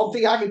don't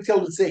think I can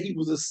tell to say he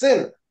was a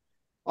sinner.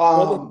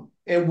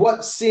 And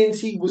what sins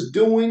he was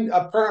doing,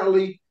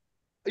 apparently,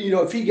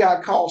 if he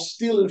got caught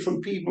stealing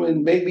from people,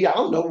 and maybe, I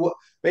don't know what,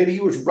 maybe he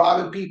was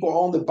robbing people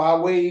on the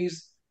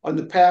byways, on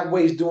the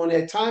pathways during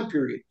that time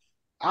period.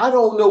 I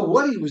don't know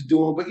what he was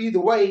doing, but either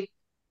way,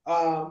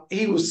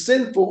 he was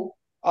sinful.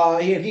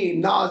 He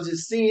acknowledged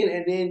his sin,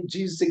 and then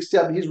Jesus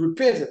accepted his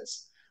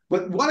repentance.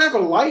 But whatever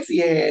life he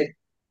had,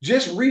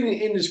 just reading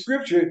in the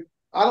scripture,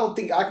 I don't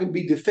think I can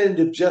be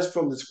definitive just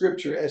from the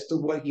scripture as to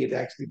what he had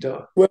actually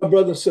done. Well,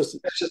 brothers and sisters,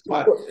 that's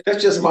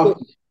just my.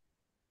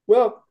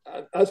 Well,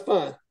 that's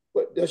fine,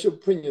 but that's your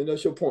opinion.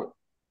 That's your point.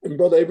 And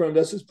Brother Abraham,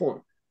 that's his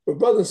point. But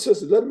brothers and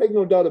sisters, let me make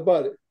no doubt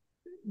about it.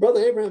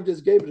 Brother Abraham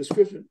just gave a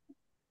description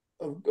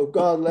of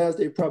God's last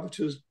day prophet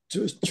to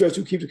his church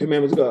who keep the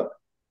commandments of God.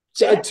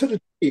 So to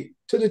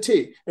the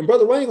T. And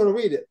Brother Wayne going to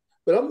read it.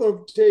 But I'm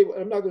going to tell you,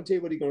 I'm not going to tell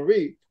you what he's going to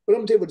read, but I'm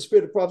going to tell you what the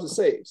spirit of prophecy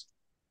says.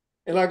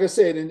 And like I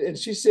said, and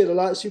she said a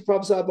lot, she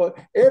prophesied about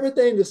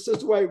everything that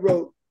Sister White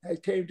wrote has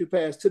came to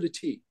pass to the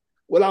T,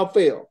 without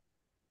fail.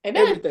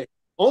 Amen. Everything.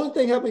 Only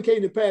thing haven't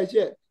came to pass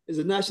yet is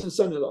the national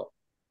son-in-law.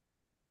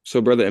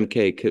 So, Brother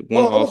MK, could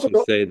one also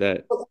say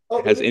that,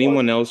 has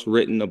anyone else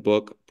written a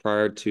book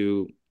prior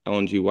to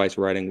Ellen G. White's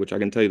writing, which I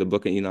can tell you the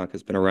Book of Enoch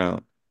has been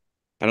around?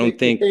 I don't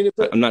think,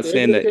 I'm not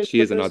saying that she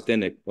isn't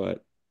authentic,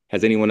 but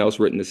has anyone else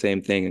written the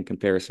same thing in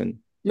comparison?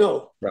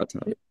 No. Throughout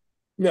time?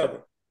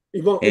 Never.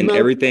 And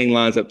everything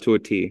lines up to a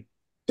T.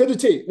 To the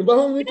T. But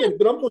I'm going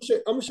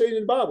to show you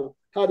in the Bible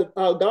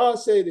how God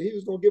said that he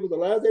was going to give us the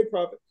last day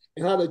prophet,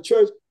 and how the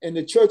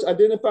church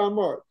identified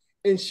Mark.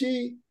 And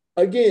she,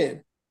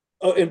 again,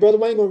 and Brother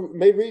Wayne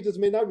may read this,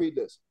 may not read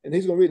this, and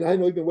he's going to read it. I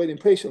know he's been waiting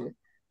patiently.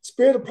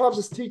 Spirit of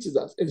prophecy teaches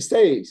us and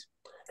says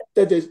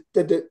that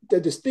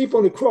the thief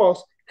on the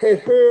cross had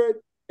heard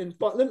and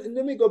fought.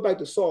 Let me go back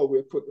to Saul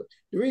real quickly.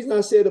 The reason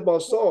I said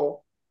about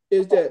Saul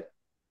is that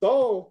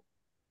Saul,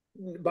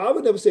 the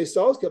Bible never says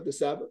Saul kept the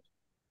Sabbath,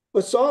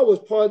 but Saul was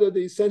part of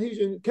the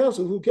Sanhedrin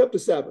council who kept the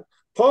Sabbath.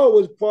 Paul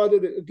was part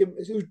of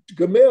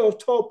Gamaliel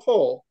taught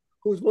Paul,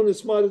 who's one of the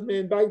smartest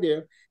men back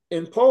there,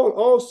 and Paul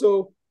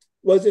also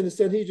was in the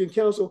Sanhedrin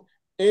council,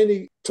 and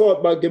he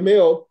taught by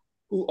Gamaliel,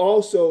 who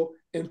also,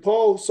 and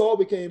Saul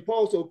became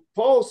Paul. So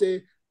Paul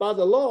said, by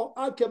the law,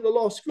 I kept the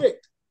law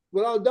strict,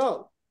 without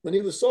doubt, when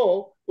he was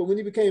Saul. But when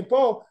he became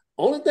Paul,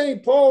 only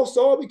thing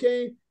Saul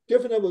became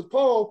different than was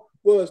Paul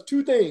was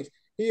two things.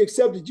 He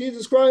accepted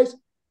Jesus Christ,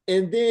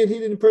 and then he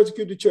didn't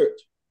persecute the church.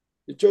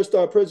 The church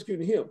started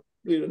persecuting him,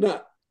 believe it or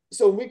not.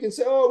 So we can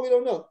say, oh, we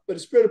don't know. But the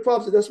spirit of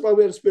prophecy, that's why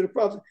we have the spirit of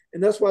prophecy.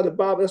 And that's why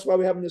that's why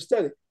we're having this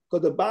study.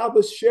 Because the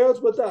Bible shares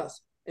with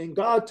us, and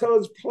God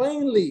tells us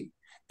plainly,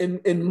 and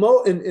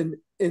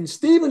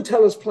Stephen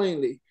tells us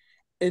plainly,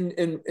 and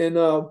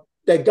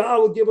that God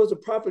will give us a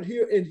prophet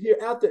here and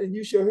hereafter, and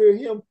you shall hear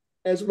him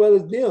as well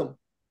as them.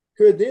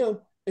 Hear them,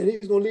 and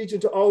he's going to lead you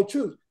into all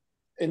truth.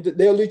 And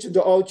they'll lead you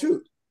into all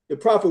truth. The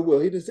prophet will.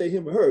 He didn't say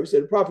him or her. He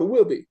said the prophet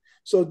will be.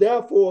 So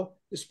therefore,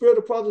 the spirit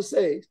of prophecy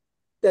says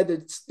that the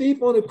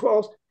thief on the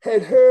cross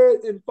had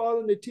heard and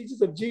followed the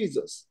teachings of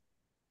Jesus.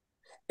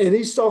 And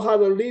he saw how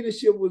the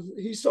leadership was,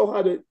 he saw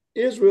how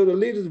Israel, the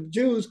leaders of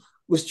Jews,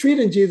 was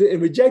treating Jesus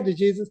and rejected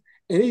Jesus.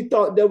 And he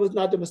thought that was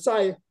not the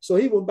Messiah. So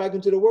he went back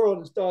into the world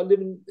and started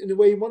living in the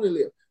way he wanted to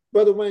live.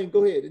 Brother Wayne,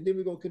 go ahead. And then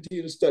we're going to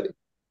continue to study.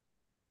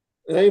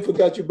 And I ain't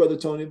forgot you, Brother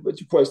Tony, but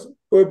your question.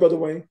 Go ahead, Brother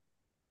Wayne.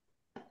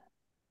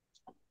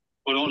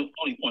 Well, the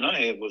only point I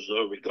had was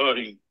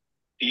regarding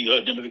the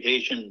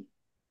identification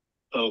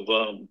of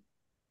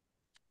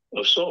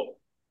Saul.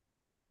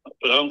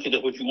 But I don't think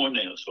that's what you want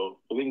now, so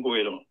we can go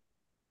ahead on.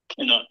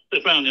 And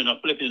it's found in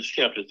Philippians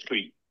chapter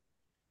 3.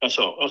 That's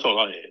all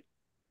I had.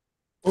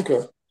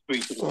 Okay.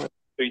 3:3.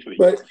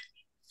 But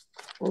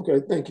okay,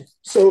 thank you.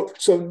 So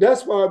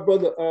that's why,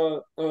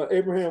 Brother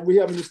Abraham, we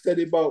having to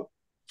study about,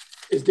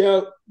 has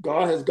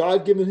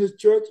God given his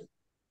church?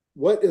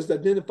 What is the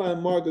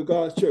identifying mark of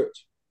God's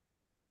church?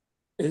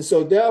 And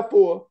so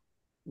therefore,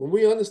 when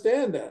we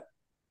understand that,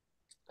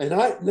 and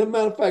as a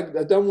matter of fact,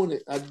 I don't want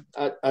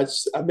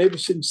to, I maybe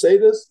shouldn't say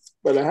this,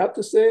 but I have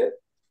to say it,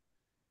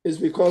 is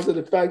because of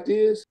the fact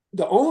is,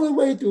 the only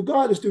way through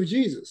God is through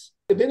Jesus.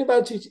 If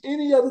anybody teach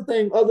any other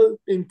thing other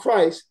than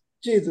Christ,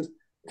 Jesus,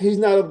 he's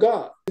not of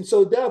God. And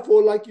so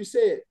therefore, like you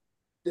said,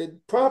 the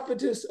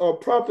prophetess or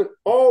prophet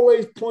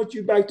always point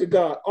you back to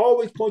God,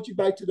 always point you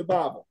back to the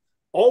Bible.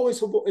 Always,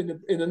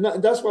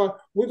 that's why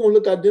we're going to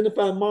look at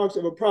identifying marks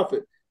of a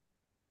prophet.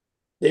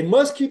 They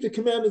must keep the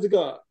commandments of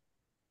God.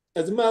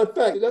 As a matter of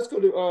fact, let's go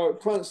to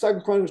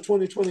 2 Chronicles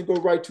 20:20, go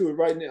right to it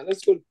right now.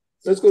 Let's go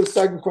to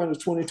 2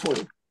 Chronicles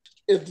 20:20.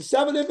 If the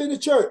Seventh in the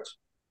church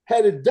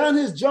had done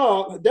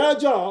their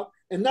job,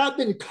 and not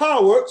been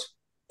cowards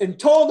and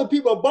told the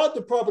people about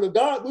the prophet of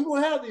God, we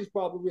won't have these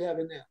problems we're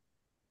having now.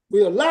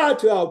 We are lied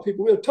to our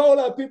people. We have told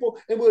our people,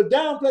 and we'll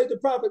downplay the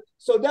prophet.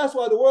 So that's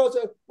why the world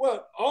said,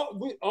 well,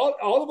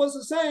 all of us are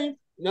the same.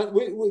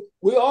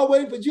 We're all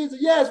waiting for Jesus.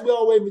 Yes, we're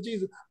all waiting for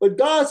Jesus. But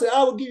God said,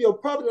 I will give you a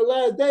prophet the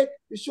last day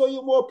to show you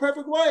a more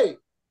perfect way.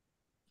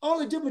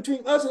 Only difference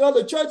between us and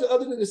other churches,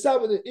 other than the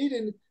Sabbath and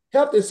eating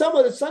healthy. Some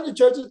of the Sunday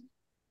churches,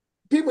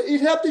 people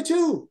eat healthy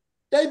too.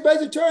 They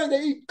vegetarian,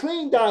 they eat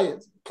clean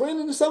diets,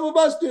 cleaner than some of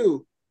us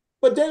do.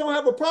 But they don't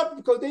have a prophet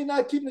because they're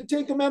not keeping the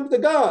 10 Commandments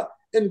of God.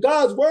 And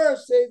God's word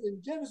says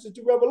in Genesis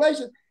to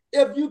Revelation,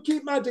 if you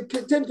keep my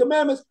 10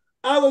 Commandments,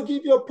 I will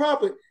give you a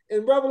prophet.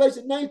 In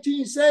Revelation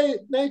 19:10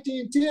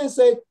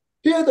 say,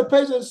 here's the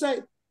place of the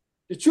saint.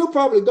 The true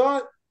prophet of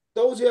God,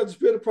 those who have the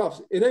spirit of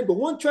prophecy. It ain't but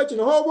one church in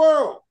the whole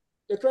world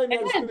that claim to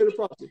have the spirit of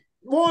prophecy.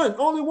 One,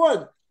 only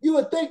one. You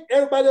would think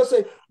everybody else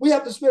say, we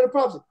have the spirit of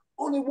prophecy.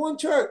 Only one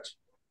church.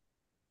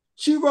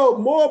 She wrote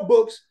more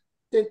books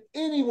than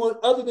anyone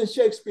other than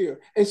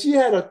Shakespeare. And she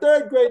had a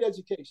 3rd grade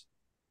education.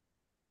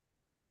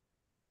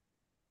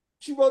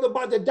 She wrote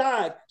about the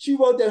diet. She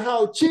wrote that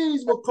how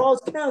cheese will cause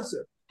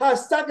cancer, how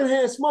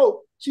secondhand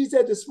smoke. She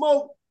said the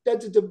smoke that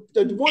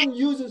the one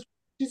uses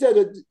She said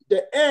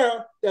the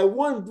air that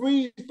one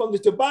breathes from the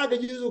tobacco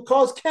user will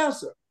cause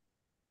cancer.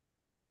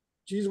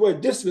 She used the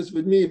word disperse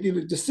with me. If you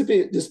look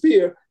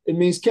despair, it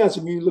means cancer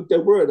when you look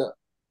that word up.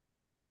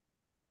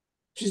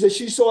 She said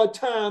she saw a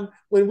time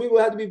when we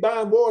would have to be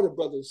buying water,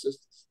 brothers and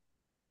sisters.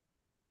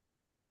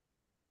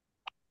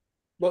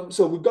 But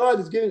so God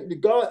is giving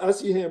God, I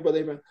see here, Brother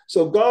Abraham.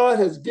 So God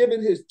has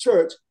given his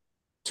church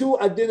two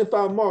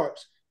identified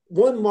marks.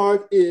 One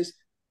mark is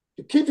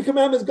to keep the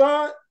commandments,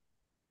 God,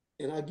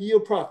 and I give you a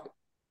prophet.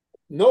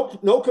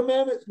 No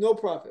commandments, no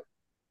prophet.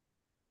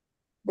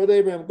 Brother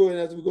Abraham, go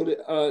ahead as we go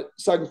to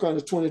 2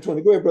 Chronicles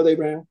 20:20. Go ahead, Brother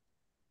Abraham.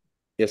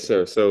 Yes,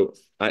 sir. So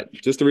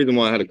just the reason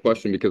why I had a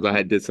question, because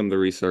I did some of the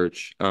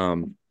research,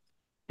 and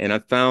I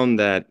found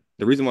that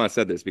the reason why I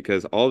said this,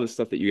 because all the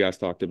stuff that you guys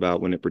talked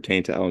about when it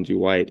pertained to Ellen G.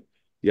 White,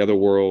 the other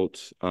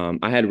worlds,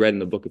 I had read in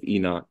the book of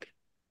Enoch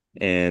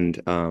and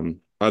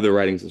other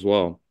writings as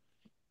well.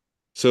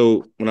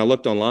 So when I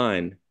looked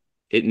online,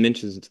 it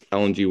mentions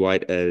Ellen G.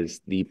 White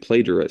as the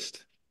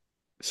plagiarist.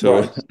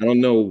 So Right. I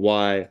don't know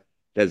why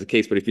that's the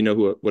case, but if you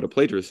know what a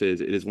plagiarist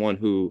is, it is one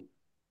who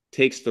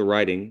takes the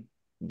writing,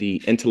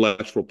 the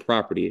intellectual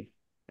property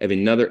of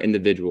another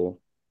individual,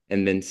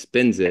 and then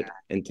spins it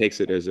and takes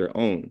it as their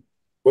own.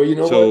 Well, you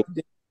know So,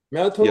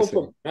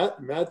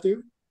 what?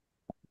 Matthew,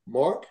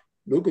 Mark,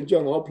 Luke, and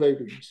John all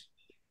plagiarists.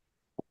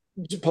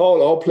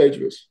 Paul all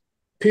plagiarists.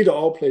 Peter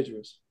all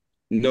plagiarists.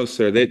 No,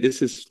 sir.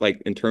 This is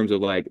like in terms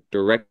of like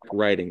direct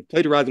writing.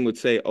 Plagiarizing would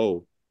say,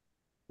 oh,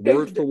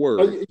 word for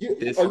word,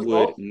 this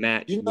would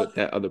match what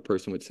that other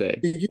person would say.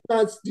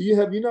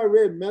 Have you not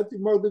read Matthew,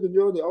 Mark, Luke, and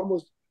John?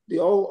 They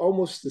all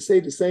almost say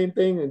the same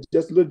thing and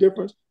just a little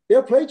difference.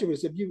 They're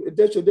plagiarists. If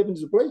that's your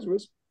definition of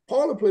plagiarist,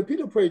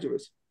 Peter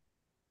plagiarist.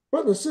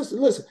 Brothers and sisters,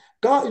 listen,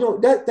 God,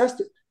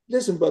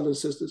 listen, brothers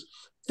and sisters,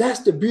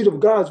 that's the beauty of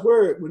God's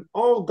word. When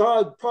all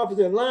God's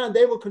prophets are in line,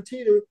 they will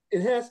continue to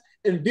enhance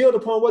and build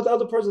upon what the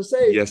other person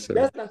says. Yes,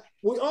 sir.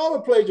 We all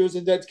are plagiarists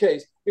in that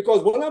case,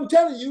 because what I'm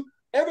telling you,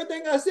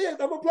 everything I said,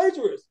 I'm a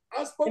plagiarist.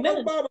 I spoke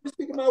my Bible, I'm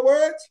speaking my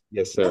words.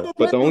 Yes, sir.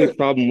 But the only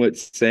problem with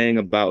saying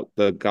about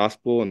the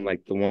gospel and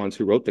like the ones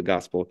who wrote the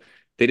gospel,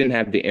 they didn't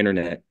have the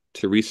internet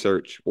to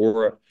research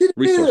or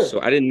resource.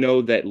 So I didn't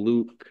know that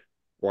Luke,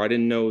 or I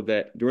didn't know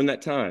that during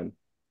that time,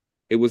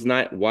 it was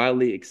not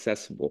widely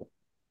accessible.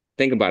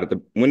 Think about it.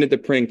 When did the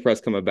printing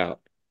press come about?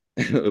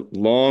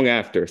 Long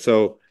after.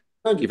 So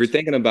if you're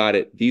thinking about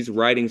it, these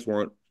writings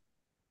weren't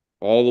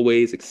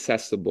always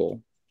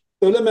accessible.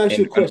 So let me ask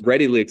you a question.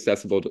 Readily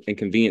accessible and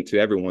convenient to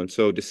everyone.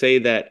 So to say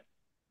that,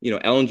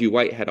 Ellen G.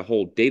 White had a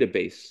whole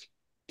database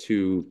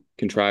to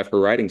contrive her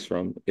writings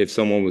from, if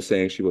someone was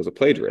saying she was a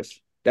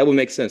plagiarist, that would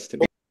make sense to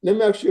me. Let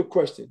me ask you a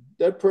question.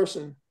 That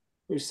person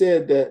who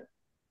said that,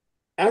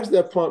 ask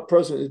that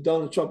person, is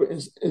Donald Trump an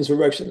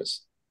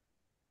insurrectionist?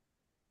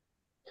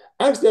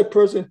 Ask that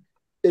person,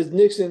 is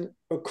Nixon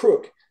a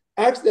crook?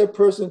 Ask that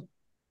person,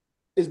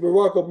 is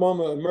Barack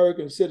Obama an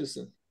American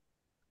citizen?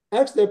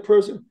 Ask that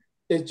person,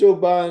 is Joe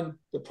Biden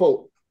the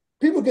Pope?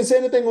 People can say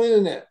anything on the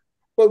internet,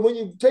 but when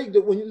you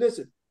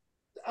listen,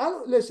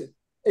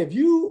 if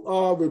you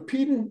are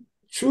repeating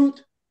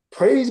truth,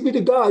 praise be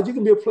to God, you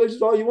can be a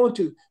plagiarist all you want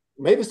to.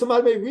 Maybe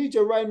somebody may read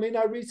your writing, may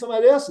not read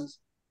somebody else's.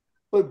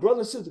 But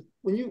brothers and sisters,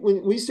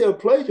 when we say a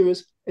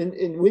plagiarist, and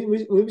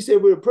when we say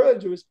we're a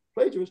plagiarist,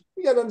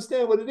 we got to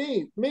understand what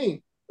it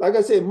means. Like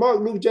I said,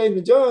 Mark, Luke, James,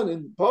 and John,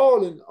 and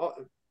Paul, and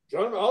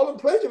John, all them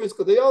plagiarists,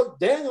 because they all,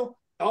 Daniel,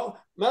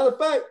 matter of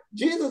fact,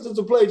 Jesus is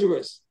a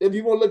plagiarist, if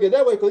you want to look at it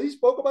that way, because he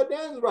spoke about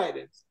Daniel's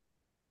writings.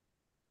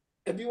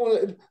 If you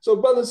want to, so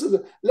brothers and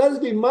sisters, let us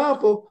be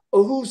mindful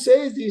of who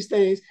says these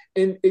things.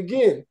 And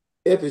again,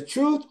 if it's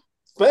truth,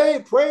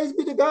 praise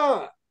be to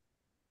God.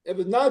 If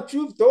it's not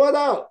truth, throw it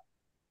out.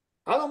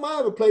 I don't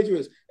mind a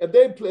plagiarist.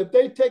 If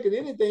they taken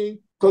anything,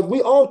 because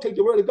we all take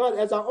the word of God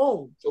as our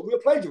own, so we're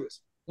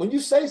plagiarists. When you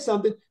say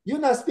something, you're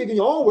not speaking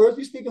your own words,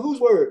 you're speaking whose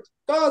words?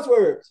 God's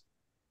words,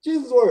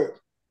 Jesus' words.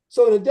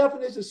 So the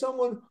definition of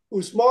someone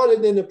who's smarter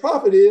than the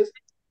prophet is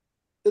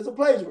a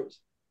plagiarist.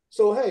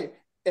 So hey,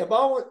 if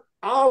I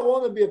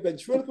want to be a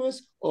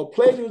ventriloquist or a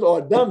plagiarist or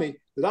a dummy,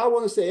 because I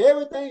want to say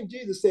everything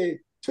Jesus said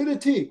to the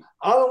T.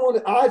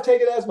 I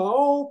take it as my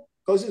own,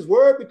 because his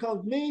word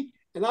becomes me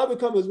and I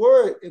become his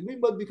word, and we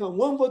must become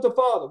one with the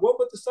Father, one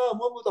with the Son,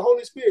 one with the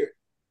Holy Spirit.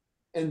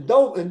 And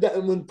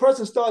when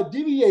persons start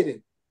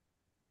deviating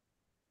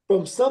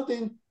from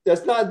something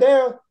that's not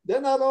there,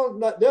 they're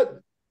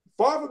they're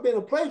far from being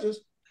a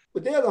plagiarist,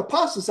 but they're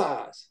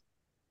apostatized.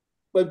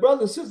 But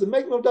brothers and sisters,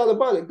 make no doubt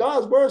about it,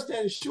 God's word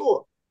stands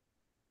sure.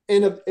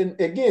 And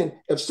again,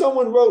 if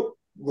someone wrote,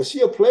 was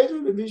she a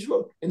plagiarist? If he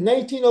wrote in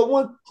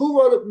 1901, who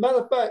wrote it?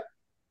 Matter of fact,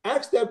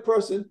 ask that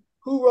person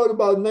who wrote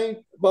about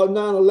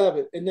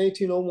 9/11 in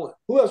 1901.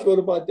 Who else wrote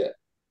about that?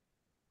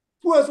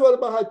 Who else wrote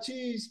about how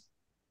cheese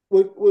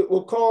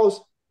would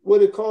cause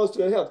what it caused to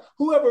their health?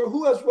 Who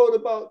else wrote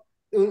about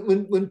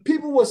when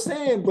people were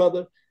saying,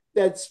 brother,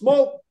 that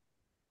smoke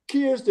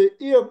cures the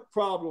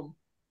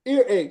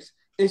ear aches,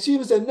 and she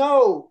would say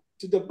no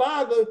to the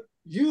tobacco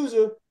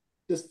user.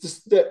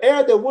 The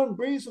air that one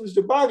breathes from the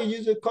tobacco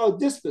user called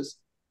disperse.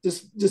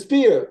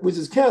 Dysphagia, which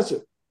is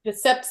cancer.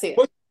 Dyspepsia.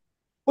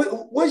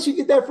 Where did she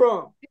get that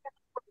from?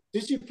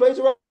 Did she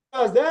plagiarize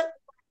that?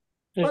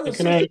 Brother and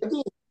sister,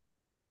 again,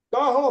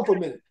 God, hold on for a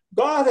minute.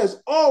 God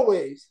has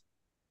always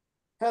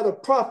had a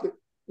prophet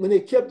when they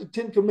kept the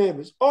 10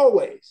 Commandments,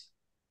 always.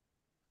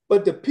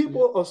 But the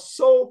people are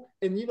so,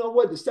 and you know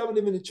what? The 7 of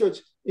them in the church,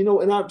 you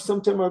know, and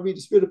sometimes I read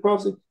the Spirit of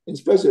Prophecy, and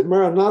especially at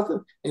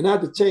Maranatha, and I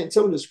have to change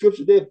some of the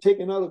scriptures they have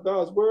taken out of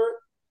God's word.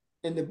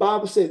 And the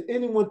Bible says,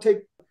 anyone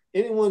take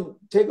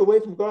away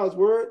from God's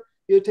word,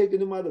 he'll take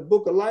them out of the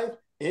book of life.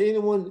 And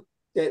anyone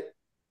that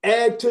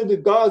add to the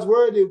God's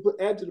word, they'll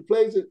add to the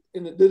plagues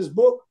in this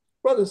book.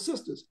 Brothers and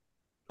sisters,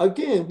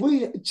 again,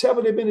 we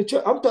haven't been in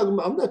church. I'm not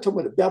talking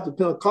about the Baptist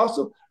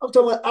Pentecostal. I'm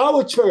talking about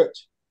our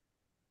church.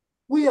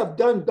 We have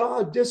done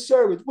God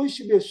disservice. We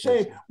should be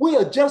ashamed. We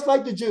are just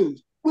like the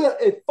Jews. We are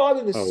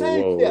following the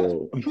same steps.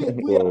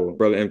 Whoa.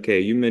 Brother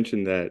MK, you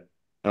mentioned that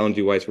Ellen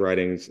G. White's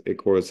writings, it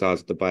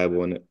coincides with the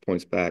Bible and it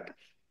points back.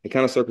 It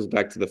kind of circles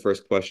back to the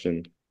first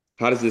question.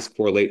 How does this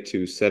correlate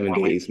to 7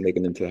 days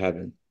making them to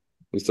heaven?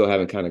 We still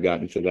haven't kind of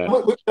gotten to that.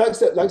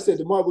 Like I said,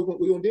 tomorrow we're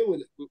going to deal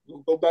with it.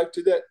 We'll go back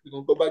to that. We're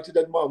going to go back to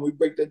that tomorrow. We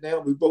break that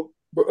down.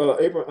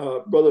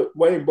 Brother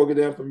Wayne broke it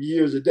down from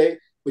years a day.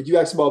 But you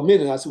asked about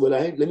minutes. I said, well,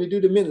 let me do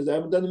the minutes. I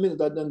haven't done the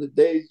minutes. I've done the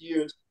days,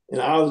 years,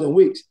 and hours and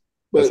weeks.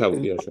 But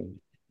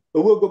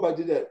we'll go back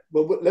to that.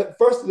 But let's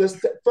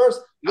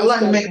I'd like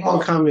to make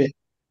one comment.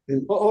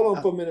 Hold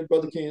on for a minute,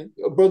 Brother Ken.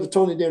 Brother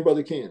Tony, then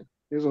Brother Ken.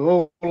 There's a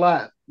whole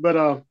lot.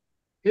 But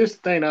here's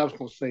the thing I was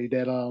going to say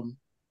that,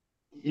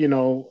 you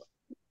know,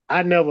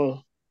 I never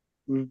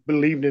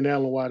believed in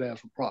Ellen White as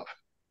a prophet.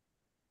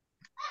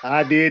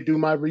 I did do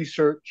my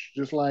research,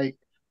 just like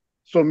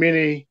so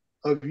many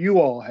of you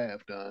all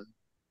have done.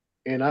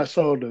 And I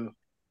saw the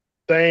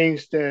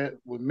things that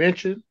were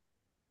mentioned,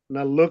 and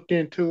I looked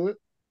into it.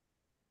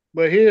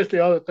 But here's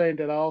the other thing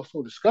that I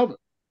also discovered,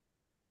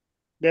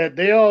 that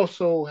they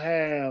also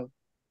have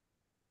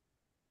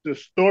the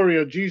story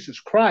of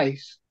Jesus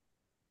Christ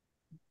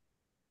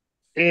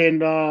in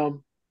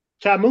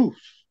Tammuz.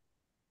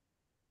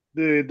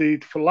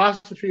 The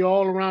philosophy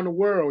all around the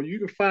world, you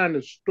can find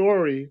the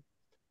story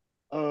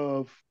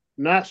of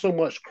not so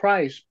much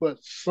Christ, but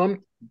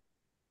some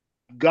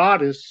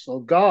goddess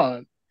or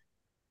God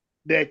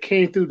that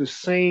came through the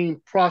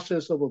same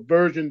process of a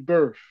virgin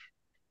birth.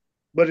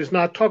 But it's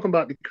not talking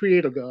about the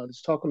creator God.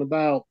 It's talking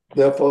about...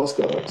 They're false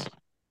gods.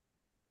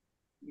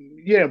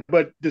 Yeah,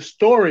 but the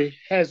story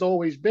has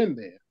always been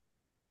there.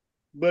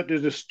 But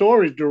the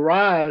story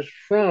derives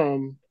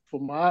from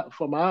my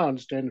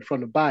understanding,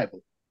 from the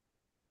Bible.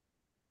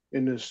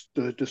 And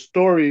the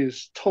story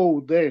is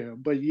told there.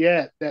 But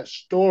yet that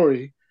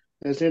story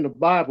that's in the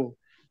Bible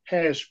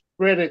has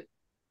spread it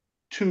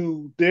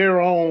to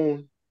their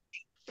own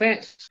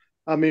fancy.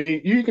 I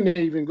mean, you can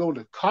even go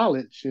to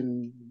college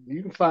and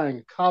you can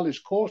find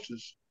college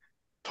courses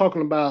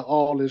talking about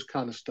all this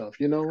kind of stuff,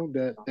 you know,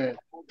 that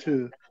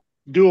to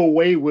do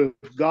away with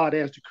God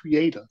as the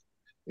creator.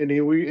 And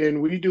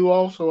then we do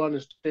also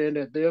understand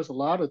that there's a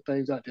lot of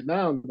things out there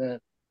now that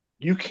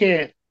you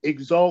can't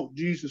exalt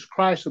Jesus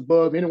Christ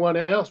above anyone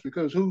else,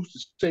 because who's to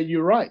say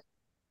you're right?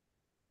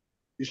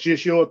 It's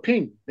just your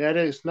opinion. That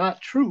is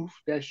not truth.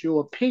 That's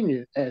your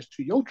opinion as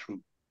to your truth.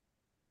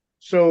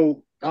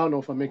 So I don't know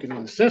if I'm making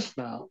any sense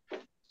now.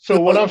 So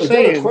what I'm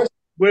saying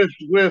with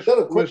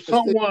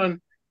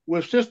someone,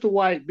 with Sister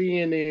White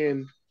being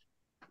in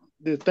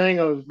the thing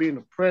of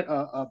being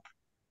how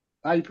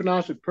you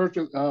pronounce it,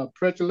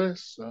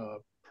 prejudice?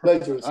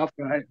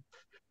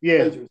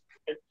 Yeah,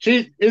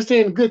 it's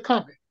in good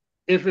company.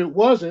 If it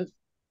wasn't,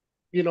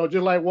 you know,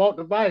 just like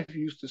Walter Weiss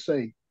used to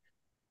say,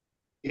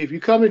 if you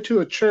come into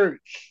a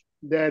church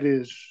that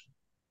is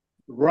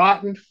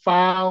rotten,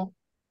 foul,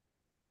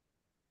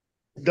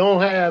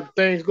 don't have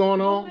things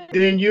going on,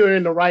 then you're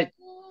in the right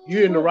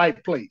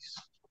place.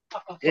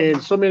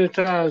 And so many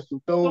times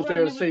those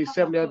that say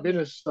Seventh-day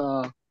Adventists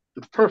the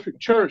perfect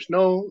church.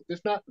 No,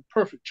 it's not the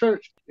perfect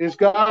church. It's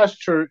God's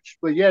church,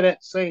 but yet at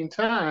the same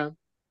time,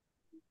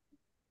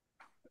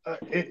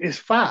 it's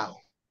foul.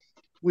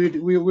 We're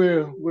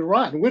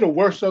rotten. We're the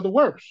worst of the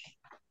worst.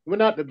 We're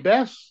not the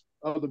best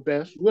of the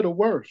best. We're the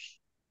worst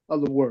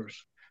of the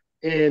worst.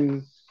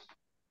 And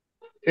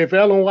if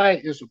Ellen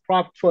White is a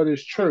prophet for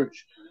this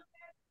church,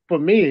 for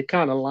me, it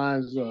kind of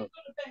lines up.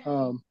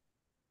 All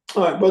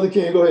right, Brother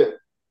Ken, go ahead.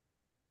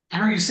 I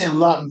heard you saying a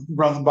lot,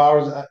 Brother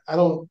Bowers.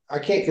 I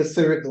can't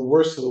consider it the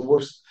worst of the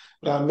worst,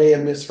 but I may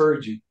have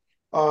misheard you.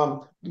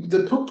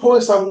 The 2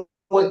 points I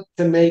want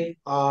to make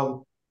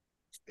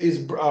is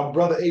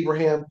Brother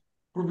Abraham,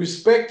 with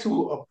respect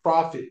to a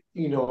prophet.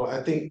 You know,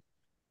 I think,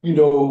 you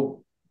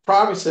know,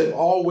 prophets have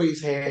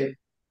always had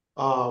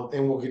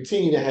and will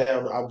continue to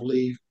have, I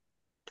believe,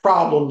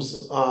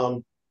 problems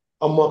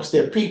amongst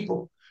their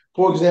people.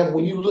 For example,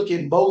 when you look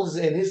at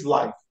Moses and his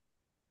life,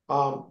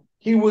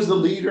 he was the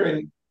leader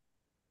and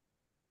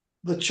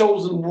the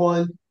chosen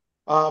one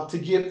to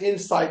give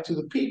insight to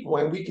the people.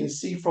 And we can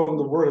see from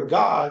the word of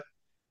God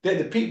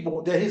that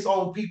his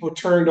own people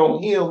turned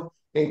on him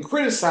and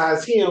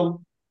criticized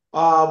him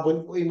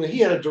when he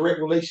had a direct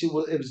relationship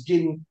with, it was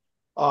getting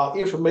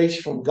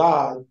information from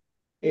God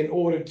in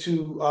order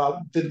to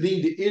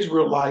lead the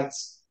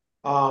Israelites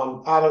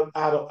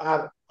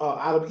out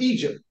of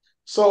Egypt.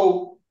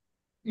 So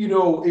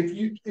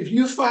if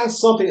you find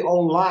something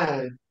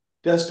online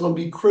that's going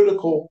to be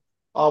critical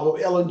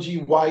of Ellen G.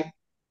 White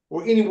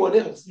or anyone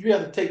else, you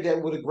have to take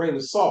that with a grain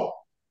of salt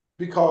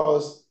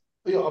because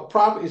a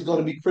prophet is going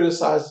to be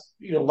criticized,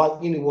 like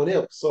anyone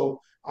else.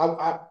 So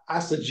I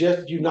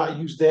suggest you not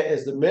use that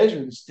as the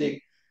measuring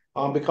stick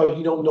because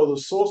you don't know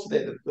the source of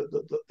that.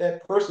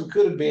 That person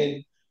could have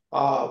been,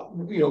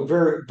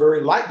 very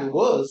very likely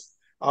was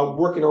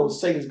working on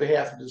Satan's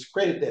behalf to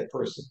discredit that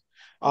person.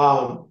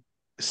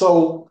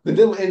 So in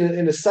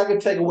the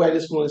second takeaway, I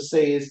just want to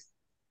say is,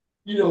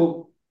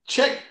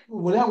 check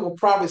whenever a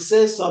prophet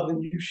says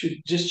something, you should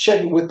just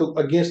check it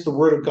against the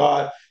word of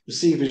God to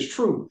see if it's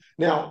true.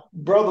 Now,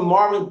 Brother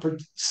Marvin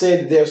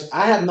said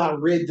I have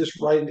not read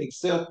this writing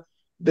except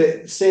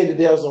that said that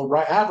there's a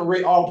right. I haven't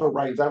read all of her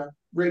writings. I've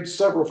read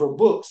several of her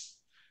books,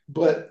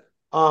 but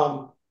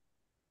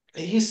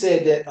he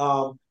said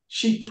that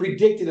she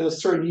predicted in a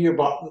certain year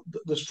about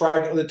the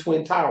striking of the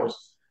Twin Towers.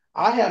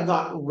 I have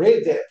not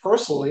read that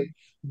personally,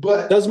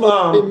 but Testimony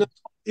of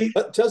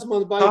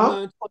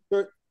Volume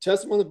 9,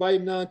 Testimony of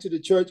Volume 9 to the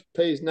church,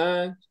 page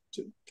 9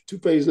 to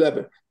page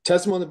 11.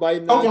 Testimony of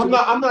Volume 9. Okay,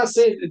 I'm not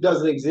saying it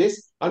doesn't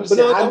exist. I'm just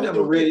saying I've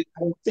never read it.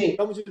 I don't think.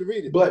 I want you to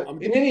read it. But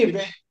in any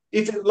event,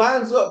 if it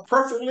lines up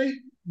perfectly,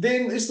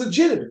 then it's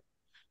legitimate.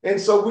 And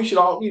so we should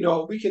all,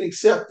 we can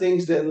accept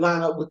things that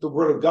line up with the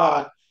word of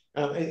God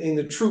and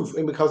the truth.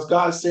 And because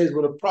God says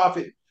when a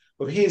prophet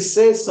of his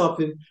says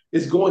something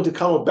is going to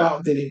come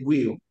about, then it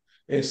will.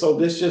 And so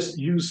let's just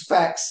use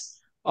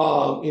facts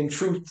in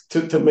truth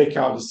to make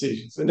our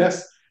decisions. And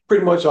that's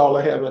pretty much all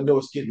I have. I know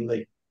it's getting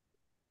late.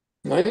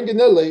 I ain't getting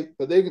that late,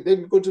 but they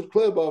can go to the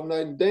club all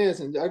night and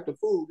dance and act a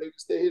fool. They can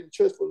stay here in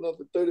church for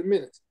another 30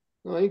 minutes.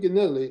 No, I ain't getting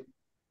that late.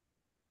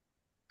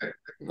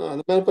 No, as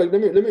a matter of fact,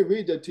 let me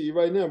read that to you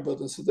right now,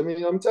 brothers. I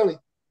mean, I'm telling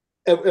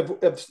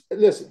you,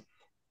 listen,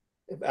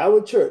 if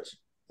our church,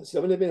 the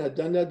Seventh-day Adventists, had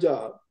done their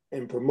job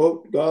and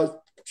promote God's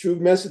true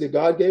message that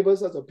God gave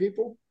us as a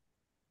people,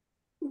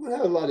 we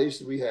wouldn't have a lot of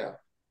issues we have.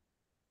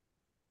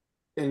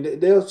 And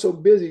they're so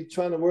busy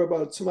trying to worry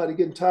about somebody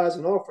getting tithes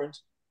and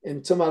offerings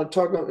and somebody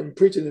talking about and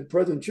preaching the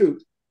present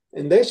truth.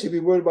 And they should be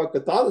worried about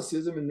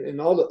Catholicism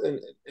and all and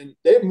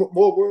they're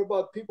more worried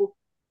about people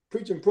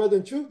preaching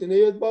present truth than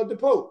they are about the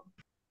Pope.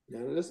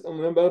 Now, as a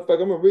matter of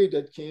fact, I'm gonna read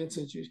that, Ken,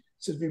 since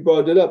we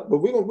brought it up. But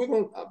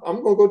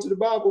I'm gonna go to the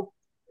Bible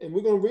and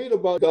we're gonna read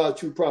about God's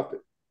true prophet.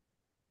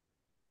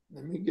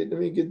 Let me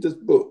get this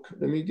book.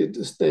 Let me get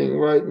this thing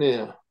right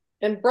now.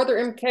 And Brother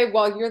MK,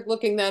 while you're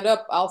looking that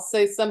up, I'll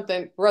say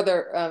something.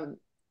 Brother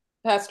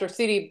Pastor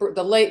C.D.,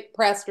 the late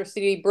Pastor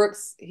C.D.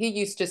 Brooks, he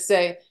used to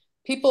say,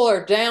 people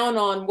are down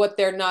on what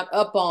they're not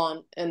up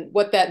on. And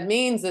what that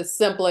means is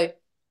simply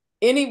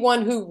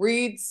anyone who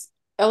reads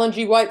Ellen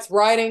G. White's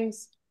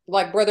writings,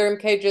 like Brother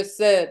MK just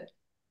said,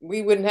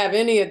 we wouldn't have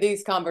any of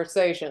these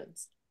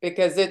conversations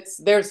because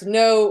there's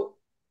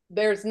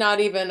not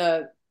even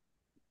a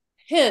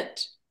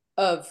hint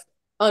of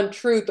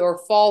untruth or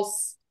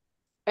false.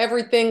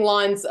 Everything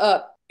lines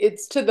up.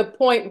 It's to the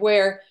point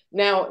where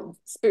now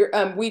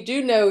we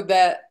do know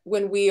that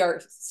when we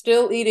are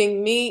still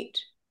eating meat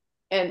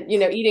and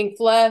eating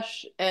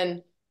flesh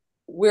and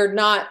we're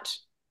not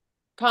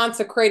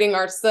consecrating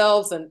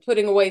ourselves and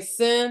putting away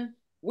sin,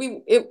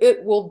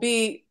 we'll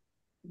be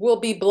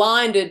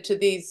blinded to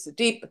these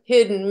deep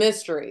hidden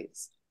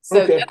mysteries.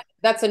 So okay.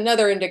 That's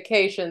another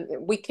indication.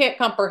 We can't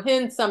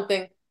comprehend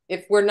something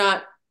if we're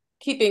not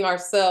keeping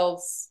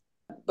ourselves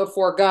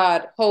before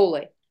God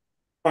holy.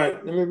 All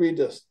right, let me read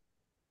this.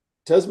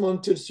 Testimony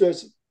to the Church,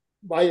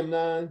 Volume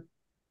 9,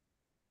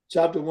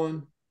 Chapter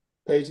 1,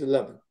 page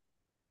 11.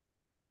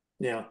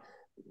 Now,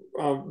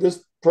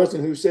 this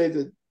person who said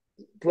that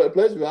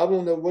plagiarized, I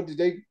don't know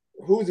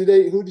who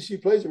did she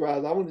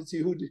plagiarize? I want to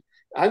see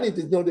I need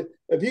to know that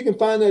if you can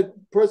find that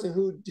person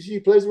who did she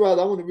plagiarize,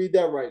 I want to read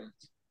that writing.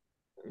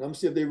 And I'm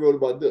see if they wrote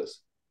about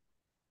this.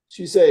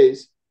 She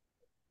says,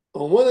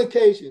 on one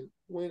occasion,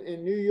 when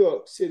in New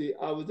York City,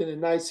 I was in the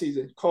night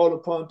season, called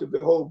upon to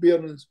behold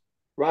buildings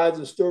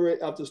rising story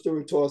after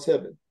story towards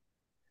heaven.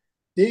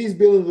 These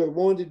buildings were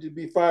wanted to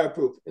be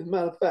fireproof. As a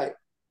matter of fact,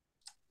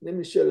 let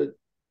me show it.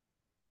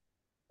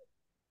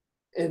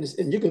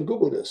 And you can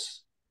Google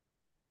this.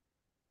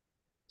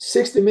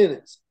 60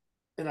 Minutes,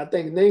 and I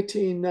think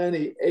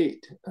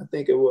 1998, I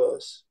think it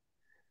was,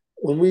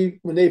 when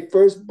they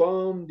first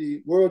bombed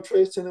the World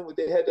Trade Center, when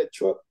they had that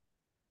truck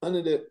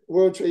under the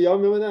World Trade. Y'all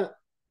remember that?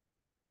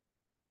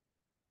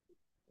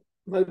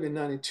 Might have been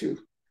 92.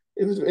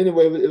 It was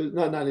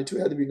not 92.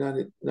 It had to be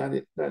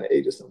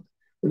 98 or something.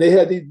 When they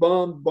had these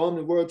bombed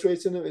the World Trade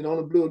Center and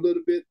only blew a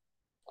little bit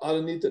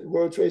underneath the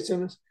World Trade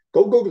Centers,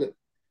 go Google it.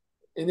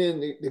 And then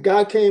the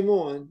guy came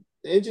on,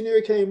 the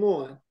engineer came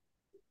on,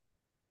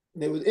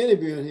 and they was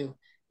interviewing him.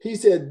 He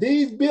said,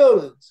 these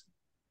buildings,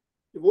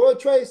 the World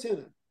Trade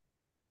Center,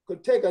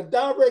 could take a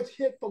direct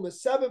hit from a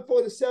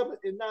 747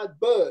 and not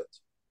budge.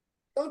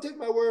 Don't take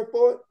my word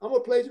for it. I'm a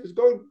plagiarist.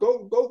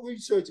 Go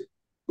research it.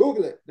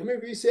 Google it.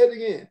 Let me say it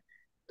again.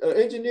 An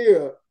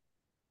engineer,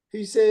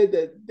 he said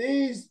that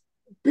these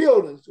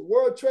buildings, the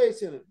World Trade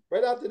Center,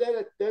 right after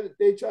that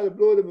they tried to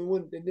blow them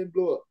and didn't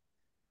blow up.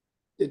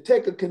 They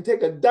can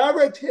take a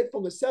direct hit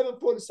from a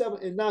 747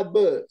 and not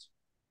budge.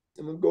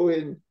 I'm going to go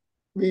ahead and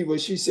read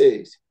what she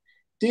says.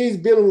 These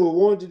buildings were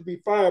wanted to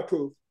be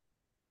fireproof,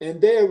 and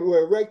they were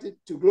erected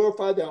to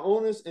glorify their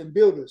owners and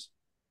builders.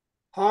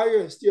 Higher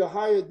and still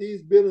higher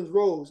these buildings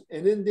rose,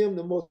 and in them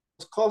the most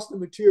costly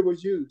material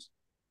was used.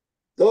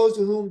 Those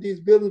to whom these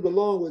buildings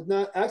belonged was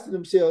not asking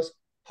themselves,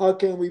 how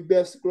can we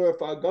best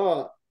glorify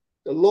God?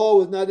 The law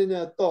was not in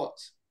their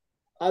thoughts.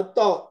 I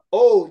thought,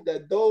 oh,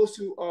 that those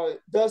who are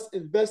thus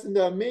investing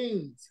their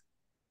means.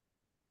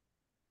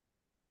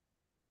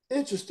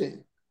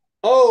 Interesting.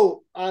 I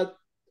thought,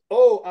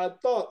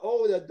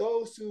 oh, that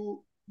those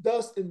who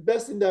thus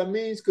invest in their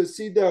means could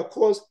see their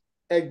course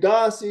as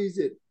God sees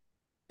it.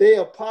 They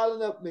are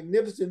piling up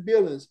magnificent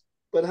buildings,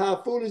 but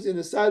how foolish in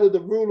the sight of the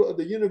ruler of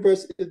the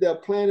universe is their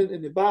planning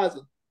and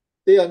devising.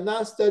 They are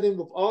not studying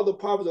with all the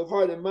powers of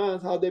heart and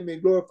minds how they may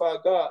glorify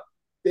God.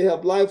 They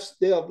have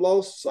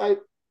lost sight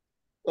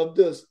of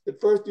this, the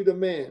first due to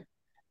man.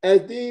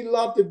 As these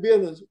lofty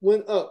buildings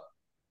went up,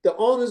 the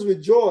owners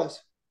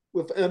rejoiced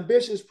with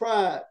ambitious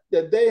pride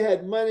that they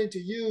had money to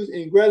use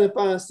in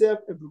gratifying self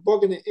and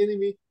provoking the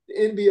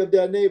envy of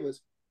their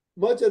neighbors.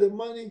 Much of the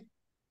money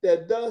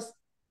that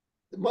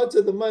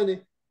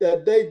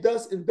they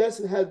thus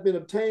invested has been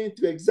obtained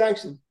through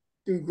exaction,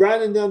 through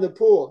grinding down the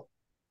poor.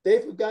 They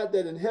forgot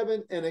that in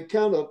heaven an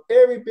account of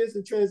every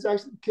business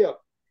transaction kept,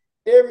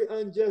 every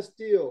unjust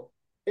deal,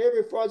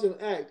 every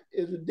fraudulent act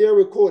is there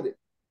recorded.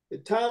 The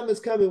time is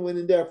coming when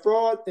in their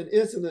fraud and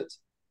insolence,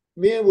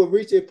 men will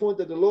reach a point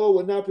that the Lord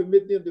will not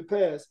permit them to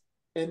pass,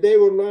 and they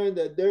will learn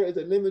that there is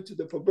a limit to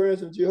the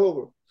forbearance of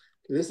Jehovah.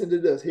 Listen to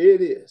this. Here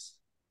it is.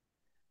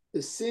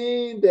 The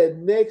scene that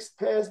next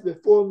passed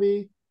before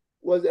me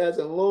was as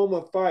a loam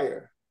of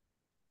fire.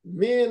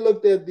 Men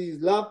looked at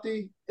these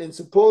lofty and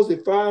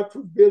supposedly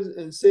fireproof buildings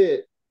and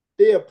said,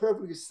 they are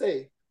perfectly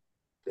safe.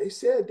 They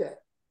said that.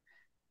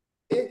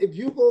 If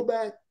you go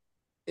back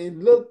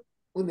and look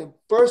when the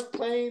first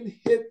plane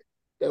hit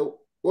the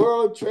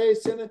World Trade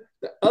Center,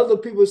 the other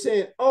people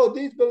saying, oh,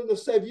 these buildings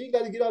are safe. You ain't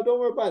got to get out. Don't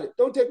worry about it.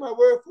 Don't take my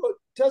word for it.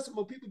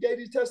 Testimony. People gave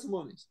these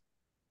testimonies.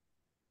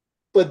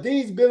 But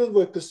these buildings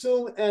were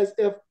consumed as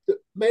if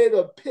made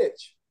of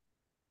pitch.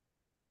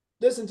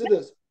 Listen to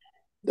this.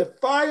 The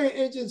fire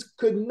engines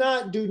could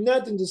not do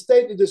nothing to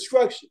stay the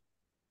destruction.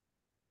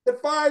 The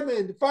fire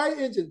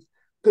engines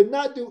could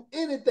not do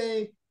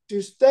anything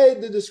to stay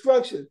the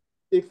destruction.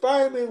 The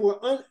firemen were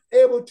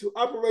unable to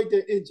operate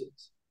their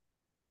engines.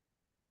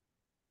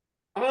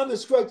 I'm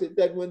instructed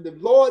that when the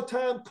Lord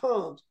time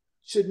comes,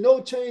 should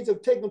no change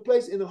have taken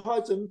place in the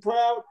hearts of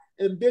proud,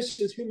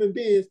 ambitious human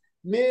beings,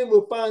 men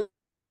will find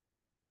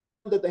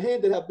that the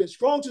hand that have been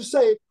strong to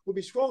save will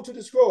be strong to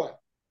destroy.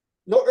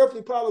 No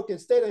earthly power can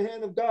stay the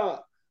hand of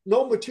God.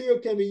 No material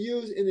can be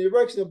used in the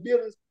erection of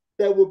buildings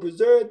that will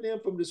preserve them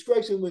from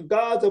destruction when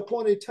God's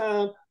appointed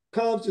time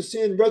comes to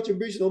send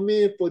retribution on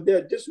men for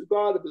their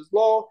disregard of his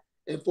law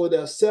and for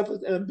their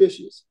selfish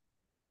ambitions.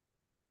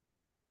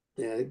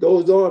 Yeah, it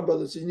goes on,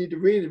 brother. So you need to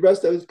read it. The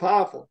rest of it is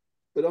powerful.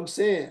 But I'm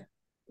saying,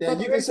 now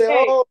you can say,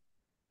 oh,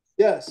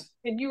 yes.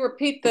 Can you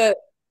repeat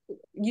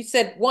you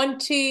said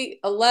 1T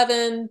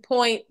 11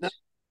 point.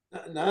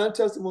 9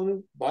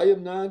 testimony,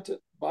 volume 9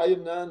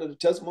 of the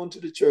testimony to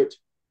the church,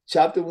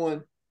 chapter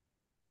 1,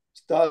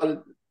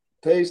 started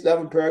page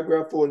 11,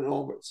 paragraph 4 and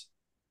onwards.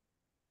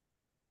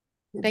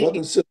 Brothers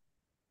and sisters,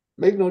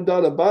 make no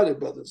doubt about it,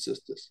 brothers and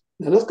sisters.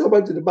 Now let's go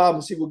back to the Bible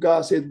and see what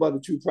God says about the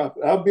true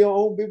prophet. I'll be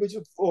with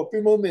you for a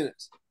few more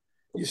minutes.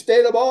 You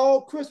stayed up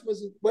all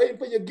Christmas waiting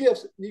for your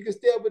gifts. You can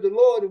stay up with the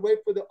Lord and wait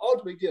for the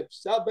ultimate gift,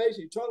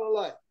 salvation, eternal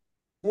life.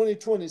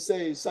 2020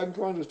 says, 2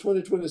 Chronicles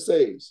 20:20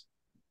 says,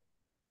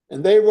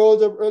 and they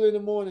rose up early in the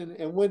morning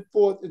and went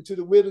forth into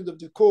the wilderness of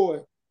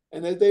Tekoa.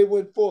 And as they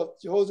went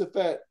forth,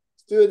 Jehoshaphat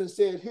stood and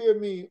said, hear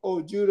me,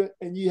 O Judah,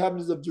 and ye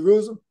inhabitants of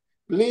Jerusalem.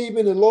 Believe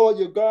in the Lord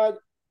your God,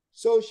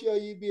 so shall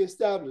ye be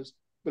established.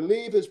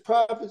 Believe his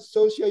prophets,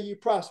 so shall ye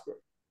prosper.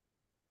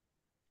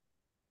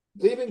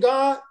 Believe in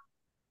God,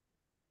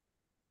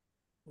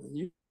 and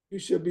you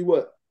shall be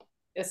what?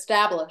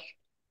 Established.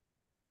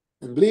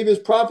 And believe his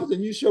prophets,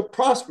 and you shall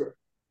prosper.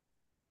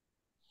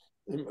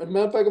 And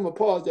matter of fact, I'm going to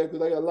pause there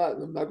because I got a lot,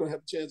 and I'm not going to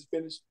have a chance to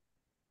finish.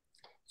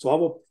 So I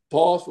will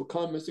pause for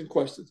comments and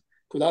questions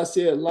because I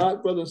said a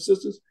lot, brothers and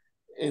sisters,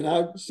 and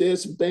I said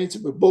some things to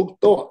provoke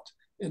thought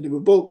and to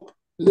provoke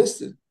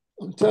listen.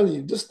 I'm telling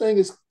you, this thing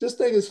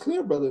is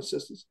clear, brothers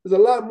and sisters. There's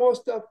a lot more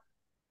stuff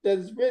that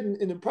is written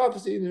in the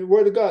prophecy in the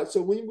Word of God.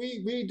 So when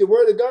we read the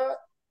Word of God,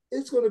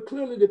 it's going to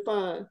clearly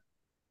define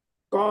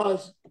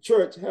God's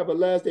church have a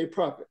last day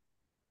prophet.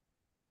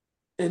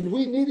 And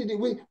we needed it.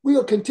 We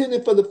are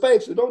contending for the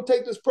faith. So don't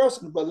take this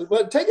personal, brother.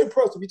 But take it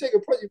personal. You take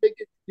it personal,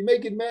 you may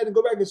get mad and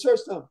go back and search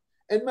something.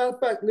 And matter of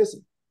fact,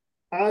 listen,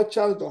 I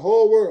challenge the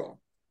whole world.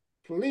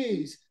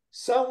 Please,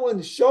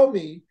 someone show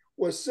me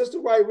where Sister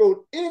White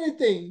wrote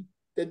anything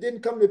that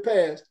didn't come to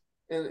pass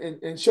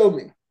and show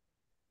me.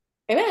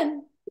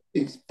 Amen.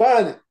 Please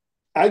find it.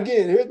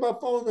 Again, here's my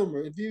phone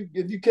number. If you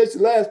catch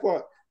the last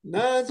part,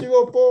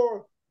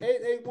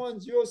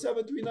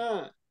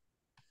 904-881-0739.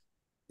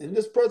 And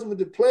this person with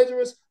the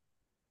plagiarist,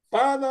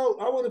 I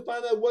want to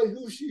find out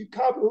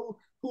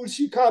who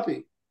she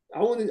copied. I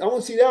want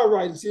to see that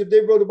right and see if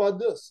they wrote about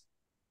this.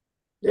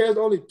 There's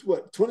only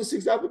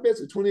 26 alphabets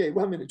or 28?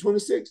 How many?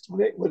 26,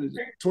 28? What is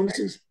it?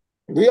 26.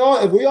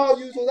 If we all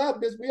use those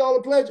alphabets, we all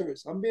are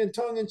plagiarists. I'm being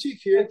tongue in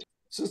cheek here.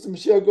 Sister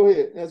Michelle, go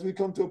ahead as we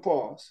come to a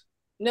pause.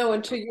 No,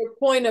 and to your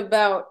point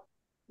about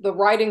the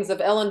writings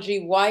of Ellen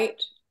G.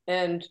 White,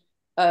 and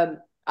I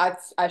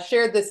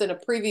shared this in a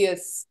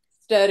previous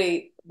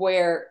study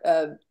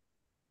where,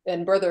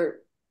 and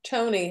Brother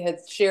Tony had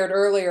shared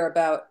earlier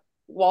about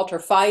Walter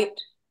Fite,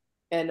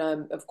 and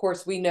of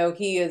course we know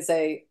he is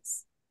a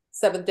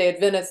Seventh-day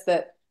Adventist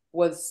that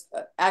was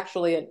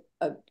actually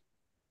a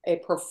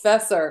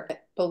professor,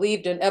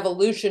 believed in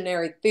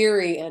evolutionary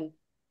theory, and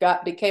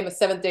became a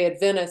Seventh-day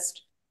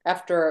Adventist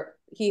after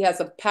he has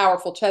a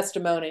powerful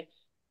testimony,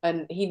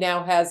 and he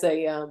now has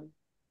a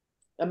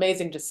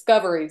Amazing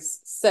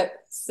Discoveries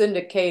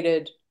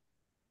syndicated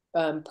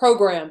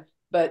program.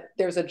 But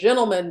there's a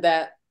gentleman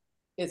that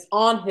is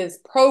on his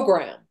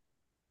program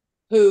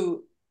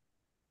who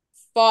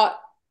fought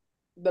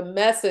the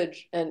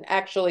message, and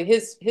actually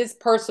his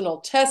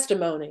personal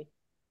testimony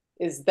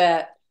is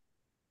that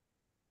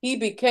he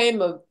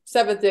became a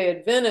Seventh-day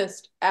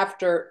Adventist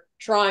after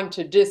trying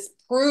to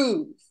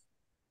disprove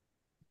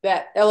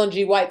that Ellen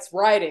G. White's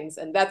writings,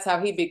 and that's how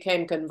he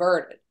became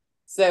converted.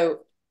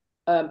 So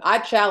I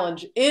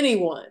challenge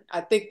anyone.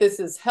 I think this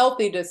is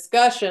healthy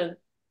discussion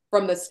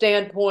from the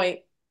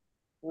standpoint,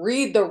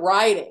 read the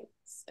writings,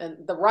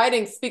 and the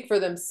writings speak for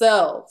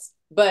themselves.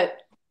 But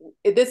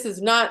this is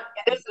not,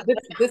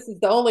 this is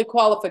the only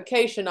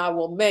qualification I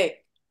will make.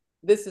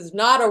 This is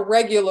not a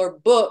regular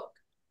book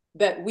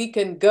that we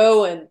can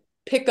go and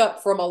pick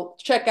up from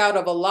check out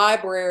of a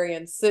library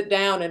and sit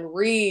down and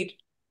read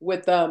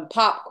with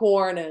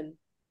popcorn and,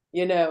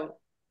 a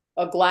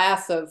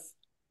glass of.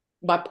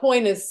 My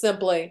point is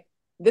simply,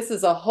 this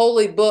is a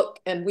holy book,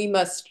 and we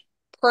must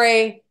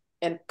pray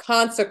and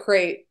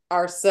consecrate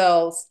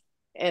ourselves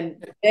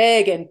and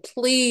beg and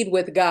plead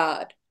with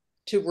God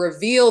to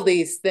reveal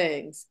these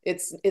things.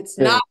 It's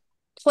not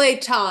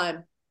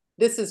playtime.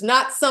 This is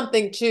not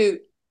something to,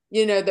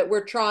 that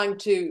we're trying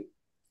to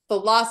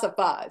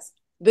philosophize.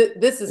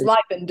 This is life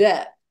and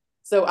death.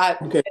 So I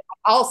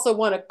also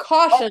want to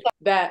caution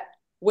that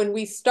when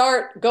we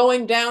start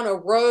going down a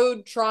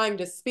road trying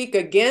to speak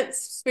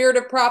against spirit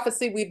of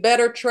prophecy, we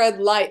better tread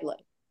lightly.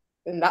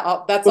 And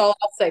that's all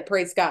I'll say.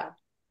 Praise God.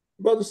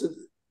 Brothers,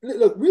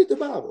 look, read the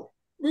Bible.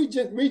 Read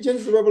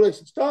Genesis to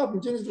Revelation. Start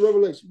from Genesis to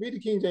Revelation. Read the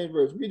King James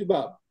Version. Read the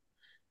Bible.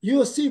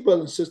 You'll see,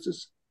 brothers and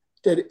sisters,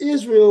 that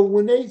Israel,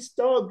 when they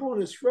started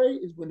going astray,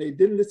 is when they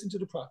didn't listen to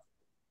the prophet.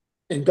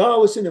 And God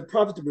was sending the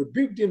prophet to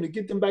rebuke them to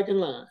get them back in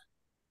line.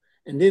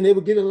 And then they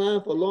would get in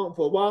line for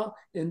a while,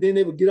 and then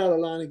they would get out of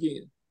line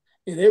again.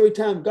 And every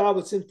time God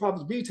would send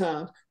prophets B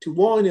times to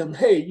warn them,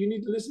 hey, you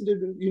need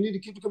to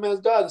keep the commands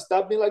of God and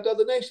stop being like the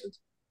other nations.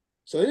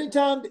 So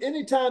anytime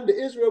the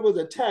Israel was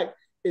attacked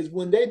is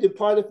when they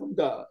departed from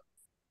God.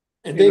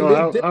 And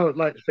I would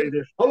like to say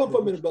this. Hold on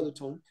for a minute, Brother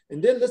Tony.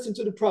 And then listen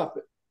to the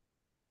prophet.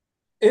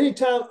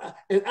 Anytime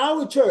in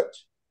our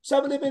church,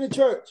 Seventh-day Adventist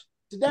church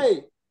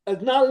today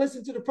has not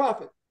listened to the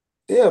prophet.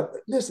 Yeah,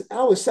 listen,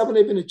 our Seventh-day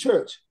Adventist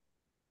church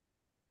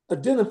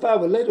identify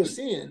with later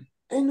sin.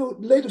 Ain't no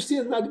later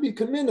sin not to be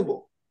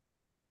commendable.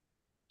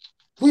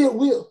 We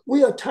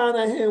are tying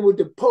our hand with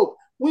the Pope.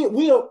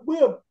 We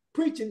are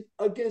preaching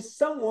against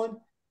someone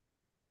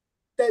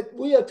that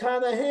we are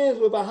tying our hands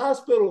with our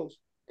hospitals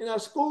and our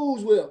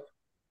schools with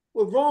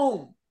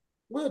Rome.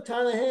 We're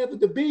tying our hands with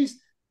the beast,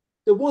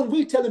 the one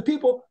we telling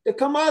people to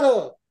come out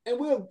of, and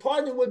we're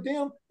partnering with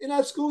them in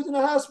our schools and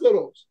our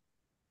hospitals.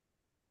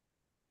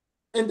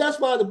 And that's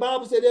why the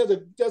Bible said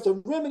there's a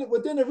remnant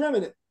within the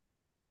remnant.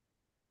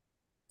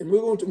 And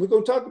we're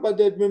going to talk about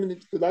that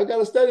remnant because I got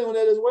a study on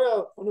that as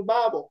well from the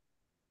Bible,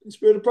 the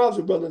spirit of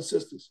prophecy, brothers and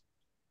sisters.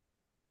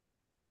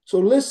 So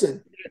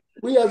listen,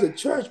 we as a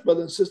church,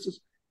 brothers and sisters,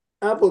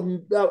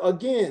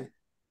 again,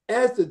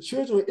 as the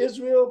children of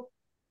Israel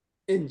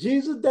in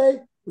Jesus' day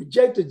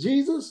rejected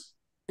Jesus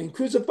and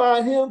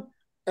crucified him,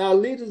 our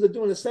leaders are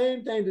doing the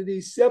same thing to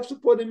these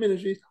self-supporting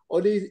ministries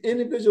or these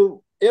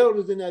individual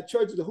elders in our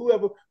churches or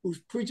whoever who's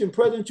preaching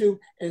present truth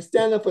and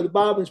standing up for the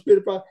Bible and spirit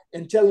of prophecy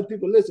and telling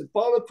people, listen,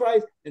 follow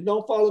Christ and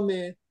don't follow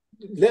man.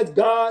 Let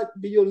God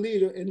be your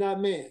leader and not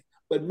man.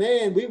 But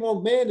man, we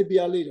want man to be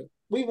our leader.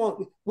 We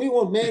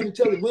want man to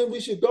tell us when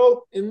we should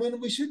go and when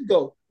we shouldn't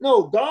go.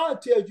 No,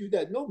 God tells you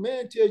that. No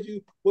man tells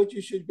you what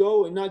you should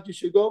go and not you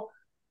should go.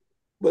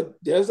 But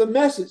there's a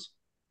message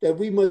that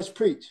we must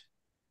preach.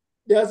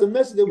 There's a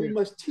message that we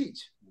must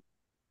teach.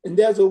 And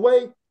there's a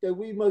way that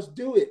we must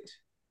do it.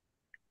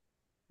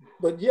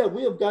 But yeah,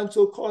 we have gotten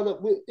so caught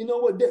up with, you know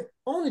what, the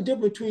only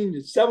difference between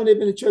the Seventh-day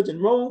Adventist Church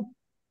and Rome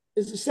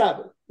is the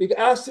Sabbath. Because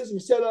our system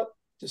is set up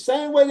the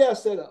same way they're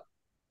set up.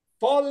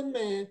 Fallen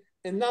man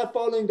and not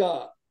fallen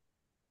God.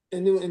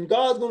 And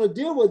God's going to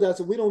deal with us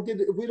if we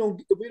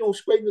don't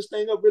straighten this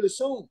thing up really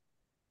soon.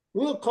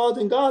 We're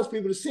causing God's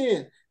people to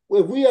sin.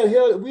 If we have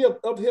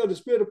upheld the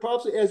spirit of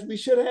prophecy as we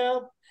should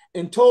have,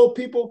 and told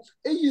people,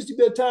 it used to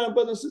be a time,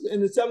 brothers and sisters,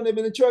 in the Seventh-day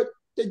Adventist Church,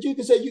 that you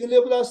can say you can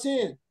live without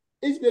sin.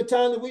 It used to be a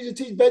time that we used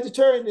to teach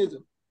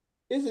vegetarianism.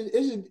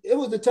 It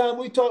was the time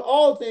we taught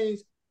all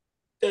things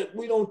that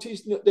we don't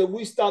teach, that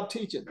we stopped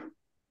teaching.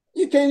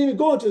 You can't even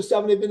go into the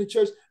Seventh-day Adventist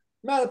Church.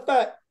 Matter of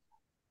fact,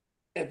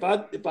 if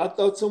I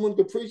thought someone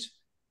could preach,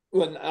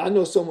 well, I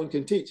know someone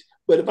can teach,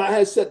 but if I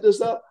had set this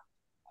up,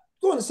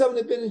 go in the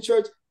Seventh-day Adventist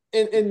Church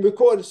and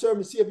record a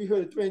sermon, see if you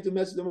heard a 3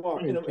 message tomorrow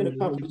in a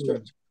conference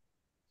church.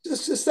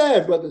 It's just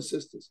sad, brothers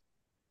and sisters.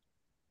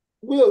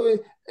 I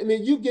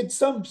mean, you get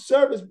some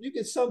service,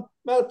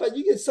 matter of fact,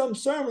 you get some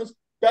sermons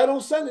bad on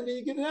Sunday than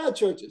you get in our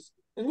churches.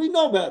 And we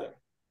know better.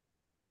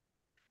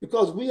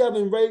 Because we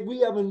haven't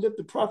lifted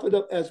the prophet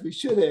up as we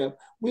should have.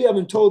 We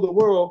haven't told the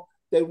world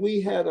that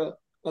we had a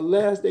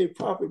last day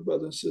prophet,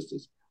 brothers and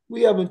sisters.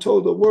 We haven't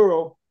told the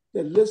world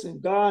that, listen,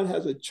 God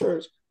has a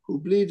church who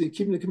believes in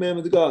keeping the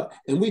commandments of God.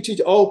 And we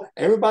teach,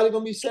 everybody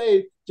going to be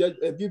saved.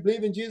 If you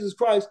believe in Jesus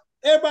Christ,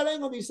 everybody ain't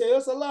going to be saved.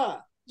 That's a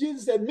lie.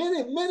 Jesus said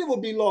many will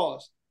be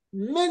lost.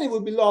 Many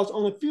will be lost,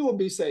 only few will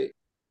be saved.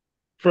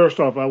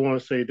 First off, I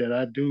want to say that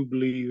I do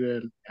believe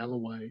in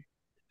Ellen White.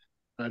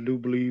 I do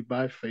believe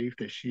by faith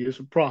that she is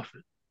a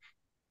prophet.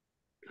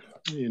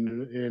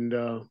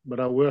 But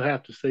I will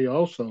have to say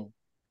also,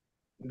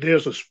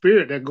 there's a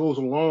spirit that goes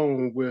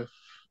along with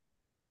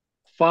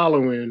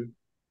following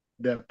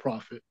that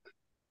prophet.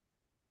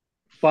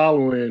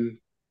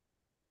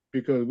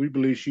 Because we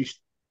believe she's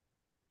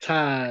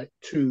tied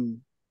to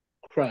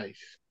Christ.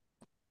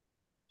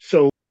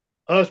 So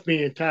us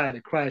being tied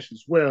to Christ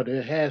as well,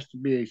 there has to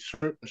be a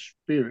certain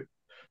spirit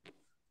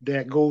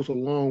that goes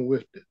along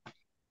with it.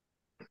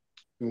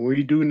 And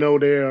we do know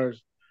there are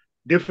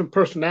different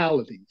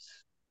personalities,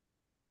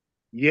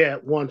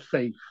 yet one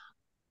faith.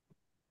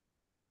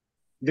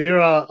 There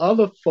are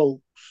other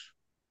folks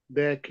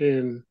that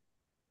can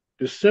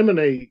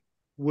disseminate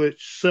with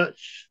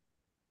such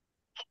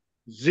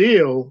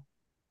zeal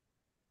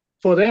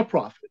for their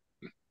prophet.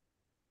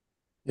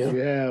 Yeah. You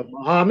have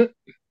Muhammad,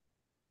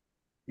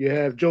 you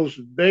have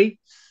Joseph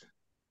Bates,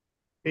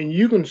 and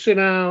you can sit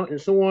down and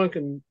someone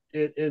can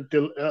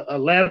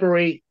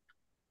elaborate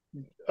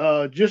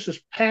just as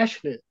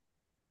passionate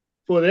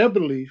for their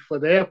belief, for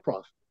their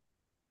prophet.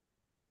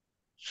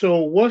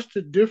 So what's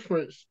the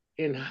difference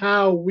in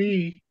how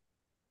we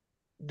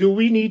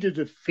need to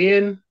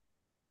defend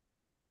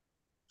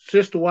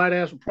Sister White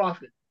as a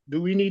prophet?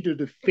 Do we need to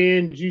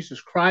defend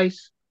Jesus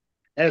Christ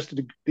as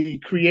the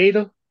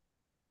creator?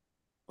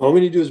 All we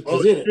need to do is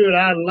present it. Should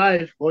our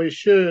life, or it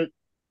should,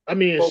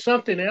 it's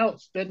something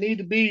else that need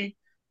to be,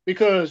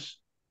 because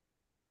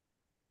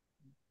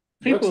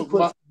certain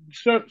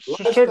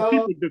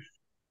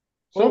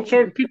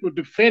people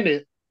defend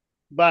it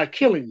by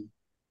killing you.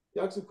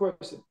 That's a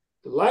question.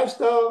 The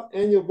lifestyle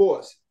and your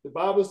voice. The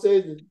Bible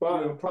says, and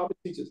the prophet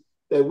teaches,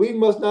 that we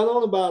must not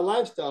only by our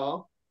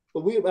lifestyle,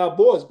 but our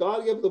voice.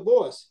 God gave us a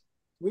voice.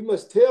 We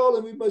must tell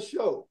and we must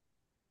show.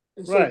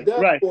 And so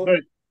right.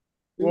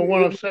 But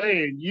what I'm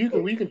saying,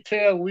 we can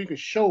tell, we can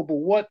show, but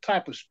what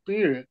type of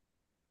spirit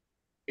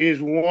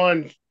is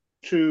one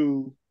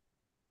to?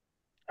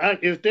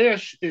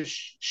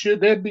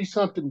 Should there be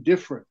something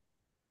different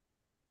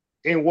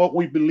in what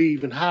we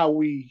believe and how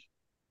we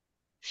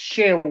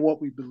share what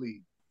we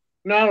believe?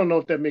 Now, I don't know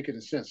if that makes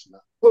any sense or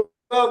not.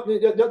 Well,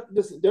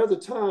 listen, there's a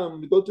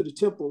time to go to the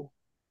temple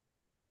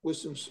with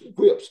some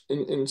whips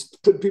and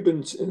put people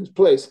in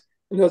place.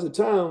 And there's a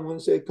time when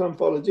they say, come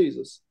follow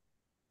Jesus.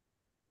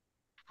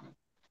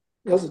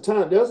 There's a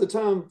time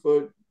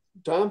for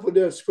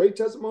their straight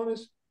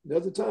testimonies.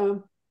 There's a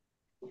time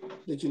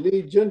that you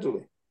lead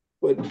gently.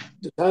 But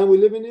the time we're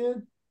living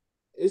in,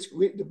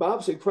 the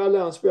Bible says, cry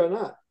loud and spare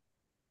not.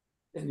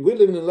 And we're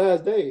living in the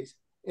last days.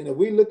 And if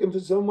we're looking for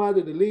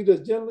somebody to lead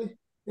us gently,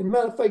 and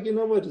matter of fact, you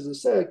know what? There's a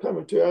sad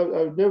commentary.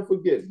 I would never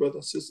forget, brothers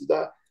and sisters.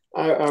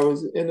 I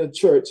was in a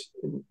church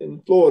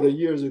in Florida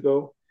years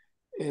ago,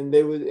 and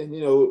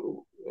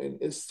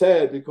and it's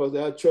sad because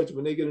our church,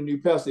 when they get a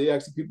new pastor, they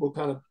ask the people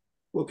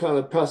what kind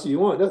of pastor you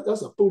want.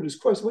 That's a foolish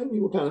question. What do you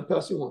mean, what kind of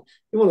pastor you want?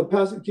 You want a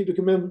pastor to keep the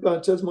commandments of God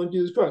and testimony of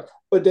Jesus Christ.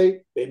 But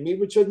they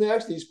meet with church and they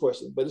ask these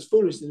questions, but it's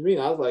foolish to me.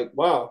 I was like,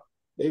 wow,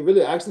 they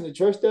really asking the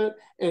church that?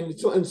 And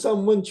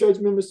one church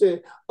member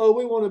said, oh,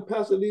 we want a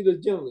pastor to lead us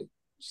gently.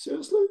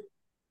 Seriously?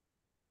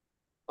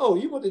 Oh,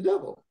 you want the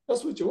devil.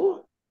 That's what you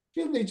want.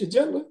 He'll lead you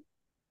gently.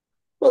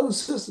 Brothers and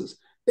sisters,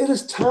 it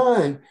is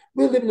time.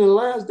 We're living in the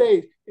last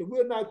days. If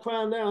we're not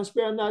crying down,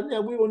 sparing not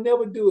now, we will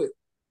never do it.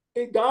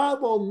 If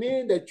God wants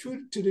men that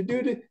true to the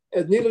duty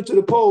as needle to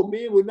the pole,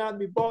 men will not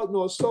be bought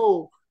nor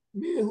sold.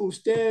 Men who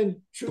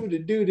stand true to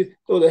duty,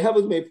 though the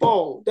heavens may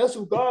fall. That's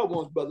who God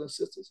wants, brothers and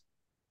sisters.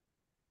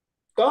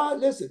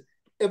 God, listen,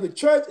 If a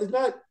church is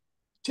not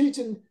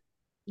teaching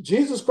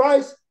Jesus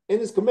Christ and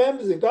his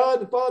commandments and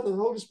God the Father and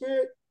the Holy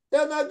Spirit,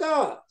 they're not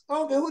God. I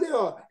don't care who they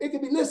are. It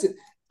can be, listen,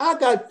 I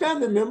got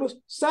family members,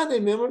 Sunday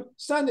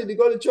to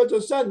go to church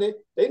on Sunday.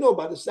 They know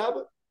about the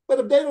Sabbath. But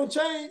if they don't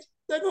change,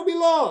 they're going to be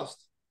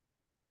lost.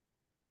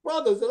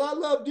 Brothers that I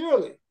love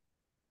dearly.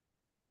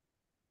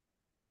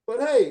 But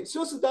hey,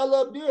 sisters that I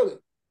love dearly.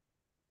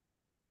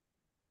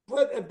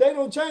 But if they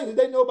don't change,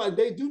 they do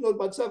know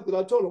about the Sabbath,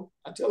 because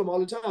I tell them all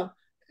the time.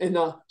 And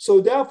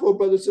so therefore,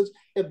 brothers and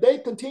sisters, if they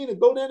continue to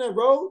go down that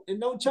road and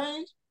don't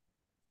change,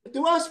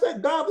 do I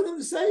expect God for them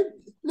to say,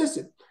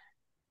 listen,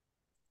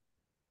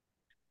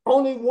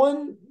 only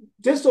one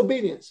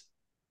disobedience,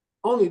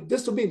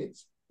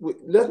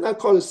 let's not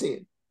call it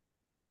sin.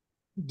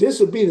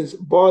 Disobedience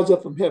bars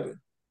up from heaven.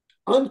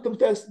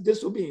 Unconfessed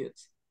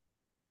disobedience.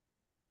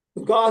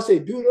 When God say,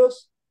 do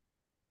this,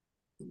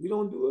 we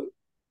don't do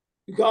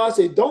it. God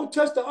say, don't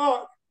touch the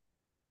ark.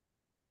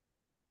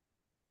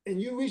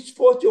 And you reach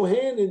forth your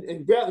hand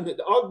and grab, and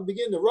the ark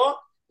begin to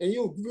rock, and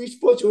you reach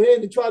forth your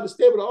hand and try to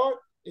stable the ark,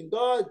 and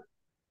God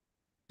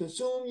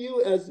consume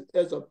you as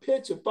a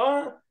pitch of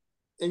fire,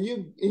 and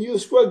you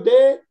struck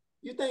dead.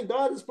 You think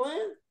God is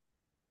playing?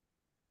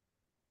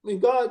 I mean,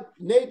 God,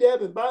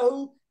 Nadab and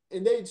Abihu,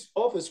 and they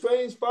offered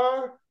strange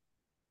fire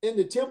in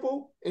the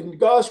temple, and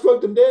God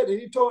struck them dead, and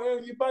he told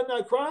Aaron, you better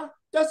not cry.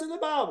 That's in the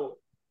Bible.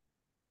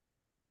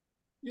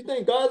 You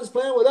think God is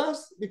playing with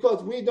us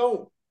because we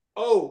don't?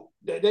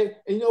 And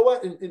you know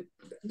what? And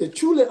the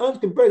truly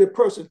unconverted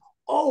person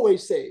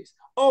always says,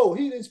 "Oh,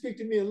 he didn't speak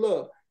to me in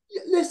love."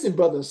 Listen,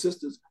 brothers and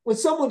sisters, when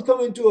someone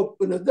comes into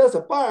when there's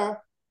a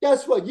fire,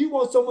 guess what? You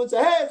want someone to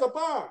say, "Hey, it's a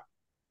fire."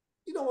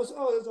 You don't want to say,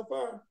 "Oh, there's a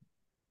fire."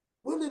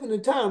 We're living in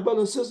a time,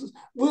 brothers and sisters,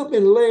 we've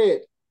been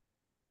led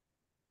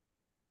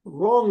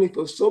wrongly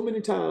for so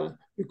many times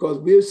because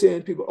we're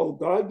saying to people, "Oh,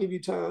 God give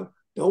you time.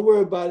 Don't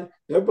worry about it.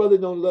 Their brother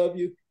don't love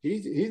you.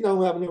 He's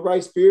not having the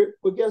right spirit."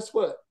 But guess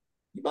what?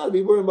 You got to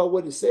be worrying about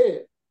what he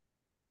said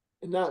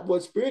and not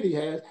what spirit he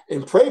has,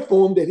 and pray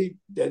for him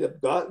that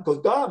if God, because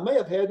God may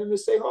have had him to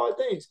say hard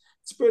things.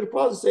 The spirit of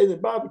prophecy says, the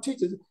Bible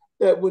teaches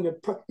that when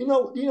you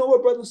know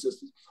what, brothers and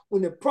sisters,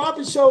 when the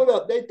prophet showed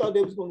up, they thought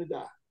they was going to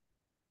die.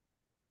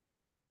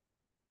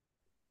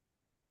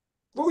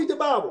 Read the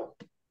Bible.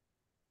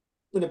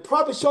 When the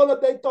prophet showed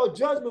up, they thought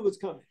judgment was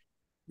coming.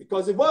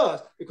 Because it was.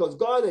 Because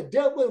God had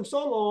dealt with him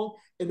so long,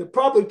 and the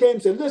prophet came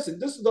and said, listen,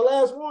 this is the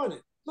last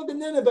warning. Look at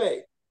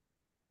Nineveh.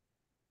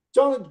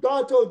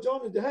 God told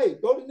Jonah, hey,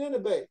 go to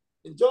Nineveh.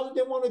 And Jonah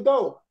didn't want to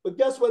go. But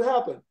guess what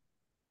happened?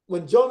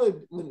 When Jonah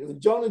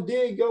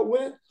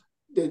went,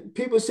 the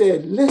people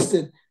said,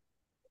 listen,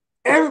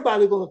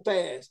 everybody's going to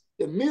fast.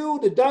 The mule,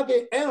 the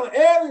donkey, and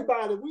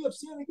everybody. We have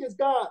sinned against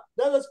God.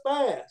 Let us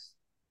fast.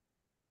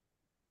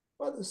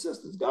 Brothers and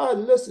sisters, God,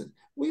 listen,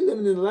 we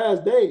living in the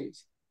last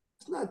days.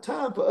 It's not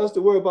time for us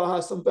to worry about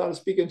how somebody's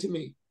speaking to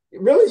me.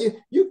 Really,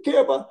 you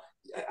care about,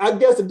 I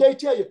guess if they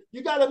tell you,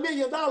 you got $1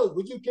 million,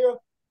 would you care?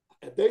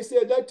 If they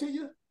said that to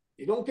you,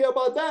 you don't care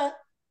about that.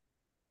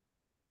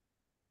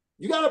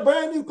 You got a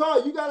brand new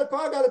car, you got a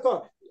car, I got a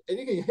car. And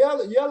you can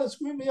yell and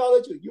scream and yell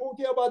at you. You won't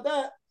care about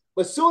that.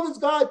 But as soon as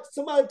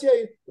somebody tell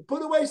you to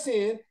put away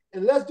sin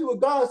and let's do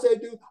what God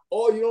said do,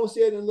 you don't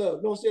say it in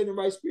love, don't say it in the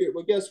right spirit.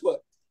 Well, guess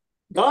what?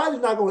 God is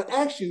not going to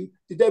ask you,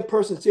 did that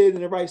person say it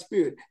in the right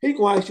spirit? He's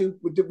going to ask you,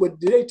 did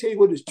they tell you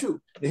what is true?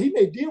 And he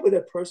may deal with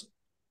that person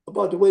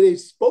about the way they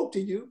spoke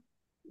to you,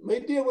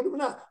 may deal with it or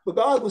not. But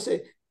God will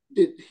say,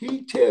 did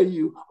he tell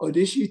you or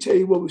did she tell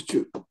you what was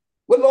true?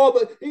 Well, Lord,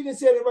 but he didn't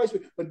say it in the right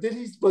spirit. But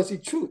was he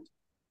truth?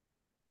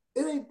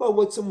 It ain't about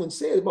what someone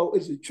said, about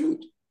is it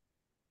truth.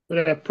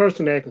 But that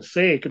person that can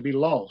say it could be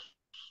lost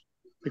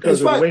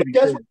because of the way they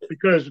say it,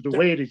 because of the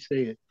way they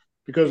say it,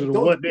 because of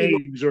what they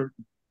exert.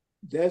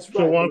 That's right.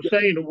 So what I'm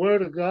saying, the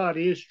word of God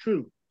is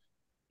true.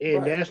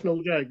 And that's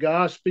no doubt.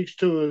 God speaks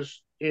to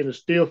us in a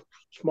still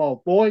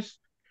small voice.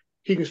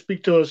 He can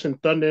speak to us in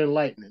thunder and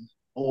lightning,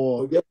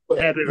 or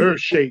have the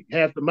earth shake,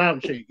 have the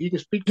mountain shake. He can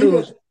speak to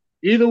us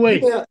either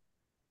way.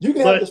 You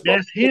can but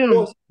that's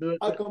him.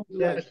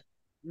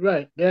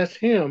 That's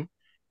him.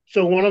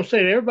 So what I'm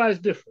saying, everybody's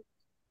different.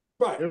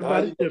 Right.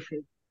 Everybody's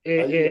different.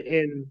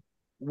 And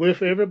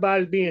with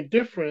everybody being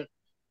different,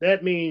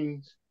 that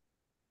means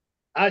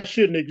I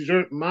shouldn't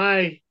exert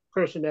my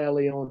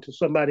personality onto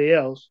somebody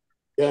else.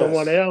 Yes.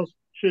 Someone else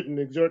shouldn't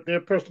exert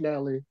their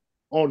personality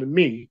onto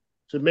me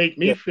to make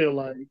me feel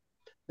like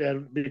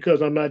that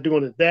because I'm not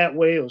doing it that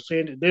way or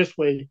saying it this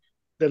way,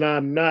 that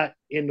I'm not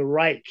in the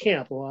right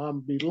camp or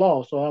I'm be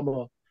lost or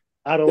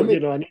I need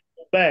to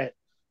go back.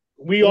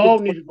 We all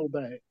need to go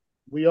back.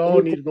 We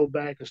all need to go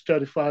back and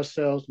study for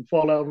ourselves and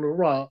fall out on the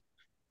rock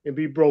and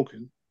be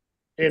broken.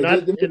 And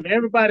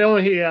everybody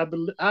on here,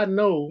 I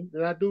know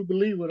and I do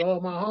believe with all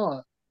my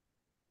heart,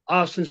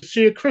 are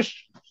sincere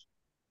Christians,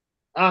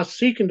 are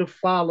seeking to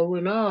follow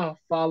and are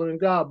following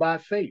God by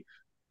faith.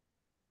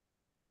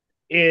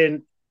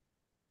 And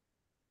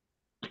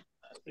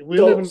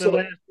we're living in the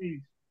last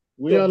days.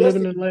 We are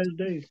living in the last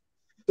days.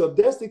 So if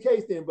that's the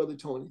case then, Brother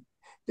Tony,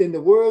 then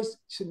the words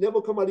should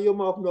never come out of your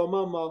mouth nor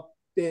my mouth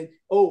then,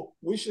 oh,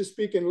 we should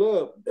speak in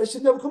love. That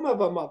should never come out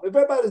of our mouth. If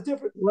everybody's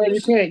different, well,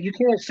 you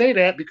can't say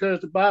that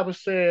because the Bible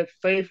said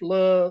faith,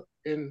 love,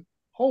 and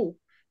hope,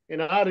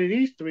 and out of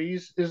these three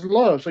is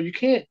love. So you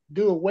can't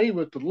do away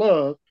with the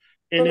love.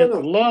 And if the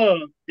love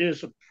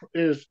is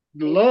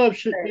love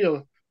should be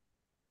a,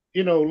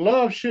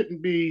 love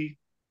shouldn't be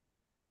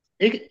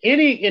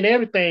any and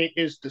everything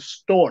is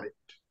distorted.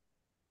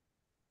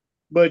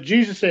 But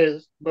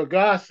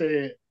God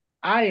said,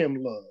 I am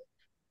love.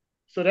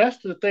 So that's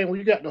the thing where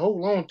you got to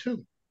hold on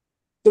to.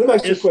 So let me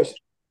ask you a question.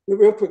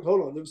 Real quick,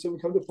 hold on. Let me see, we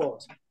come to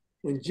pause.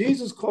 When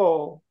Jesus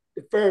called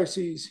the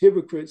Pharisees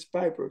hypocrites,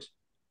 vipers,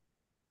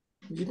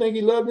 do you think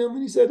he loved them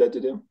when he said that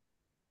to them?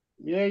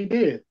 Yeah, he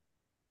did.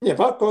 Yeah, if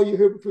I call you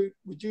hypocrite,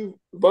 if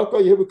I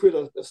call you hypocrite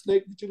a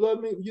snake, would you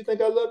love me? Would you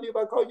think I love you if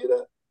I call you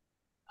that?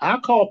 I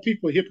call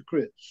people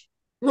hypocrites.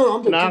 No,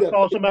 I'm and I that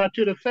call somebody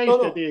to the face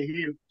that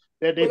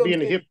they're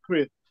being a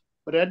hypocrite.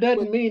 But that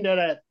doesn't mean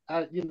that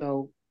I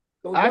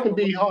can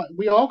be hard.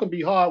 We all can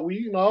be hard.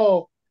 We can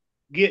all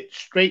get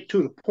straight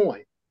to the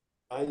point.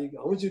 I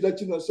want you to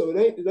let you know. So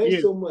it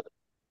ain't so much.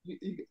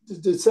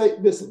 To say,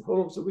 listen,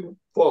 hold on, so we can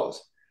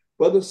pause.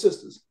 Brothers and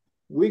sisters,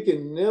 we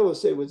can never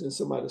say what's in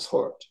somebody's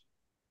heart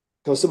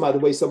because the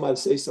way somebody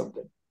say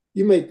something.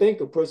 You may think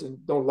a person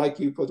don't like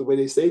you for the way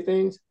they say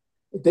things.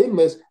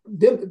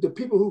 The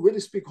people who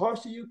really speak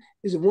harsh to you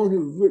is the one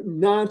who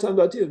 9 times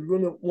out of 10 are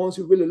the ones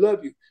who really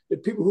love you. The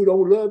people who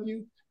don't love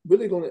you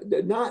really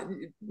they're not.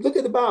 Look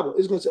at the Bible.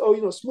 It's gonna say,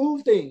 oh,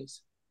 smooth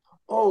things.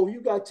 Oh,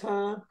 you got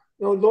time.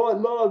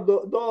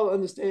 Lord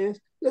understands.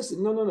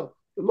 Listen, no.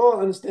 The Lord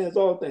understands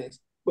all things.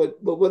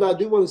 But what I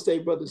do want to say,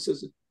 brothers and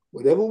sisters,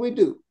 whatever we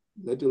do,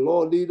 let the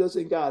Lord lead us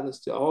and guide us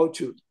to all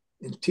truth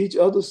and teach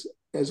others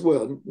as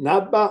well.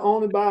 Not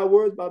only by our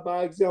words, but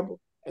by example,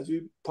 as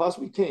we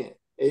possibly can.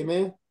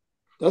 Amen.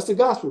 That's the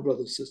gospel,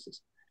 brothers and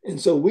sisters. And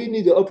so we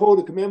need to uphold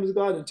the commandments of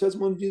God and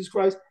testimony of Jesus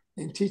Christ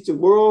and teach the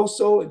world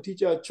so and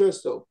teach our church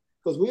so.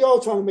 Because we all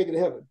trying to make it to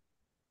heaven.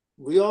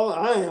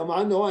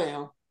 I know I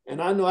am.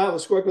 And I know I have a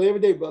struggle every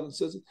day, brothers and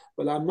sisters,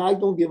 but I'm not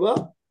going to give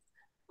up.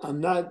 I'm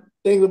not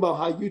thinking about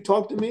how you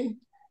talk to me,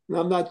 and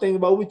I'm not thinking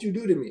about what you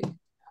do to me.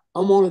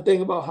 I'm only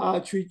thinking about how I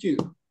treat you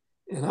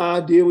and how I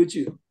deal with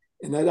you.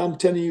 And that I'm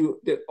telling you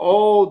that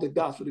all the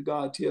gospel that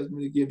God tells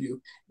me to give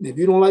you. And if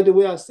you don't like the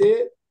way I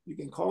said, you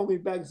can call me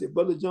back and say,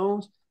 Brother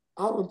Jones,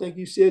 I don't think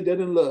you said that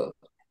in love.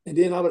 And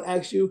then I would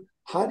ask you,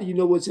 how do you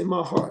know what's in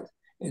my heart?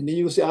 And then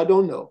you would say, I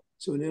don't know.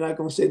 So then I'm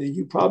going to say that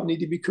you probably need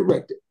to be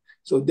corrected.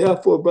 So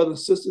therefore,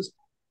 brothers and sisters,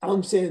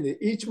 I'm saying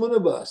that each one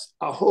of us,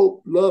 I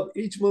hope, love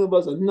each one of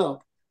us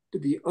enough to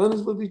be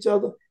honest with each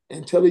other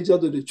and tell each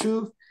other the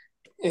truth.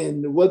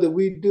 And whether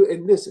we do,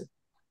 and listen,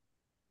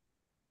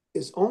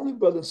 it's only,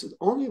 brothers and sisters,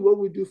 only what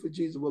we do for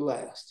Jesus will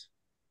last.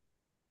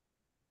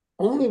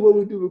 Only what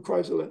we do with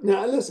Christ will last.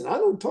 Now, listen, I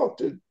don't talk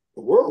to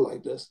the world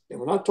like this. And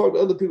when I talk to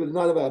other people that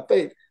are not of our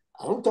faith,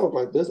 I don't talk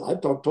like this. I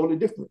talk totally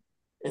different.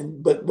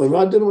 But when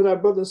I'm dealing with our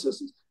brothers and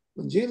sisters,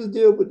 when Jesus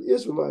dealt with the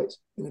Israelites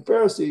and the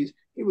Pharisees,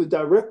 he was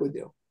direct with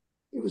them.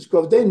 It was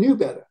because they knew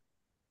better.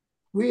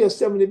 We as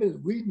 70 minutes,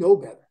 we know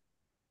better.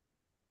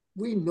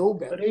 We know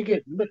better.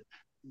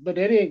 But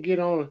they didn't get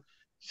on. It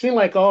seemed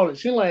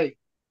like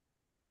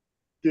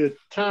the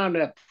time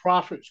that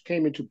prophets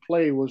came into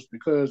play was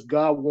because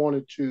God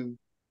wanted to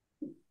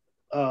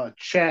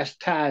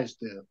chastise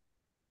them.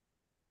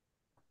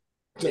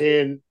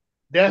 And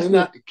that's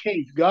not the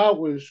case. God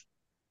was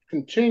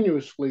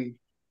continuously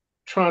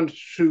trying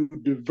to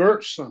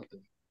divert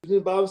something. The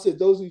Bible said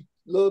those who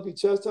love be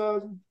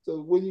chastised.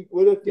 So what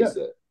if they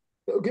said?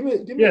 Give me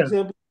an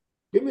example.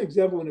 Give me an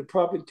example when the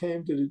prophet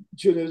came to the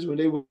children when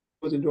they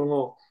wasn't doing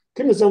wrong.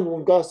 Give me an example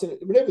when God sent it.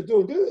 When they were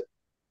doing good,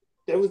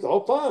 that was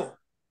all fine.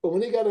 But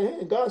when they got a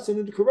hand, God sent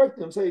them to correct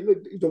them, say,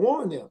 look, to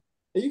warn them.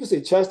 And you can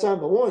say chastise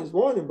and warning. It's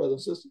warning,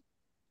 brothers and sisters.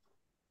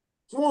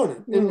 It's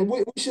warning. And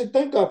we should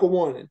thank God for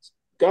warnings.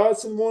 God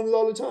sends warnings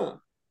all the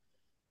time.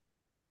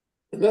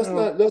 And let's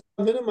not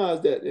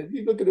minimize that. If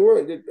you look at the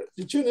word,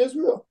 the children of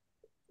Israel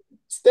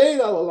stayed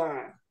out of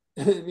line.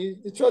 I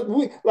mean, trust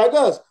me, like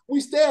us,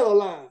 we stay out of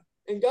line.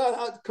 And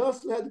God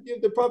constantly had to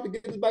give the prophet,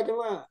 get us back in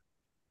line.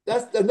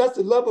 That's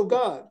the love of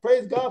God.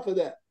 Praise God for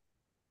that.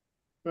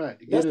 Right.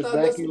 Let's not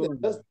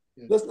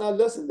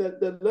lessen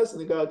that lesson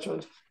that God trying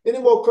to. Any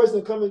more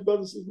questions or comments,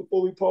 brothers and sisters,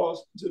 before we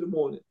pause to the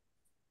morning?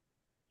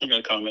 I got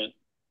a comment.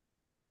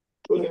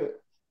 Go ahead.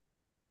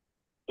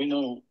 We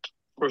know,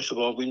 first of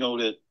all, we know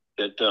that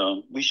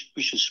we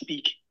should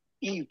speak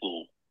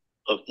evil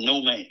of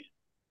no man.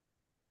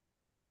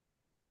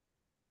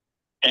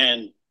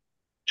 And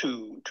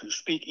to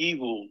speak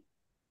evil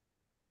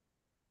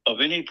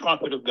of any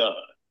prophet of God,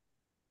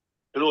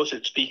 the Lord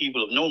said, speak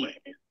evil of no man.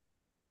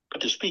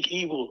 But to speak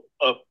evil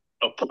of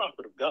a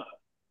prophet of God,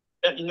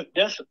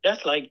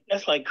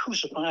 that's like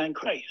crucifying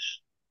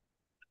Christ.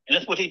 And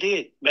that's what he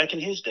did back in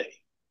his day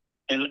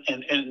and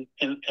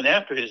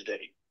after his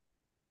day.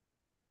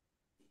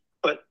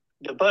 But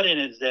the button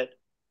is that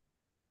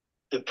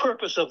the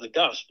purpose of the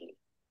gospel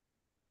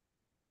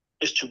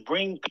is to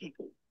bring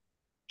people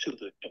to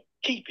the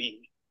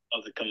keeping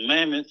of the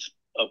commandments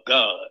of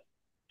God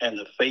and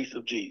the faith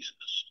of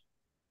Jesus.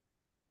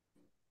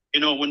 You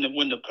know, when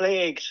the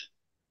plagues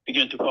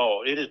begin to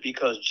fall, it is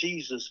because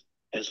Jesus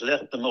has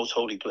left the most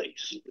holy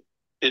place.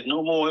 There's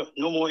no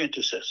more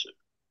intercessor.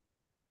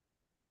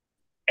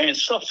 And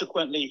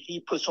subsequently, he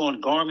puts on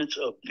garments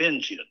of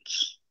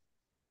vengeance.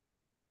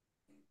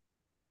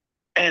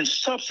 And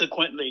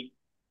subsequently,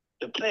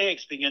 the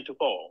plagues begin to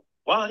fall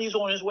while he's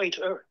on his way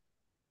to earth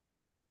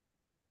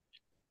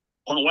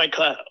on a white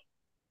cloud.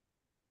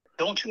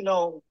 Don't you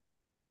know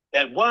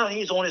that while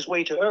he's on his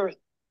way to earth,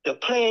 the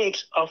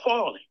plagues are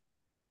falling?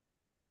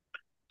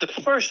 The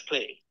first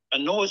plague, a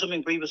noisome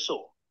and grievous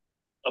sore,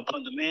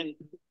 upon the men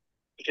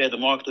which had the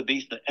mark of the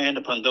beast, and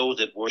upon those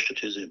that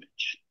worshipped his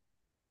image.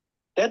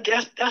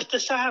 That's the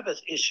Sabbath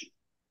issue.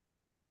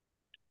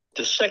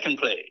 The second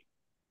plague,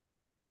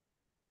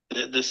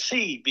 the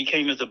sea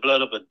became as the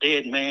blood of a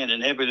dead man,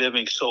 and every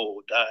living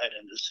soul died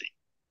in the sea.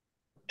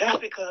 That's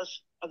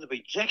because of the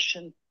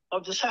rejection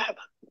of the Sabbath.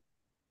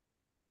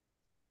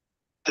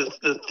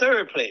 The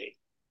third plague,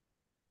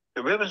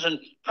 the rivers and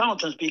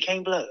fountains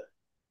became blood.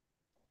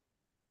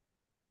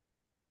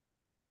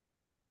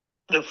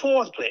 The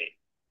fourth plague,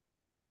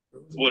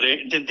 well,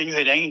 then you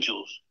had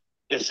angels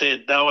that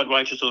said, "Thou art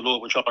righteous, O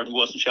Lord, which art and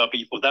was and shall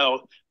be, for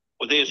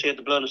they have shed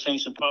the blood of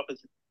saints and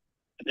prophets,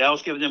 and thou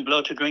hast given them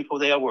blood to drink, for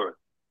they are worth."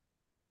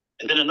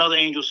 And then another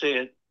angel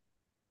said,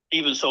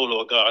 "Even so,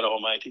 Lord God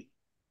Almighty,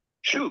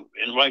 true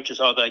and righteous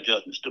are thy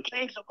judgments." The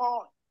plagues are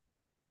falling.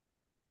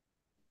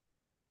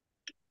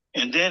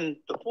 And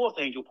then the fourth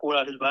angel poured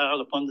out his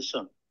vial upon the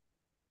sun.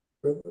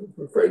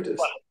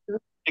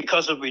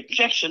 Because of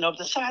rejection of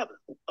the Sabbath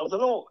of the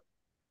Lord.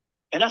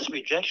 And that's a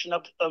rejection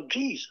of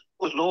Jesus,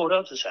 who was Lord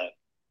of the Sabbath.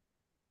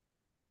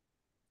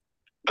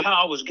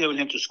 Power was given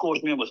him to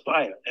scorch men with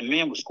fire, and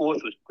men were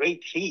scorched with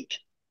great heat,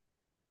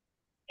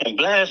 and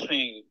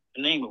blasphemed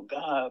the name of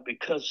God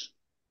because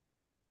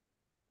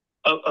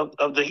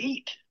of the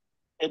heat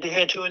that they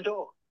had to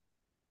endure.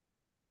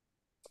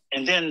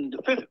 And then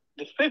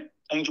the fifth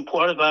angel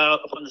poured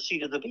out upon the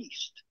seat of the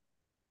beast.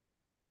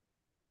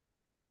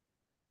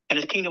 And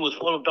his kingdom was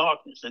full of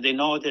darkness, and they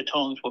gnawed their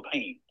tongues for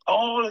pain.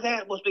 All of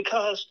that was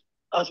because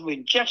of the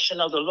rejection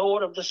of the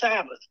Lord of the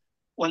Sabbath.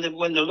 When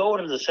the Lord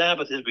of the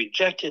Sabbath is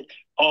rejected,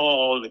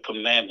 all the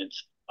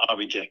commandments are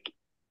rejected.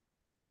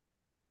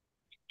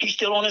 He's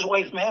still on his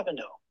way from heaven,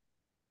 though,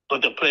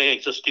 but the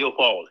plagues are still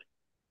falling.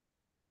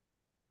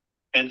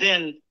 And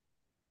then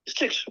the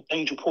sixth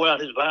angel poured out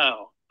his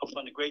vial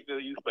upon the great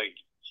river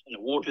Euphrates, and the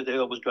water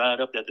thereof was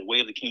dried up, that the way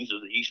of the kings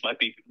of the east might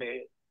be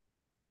prepared.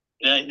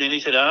 And then he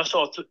said, "I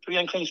saw three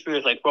unclean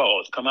spirits like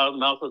frogs come out of the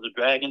mouth of the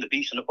dragon, the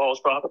beast, and the false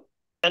prophet."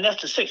 And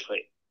that's the sixth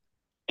plague.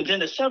 And then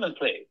the seventh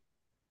plague.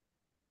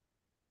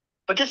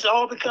 But this is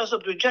all because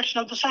of the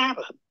rejection of the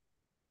Sabbath.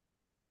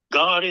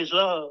 God is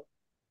love.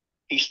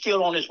 He's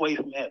still on his way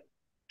from heaven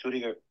to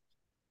the earth.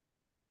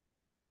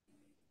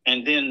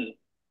 And then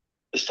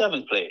the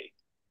seventh plague.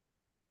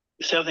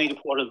 The seventh angel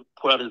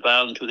poured out his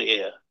vial into the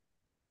air.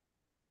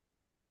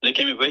 And there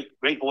came a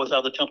great voice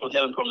out of the temple of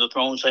heaven from the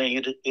throne saying,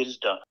 "It is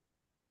done."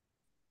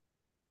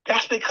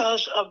 That's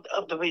because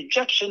of the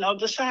rejection of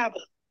the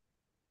Sabbath.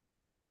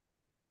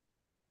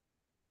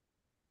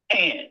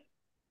 And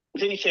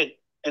then he said,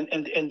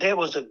 and there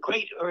was a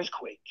great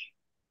earthquake,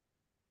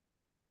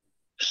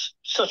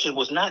 such as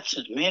was not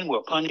since men were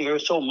upon the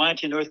earth, so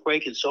mighty an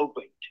earthquake and so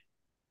great.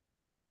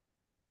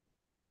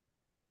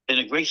 And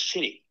a great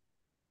city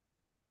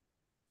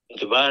was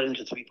divided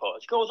into three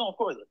parts. It goes on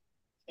further.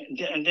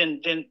 And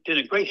then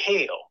a great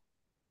hail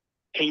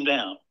came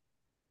down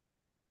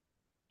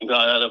and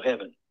got out of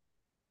heaven.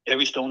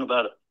 Every stone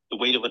about the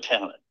weight of a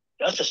talent.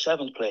 That's the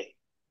seventh plague.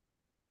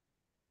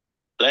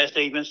 Last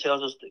day events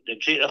tells us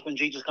that that's when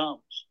Jesus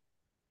comes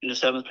in the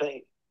seventh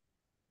plague.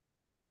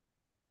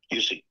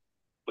 You see.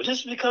 But this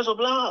is because of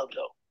love,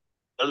 though.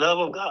 The love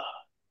of God.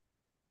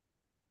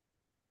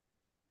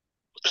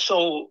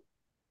 So,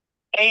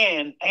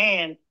 and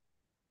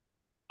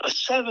a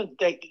seventh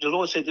day, the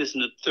Lord said this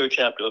in the third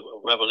chapter of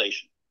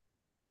Revelation.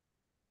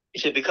 He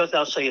said, "Because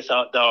thou sayest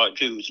thou art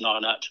Jews and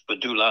are not, but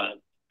do lie,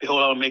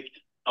 behold, I'll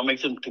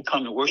make them to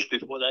come and worship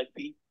before thy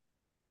feet.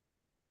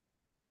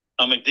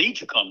 I'll make thee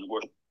to come and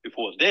worship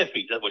before their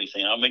feet." That's what he's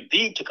saying. "I'll make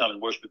thee to come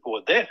and worship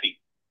before their feet,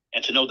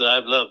 and to know that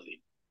I've loved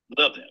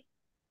them."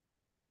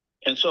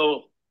 And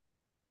so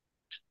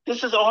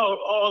this is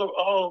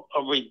all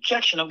a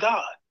rejection of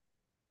God.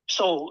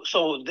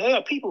 So there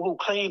are people who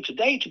claim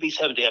today to be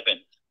Seventh-day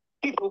Adventists,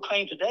 people who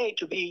claim today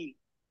to be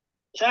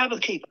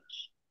Sabbath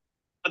keepers.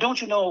 But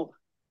don't you know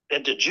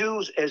that the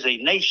Jews as a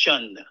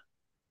nation,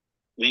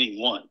 meaning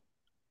one,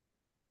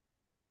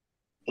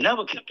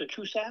 never kept a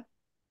true Sabbath,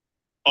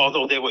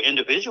 although there were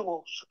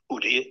individuals who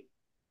did.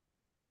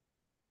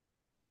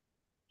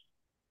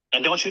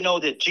 And don't you know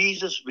that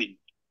Jesus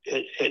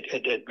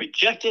had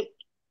rejected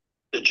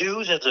the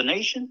Jews as a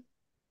nation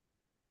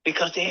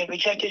because they had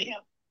rejected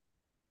him?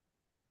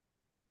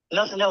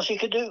 Nothing else he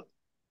could do.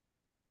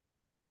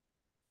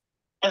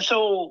 And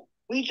so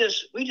we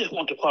just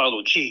want to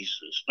follow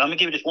Jesus. Now, I'm going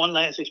to give you this one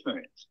last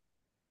experience.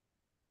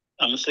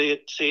 I'm gonna say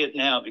it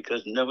now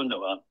because you never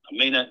know. I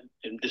may not.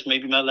 This may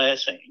be my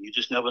last saying. You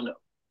just never know.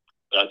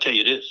 But I'll tell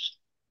you this: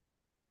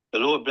 the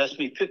Lord blessed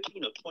me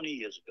 15 or 20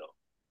 years ago.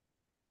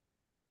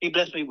 He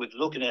blessed me with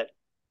looking at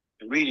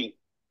and reading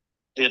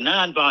the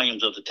 9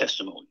 volumes of the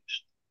testimonies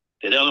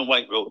that Ellen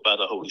White wrote by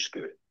the Holy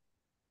Spirit.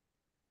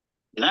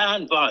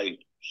 9 volumes.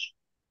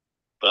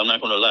 But I'm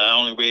not going to lie, I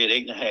only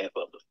read 8.5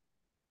 of them.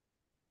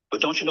 But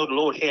don't you know the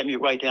Lord had me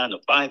write down the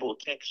Bible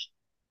text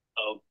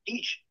of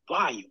each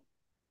volume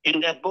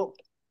in that book?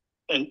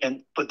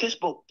 But this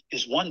book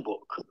is one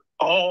book.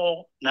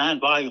 All 9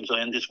 volumes are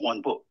in this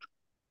one book.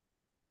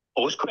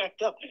 Oh, it's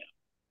cracked up now.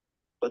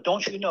 But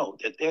don't you know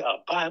that there are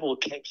Bible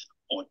texts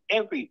on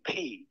every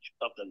page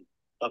of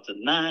the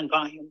 9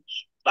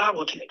 volumes?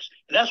 Bible texts.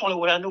 And that's only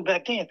what I knew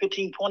back then,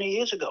 15, 20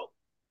 years ago.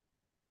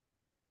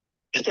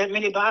 Is that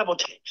many Bible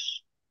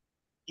texts?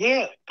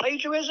 Yeah,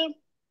 plagiarism?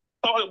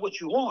 Call it what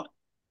you want.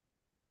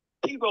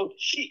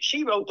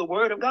 She wrote the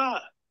word of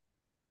God.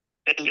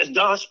 As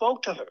God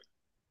spoke to her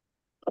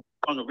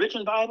from the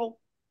written Bible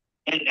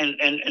and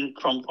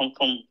from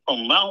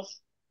mouth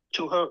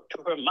to her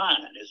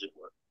mind, as it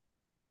were.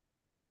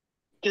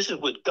 This is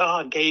what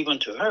God gave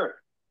unto her.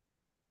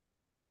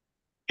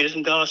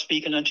 Isn't God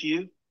speaking unto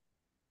you?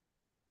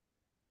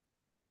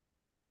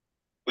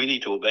 We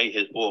need to obey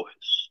his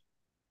voice.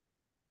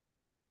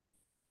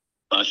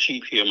 My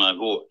sheep hear my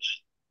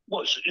voice.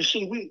 Well, you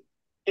see,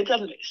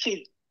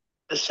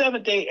 the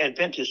Seventh-day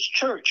Adventist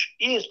Church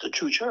is the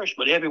true church,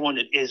 but everyone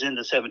that is in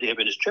the Seventh-day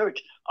Adventist Church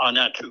are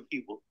not true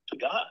people to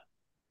God.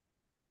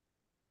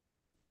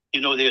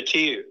 You know, they're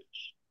tares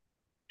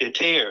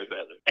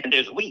rather, and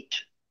there's wheat.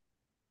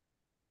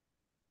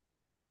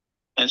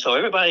 And so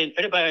everybody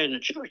in the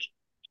church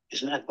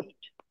is not wheat.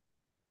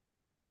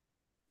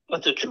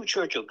 But the true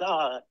church of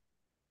God,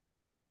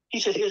 he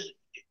said,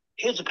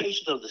 here's the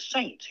patience of the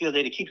saints. Here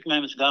they to keep the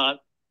commandments of God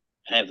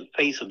and have the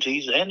faith of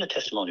Jesus and the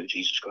testimony of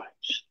Jesus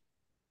Christ.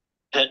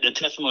 That the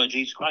testimony of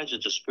Jesus Christ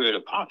is the spirit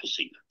of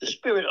prophecy, the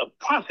spirit of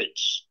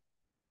prophets.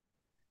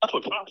 That's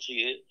what prophecy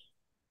is.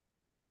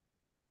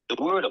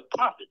 The word of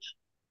prophets.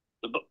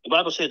 The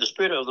Bible said the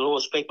spirit of the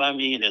Lord spake by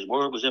me and his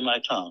word was in my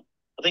tongue.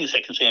 I think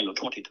it's 2 Samuel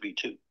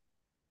 23:2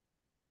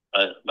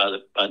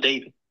 by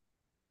David.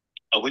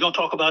 We don't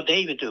talk about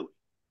David, do we?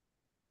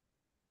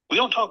 We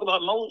don't talk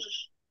about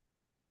Moses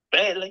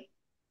badly.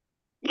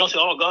 We don't say,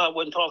 oh, God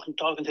wasn't talking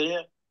to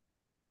them.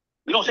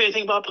 We don't say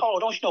anything about Paul.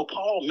 Don't you know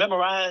Paul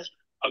memorized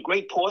a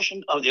great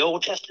portion of the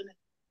Old Testament?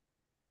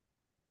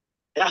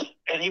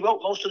 And he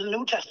wrote most of the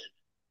New Testament.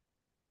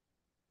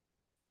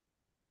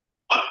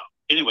 Wow.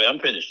 Anyway, I'm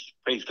finished.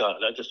 Praise God.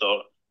 That's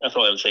all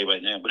I would say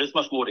right now. But there's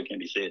much more that can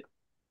be said.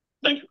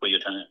 Thank you for your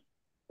time.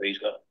 Praise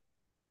God.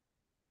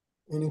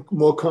 Any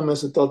more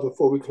comments or thoughts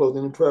before we close?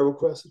 Any prayer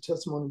requests or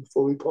testimony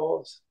before we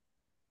pause?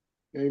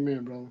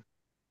 Amen, brother.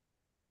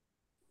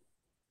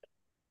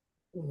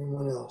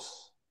 Anyone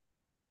else?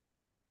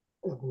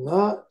 If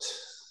not,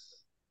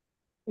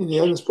 any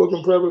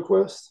unspoken prayer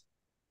requests?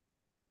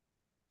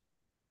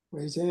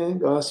 Raise your hand.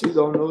 God sees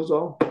all, knows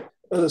all.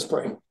 Let us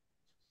pray.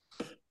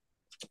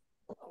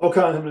 Oh,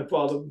 kind Heavenly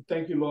Father, we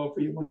thank you, Lord, for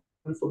your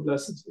wonderful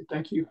blessings. We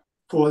thank you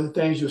for the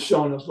things you've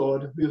shown us,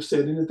 Lord. If we have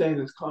said anything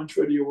that's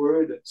contrary to your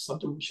word, that's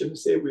something we shouldn't have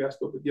said, we ask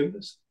for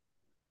forgiveness.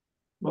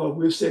 Lord, if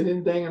we've said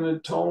anything in a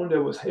tone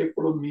that was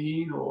hateful or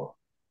mean or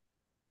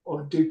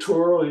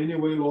dictatorial in any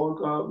way, Lord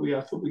God, we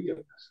ask for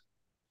forgiveness.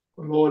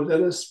 But Lord,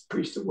 let us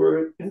preach the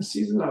word in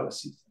season, out of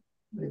season.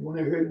 They want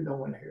to hear it and don't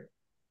want to hear it.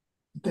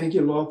 Thank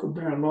you, Lord, for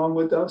bearing along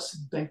with us.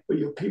 And thank you for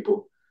your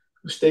people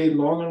who stayed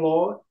longer,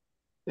 Lord.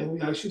 And we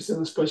ask you to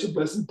send a special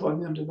blessing upon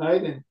them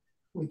tonight. And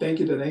we thank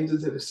you that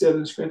angels that are set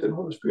and strengthened,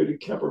 Holy Spirit, to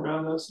camp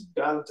around us and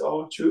guide us to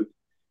all truth.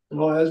 And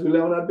Lord, as we lay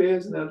on our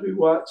beds and as we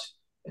watch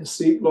and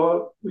sleep,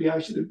 Lord, we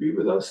ask you to be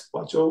with us,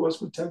 watch over us,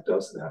 protect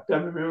us, and our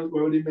family members,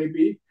 wherever they may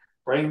be.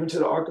 Bring them into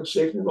the ark of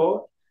safety,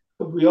 Lord.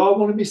 But we all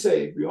want to be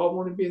saved. We all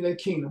want to be in that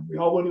kingdom. We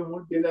all want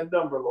to be in that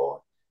number,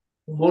 Lord.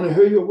 We want to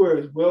hear your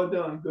words. Well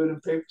done, good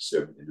and faithful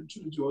servant, and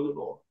into the joy of the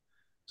Lord.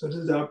 So this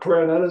is our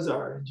prayer and our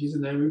desire. In Jesus'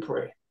 name we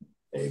pray.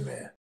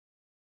 Amen.